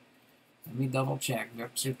 Let me double check.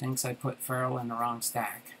 BiPster thinks I put Farrell in the wrong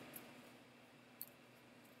stack.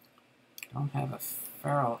 Don't have a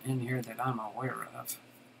Farrell in here that I'm aware of.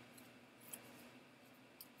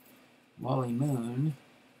 Wally Moon,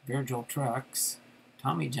 Virgil Trucks,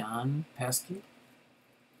 Tommy John Pesky,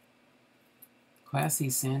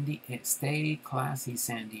 Stay Classy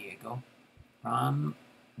San Diego, Ron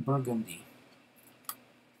Burgundy.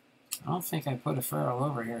 I don't think I put a Farrell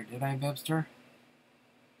over here, did I, BiPster?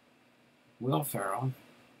 Will Farrell.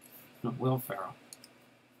 No, Will Farrell.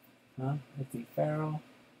 Huh? Let's see, Farrell.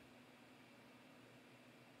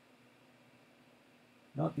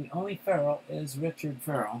 No, the only Farrell is Richard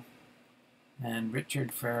Farrell. And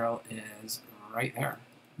Richard Farrell is right there.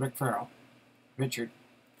 Rick Farrell. Rick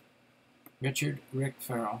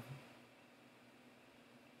Farrell.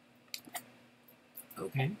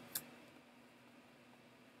 Okay.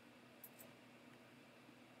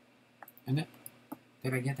 And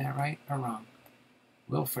did I get that right or wrong?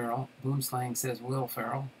 Will Farrell. Boomslang says Will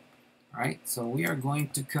Farrell. All right, so we are going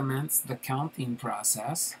to commence the counting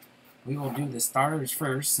process. We will do the starters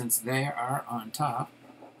first since they are on top.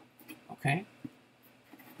 Okay.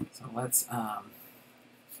 So let's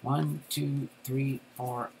 1, 2, 3,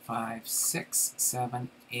 4, 5, 6, 7,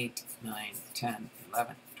 8, 9, 10,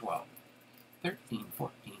 11, 12, 13,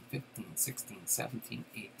 14, 15, 16, 17,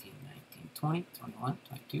 18, 19, 20, 21,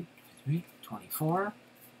 22, 23, 24.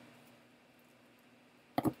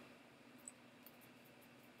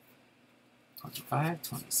 25,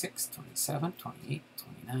 26, 27, 28,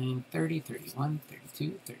 29, 30, 31,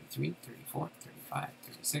 32, 33, 34, 35,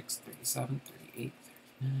 36, 37, 38,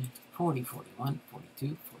 39, 40, 41,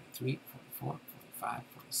 42, 43, 44, 45,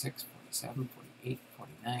 46, 47, 48,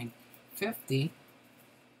 49, 50,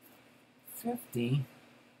 50,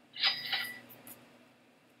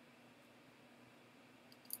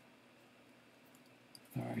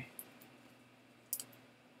 sorry,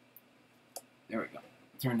 there we go.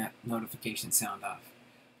 Turn that notification sound off.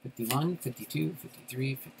 51, 52,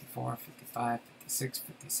 53, 54, 55, 56,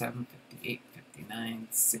 57, 58, 59,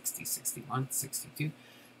 60, 61, 62,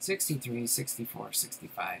 63, 64,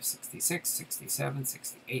 65, 66, 67,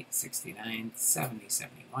 68, 69, 70,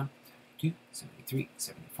 71, 72, 73,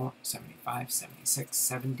 74, 75, 76,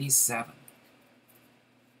 77.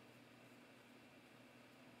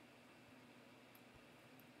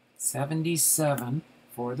 $77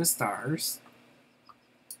 for the stars.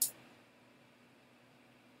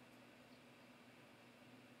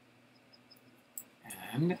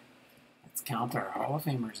 And let's count our Hall of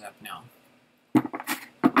Famers up now.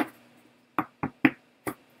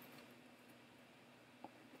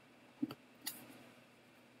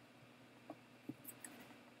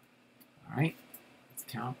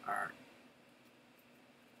 count our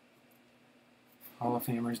Hall of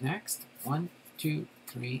Famers next. 1, 2,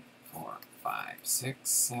 3, 4, 5, 6,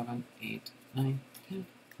 7, 8, 9, 10,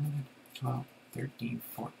 11, 12, 13,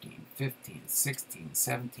 14, 15, 16,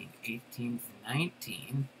 17, 18,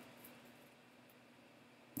 19,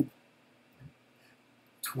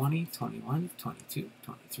 20, 21, 22,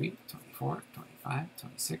 23, 24, 25,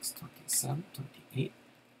 26, 27, 28,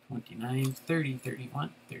 29, 30, 31,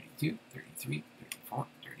 32, 33, 34,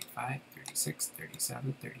 35, 36,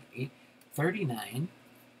 37, 38, 39,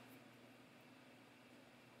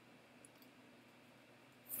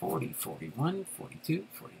 40, 41, 42,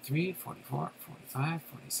 43, 44, 45,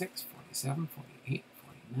 46, 47, 48,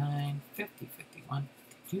 49, 50, 51,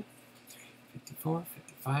 52, 54,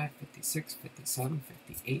 55, 56, 57,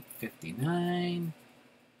 58, 59,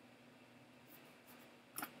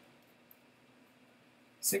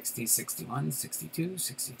 60, 61, 62,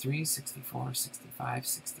 63, 64, 65,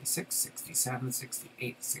 66, 67,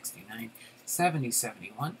 68, 69, 70,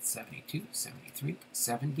 71, 72, 73,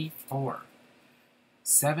 74.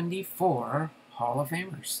 74 Hall of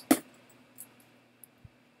Famers.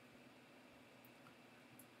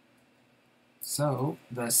 So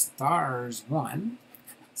the Stars won.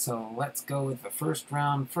 So let's go with the first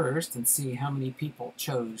round first and see how many people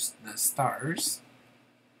chose the Stars.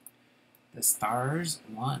 The Stars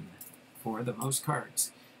won for the most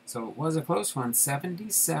cards. So it was a close one,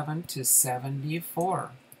 77 to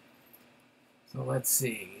 74. So let's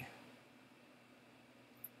see.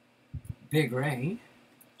 Big Ray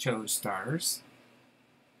chose Stars.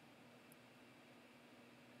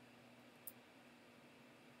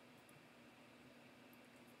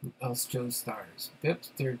 Who else chose Stars?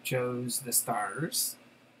 BiPster chose the Stars.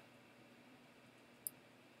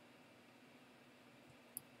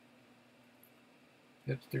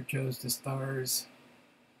 BiPster chose the Stars.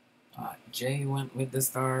 Jay went with the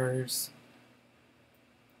Stars.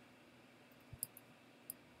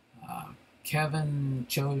 Kevin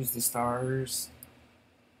chose the Stars.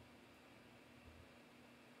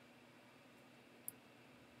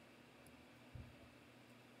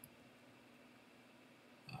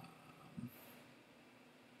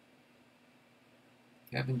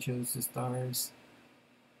 Kevin chose the Stars.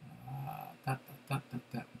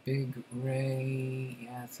 Big Ray,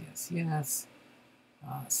 yes.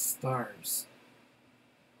 Stars.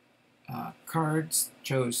 Cards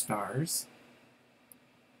chose Stars.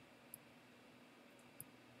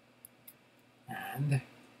 And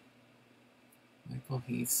Michael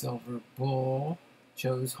Heath Silver Bull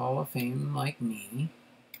chose Hall of Fame like me.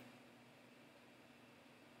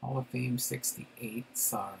 Hall of Fame 68,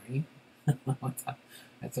 sorry.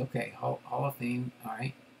 That's okay. Hall of Fame, all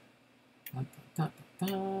right.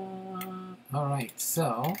 All right,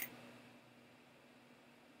 so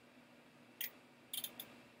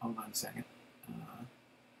hold on a second.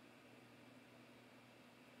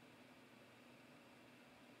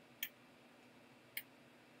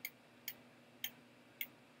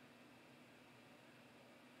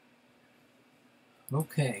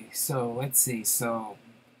 Okay, so let's see. So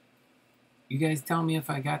you guys tell me if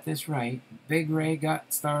I got this right. Big Ray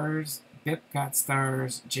got Stars, Bip got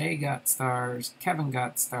Stars, Jay got Stars, Kevin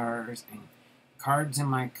got Stars, and Cards in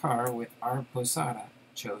My Car with R. Posada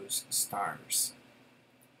chose Stars.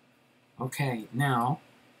 Okay, now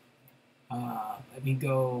let me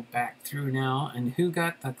go back through now. And who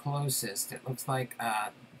got the closest? It looks like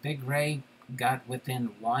Big Ray got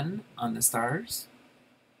within 1 on the Stars.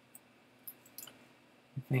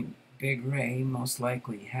 I think Big Ray most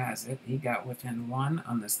likely has it. He got within 1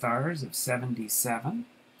 on the Stars of 77.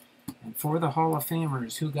 And for the Hall of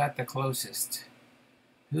Famers, who got the closest?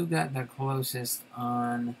 Who got the closest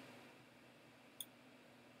on...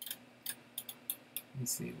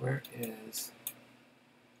 Let's see, where is...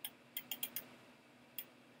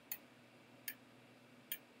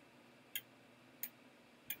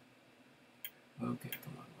 Okay,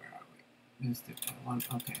 come on, where are we? Missed it by 1.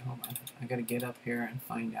 Okay, hold on. I gotta get up here and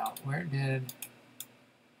find out where did...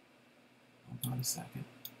 Hold on a second.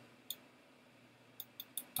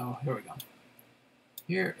 Oh, here we go.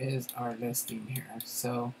 Here is our listing here.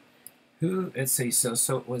 So, let's see, so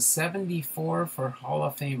it was 74 for Hall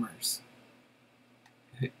of Famers.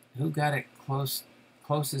 Who got it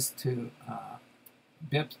closest to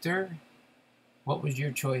BiPster? What was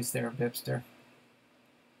your choice there, BiPster?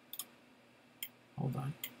 Hold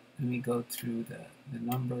on. Let me go through the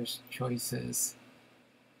numbers, choices.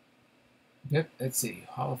 Let's see,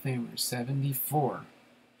 Hall of Famers, 74.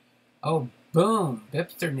 Oh, boom!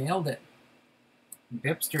 BiPster nailed it.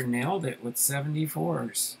 BiPster nailed it with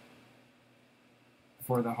 74s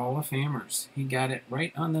for the Hall of Famers. He got it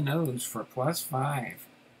right on the nose for +5.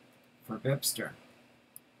 for BiPster.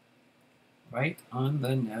 Right on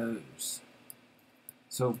the nose.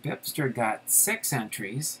 So BiPster got 6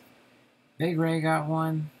 entries. Big Ray got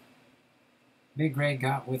 1. Big Ray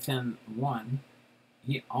got within 1.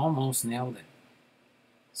 He almost nailed it.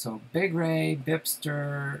 So Big Ray,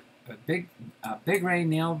 BiPster, Big Ray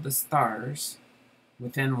nailed the stars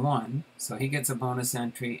within 1, so he gets a bonus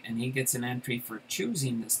entry, and he gets an entry for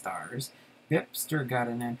choosing the stars. BiPster got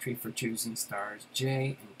an entry for choosing stars.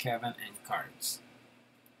 Jay and Kevin and cards.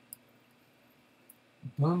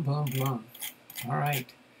 Boom, boom, boom. All right.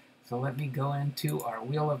 So let me go into our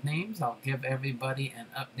wheel of names. I'll give everybody an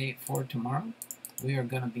update for tomorrow. We are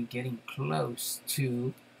going to be getting close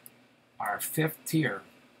to our 5th tier,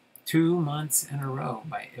 2 months in a row,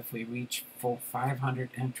 if we reach full 500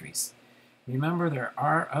 entries. Remember, there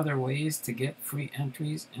are other ways to get free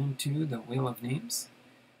entries into the wheel of names.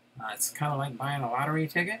 It's kind of like buying a lottery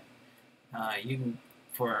ticket. You can,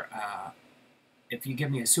 if you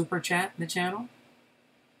give me a super chat in the channel,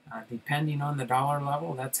 depending on the dollar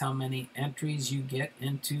level, that's how many entries you get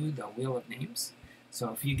into the wheel of names.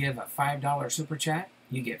 So if you give a $5 super chat,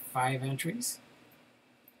 you get 5 entries.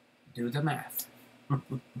 Do the math.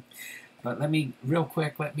 But real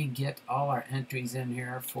quick, let me get all our entries in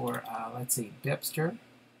here for, let's see, BiPster.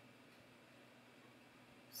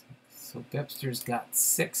 So BiPster's got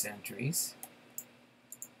 6 entries.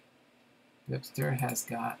 BiPster has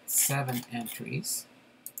got 7 entries.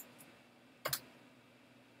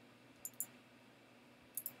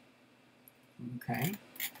 Okay.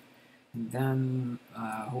 And then,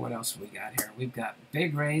 what else we got here? We've got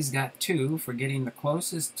Big Ray's got 2 for getting the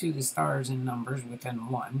closest to the stars in numbers within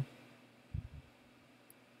 1.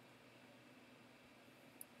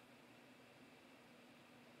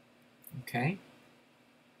 Okay.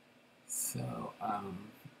 So,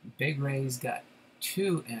 Big Ray's got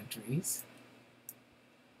 2 entries.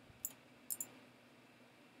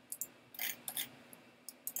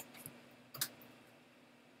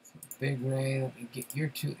 So Big Ray, let me get your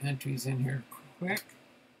 2 entries in here quick.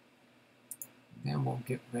 Then we'll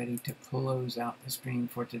get ready to close out the stream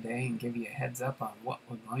for today and give you a heads up on what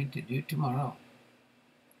we're going to do tomorrow.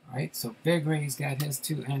 Alright, so Big Ray's got his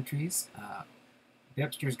 2 entries.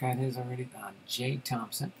 BiPster's got his already on Jay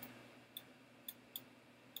Thompson.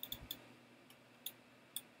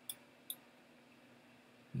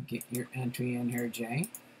 You get your entry in here, Jay.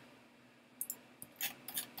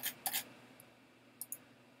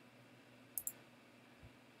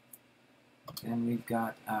 Then we've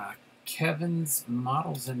got Kevin's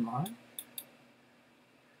Models and More.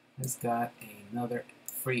 Has got another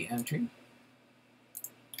free entry.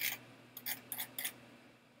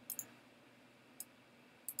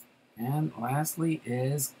 And lastly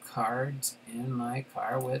is Cards in My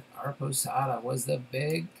Car with our Posada was the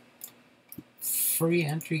big free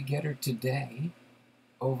entry getter today,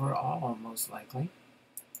 overall most likely.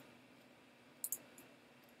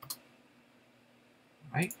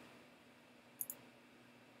 Right?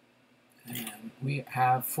 And we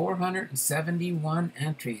have 471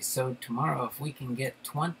 entries. So tomorrow, if we can get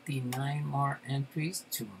 29 more entries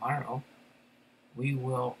tomorrow, we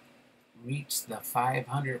will reach the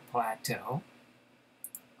 500 plateau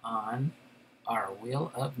on our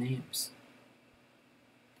wheel of names.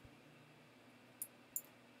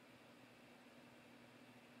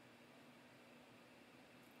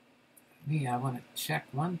 I want to check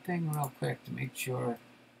one thing real quick to make sure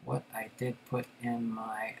what I did put in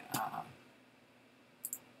my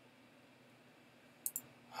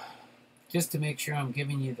just to make sure I'm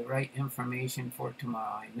giving you the right information for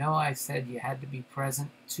tomorrow. I know I said you had to be present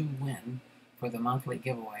to win for the monthly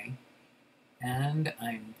giveaway, and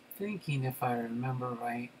I'm thinking, if I remember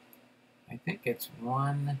right, I think it's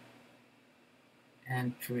 1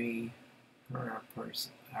 entry per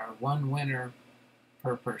person, or 1 winner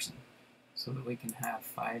per person, so that we can have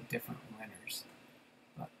 5 different winners.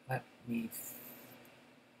 But let me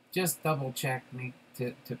just double check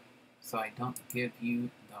so I don't give you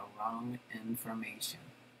the wrong information.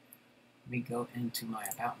 Let me go into my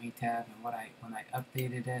About Me tab, and when I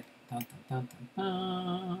updated it, dun, dun, dun, dun,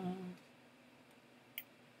 dun.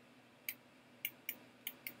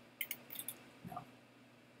 No.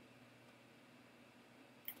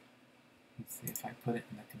 Let's see if I put it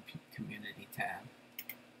in the community tab.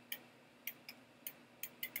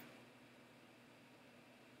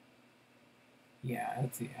 Yeah,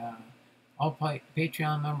 let's see. All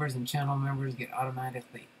Patreon members and channel members get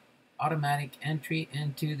automatic entry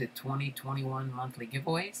into the 2021 monthly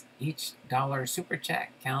giveaways. Each $1 super chat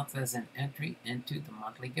counts as an entry into the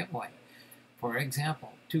monthly giveaway. For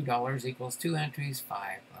example, $2 equals 2 entries,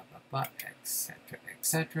 5, blah, blah, blah, etc.,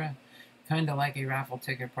 etc. Kind of like a raffle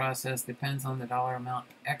ticket process, depends on the dollar amount,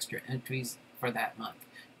 extra entries for that month.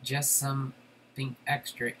 Just something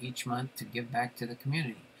extra each month to give back to the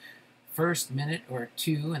community. First minute or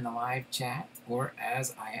two in the live chat, or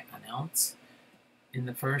as I announce, in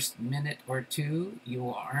the first minute or two, you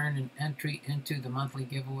will earn an entry into the monthly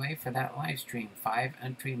giveaway for that live stream. 5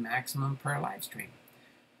 entry maximum per live stream.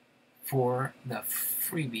 For the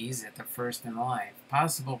freebies at the first and live.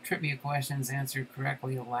 Possible trivia questions answered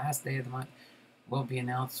correctly the last day of the month will be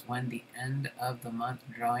announced when the end of the month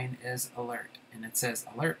drawing is alert. And it says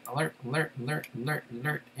alert, alert, alert, alert, alert,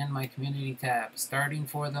 alert in my community tab. Starting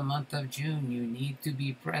for the month of June, you need to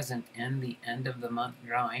be present in the end of the month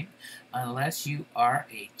drawing unless you are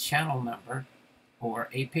a channel member or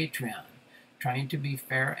a Patreon, trying to be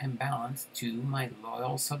fair and balanced to my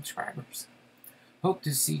loyal subscribers. Hope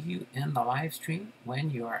to see you in the live stream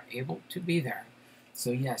when you are able to be there.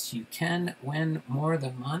 So yes, you can win more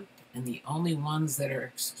than a month, and the only ones that are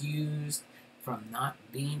excused from not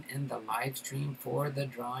being in the live stream for the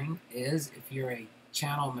drawing is if you're a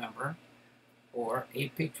channel member or a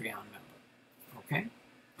Patreon member. Okay?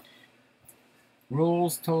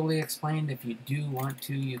 Rules totally explained. If you do want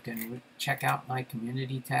to, you can check out my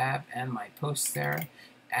community tab and my posts there.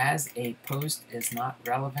 As a post is not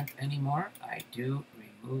relevant anymore, I do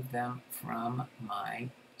remove them from my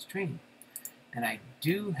stream. And I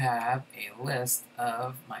do have a list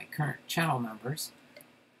of my current channel members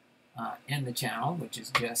in the channel, which is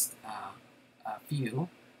just a few,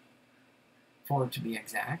 4 to be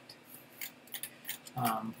exact.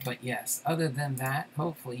 But yes, other than that,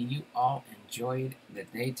 hopefully you all enjoyed the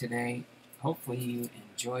day today. Hopefully you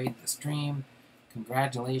enjoyed the stream.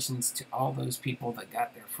 Congratulations to all those people that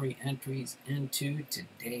got their free entries into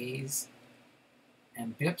today's.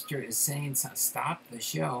 And BiPster is saying, stop the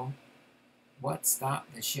show. What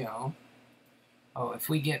stopped the show? Oh, if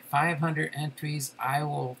we get 500 entries, I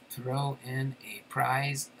will throw in a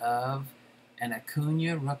prize of an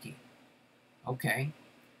Acuna rookie. Okay,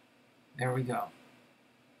 there we go.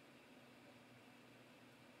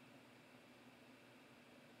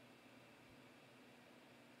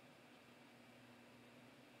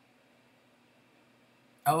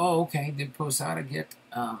 Oh, okay. Did Posada get,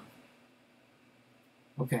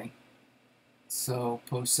 okay. So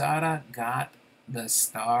Posada got the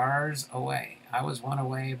stars away. I was one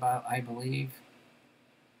away, about, I believe.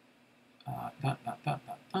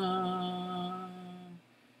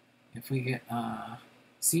 If we get,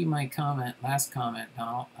 see my comment, last comment,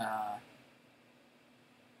 Donald.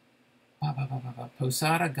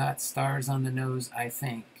 Posada got stars on the nose, I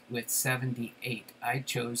think, with 78. I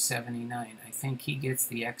chose 79. I think he gets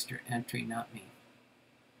the extra entry, not me.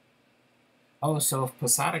 Oh, so if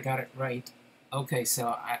Posada got it right, okay,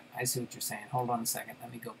 so I see what you're saying. Hold on a second.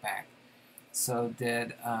 Let me go back. So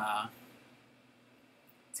did,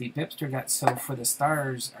 see, BiPster got, so for the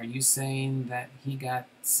stars, are you saying that he got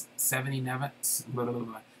 77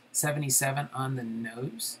 on the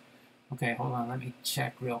nose? Okay, hold on. Let me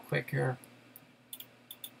check real quick here.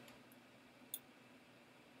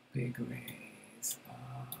 Big raise.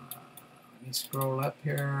 Let me scroll up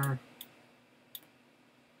here.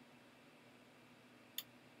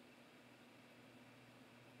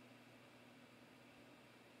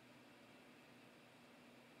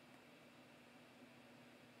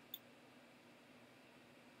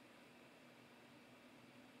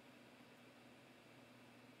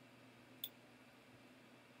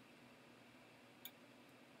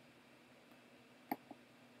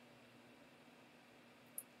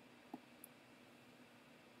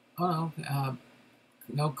 Oh,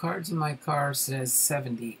 no cards in my car says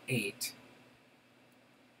 78.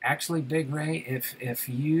 Actually, Big Ray, if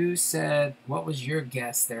you said, what was your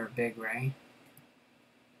guess there, Big Ray?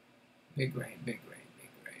 Big Ray, Big Ray,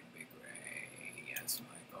 Big Ray, Big Ray. Yes,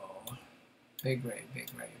 Michael. Big Ray,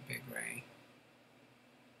 Big Ray, Big Ray.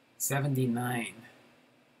 79.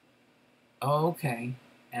 Oh, okay.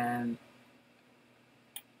 And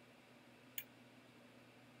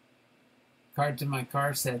cards in my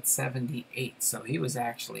car said 78, so he was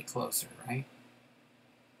actually closer, right?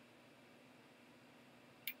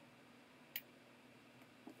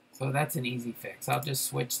 So that's an easy fix. I'll just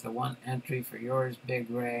switch the one entry for yours,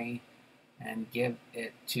 Big Ray, and give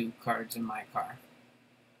it 2 cards in my car.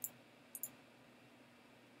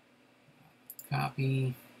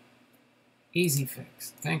 Copy. Easy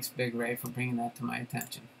fix. Thanks, Big Ray, for bringing that to my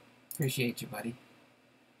attention. Appreciate you, buddy.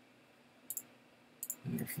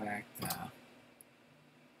 Matter of fact,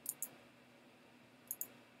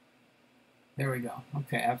 there we go.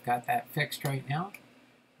 Okay, I've got that fixed right now.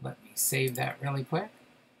 Let me save that really quick.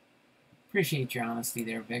 Appreciate your honesty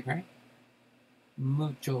there, Big Ray.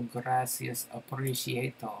 Mucho gracias,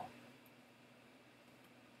 appreciato.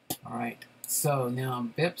 All right. So now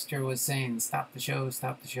BiPster was saying, stop the show,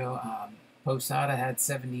 stop the show. Posada had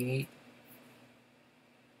 78.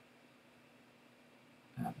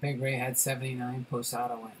 Big Ray had 79.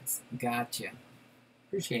 Posada wins. Gotcha.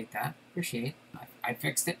 Appreciate that. Appreciate. I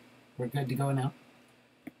fixed it. We're good to go now.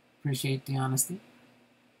 Appreciate the honesty.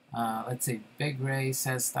 Let's see. Big Ray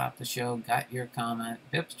says stop the show. Got your comment.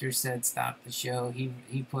 BiPster said stop the show.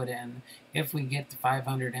 He put in, if we get to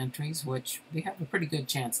 500 entries, which we have a pretty good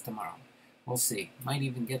chance tomorrow. We'll see. Might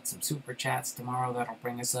even get some super chats tomorrow that'll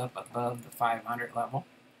bring us up above the 500 level.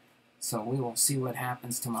 So we will see what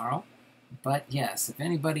happens tomorrow. But yes, if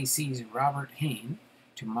anybody sees Robert Hain,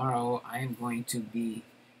 tomorrow I am going to be,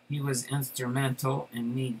 he was instrumental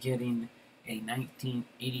in me getting a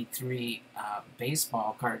 1983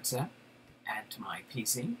 baseball card set add to my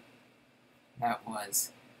PC. That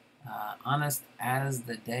was Honest as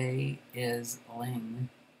the Day is Ling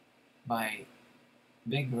by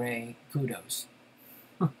Big Ray. Kudos.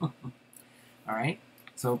 Alright,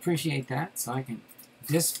 so appreciate that. So I can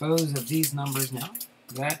dispose of these numbers now.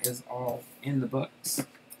 That is all in the books.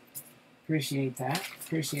 Appreciate that.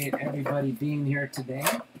 Appreciate everybody being here today.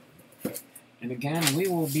 And again, we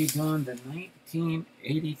will be doing the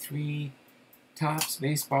 1983 Topps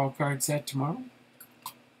baseball card set tomorrow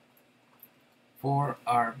for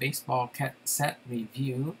our baseball set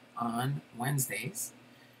review on Wednesdays.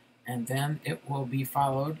 And then it will be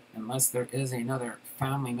followed, unless there is another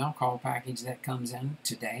family milk haul package that comes in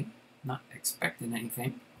today. Not expecting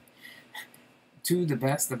anything, to the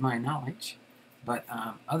best of my knowledge. But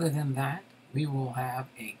other than that, we will have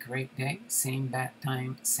a great day. Same bat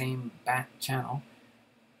time, same bat channel.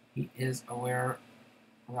 He is aware,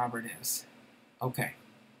 Robert is. Okay.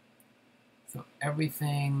 So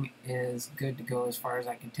everything is good to go as far as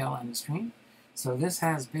I can tell on the stream. So this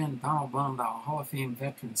has been Donald Blomdahl, Hall of Fame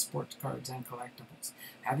veteran, sports cards and collectibles.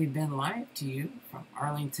 Having been live to you from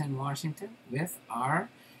Arlington, Washington with our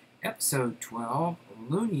Episode 12,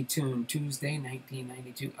 Looney Tune Tuesday,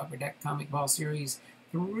 1992 Upper Deck Comic Ball Series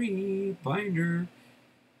 3 binder.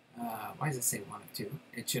 Why does it say 1 of 2?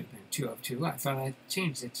 It should have been 2 of 2. I thought I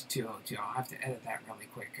changed it to 2 of 2. I'll have to edit that really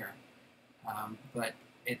quick here. But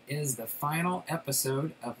it is the final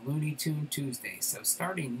episode of Looney Tune Tuesday. So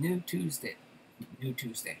starting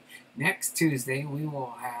next Tuesday, we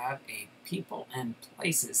will have a People and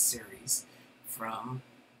Places series from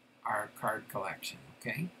our card collection,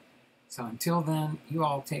 okay? So until then, you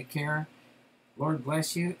all take care. Lord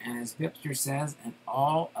bless you, and as BiPster says in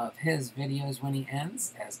all of his videos when he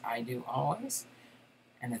ends, as I do always,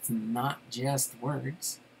 and it's not just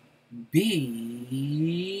words,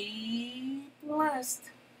 be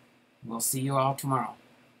blessed. We'll see you all tomorrow.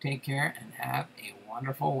 Take care and have a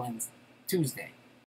wonderful Tuesday.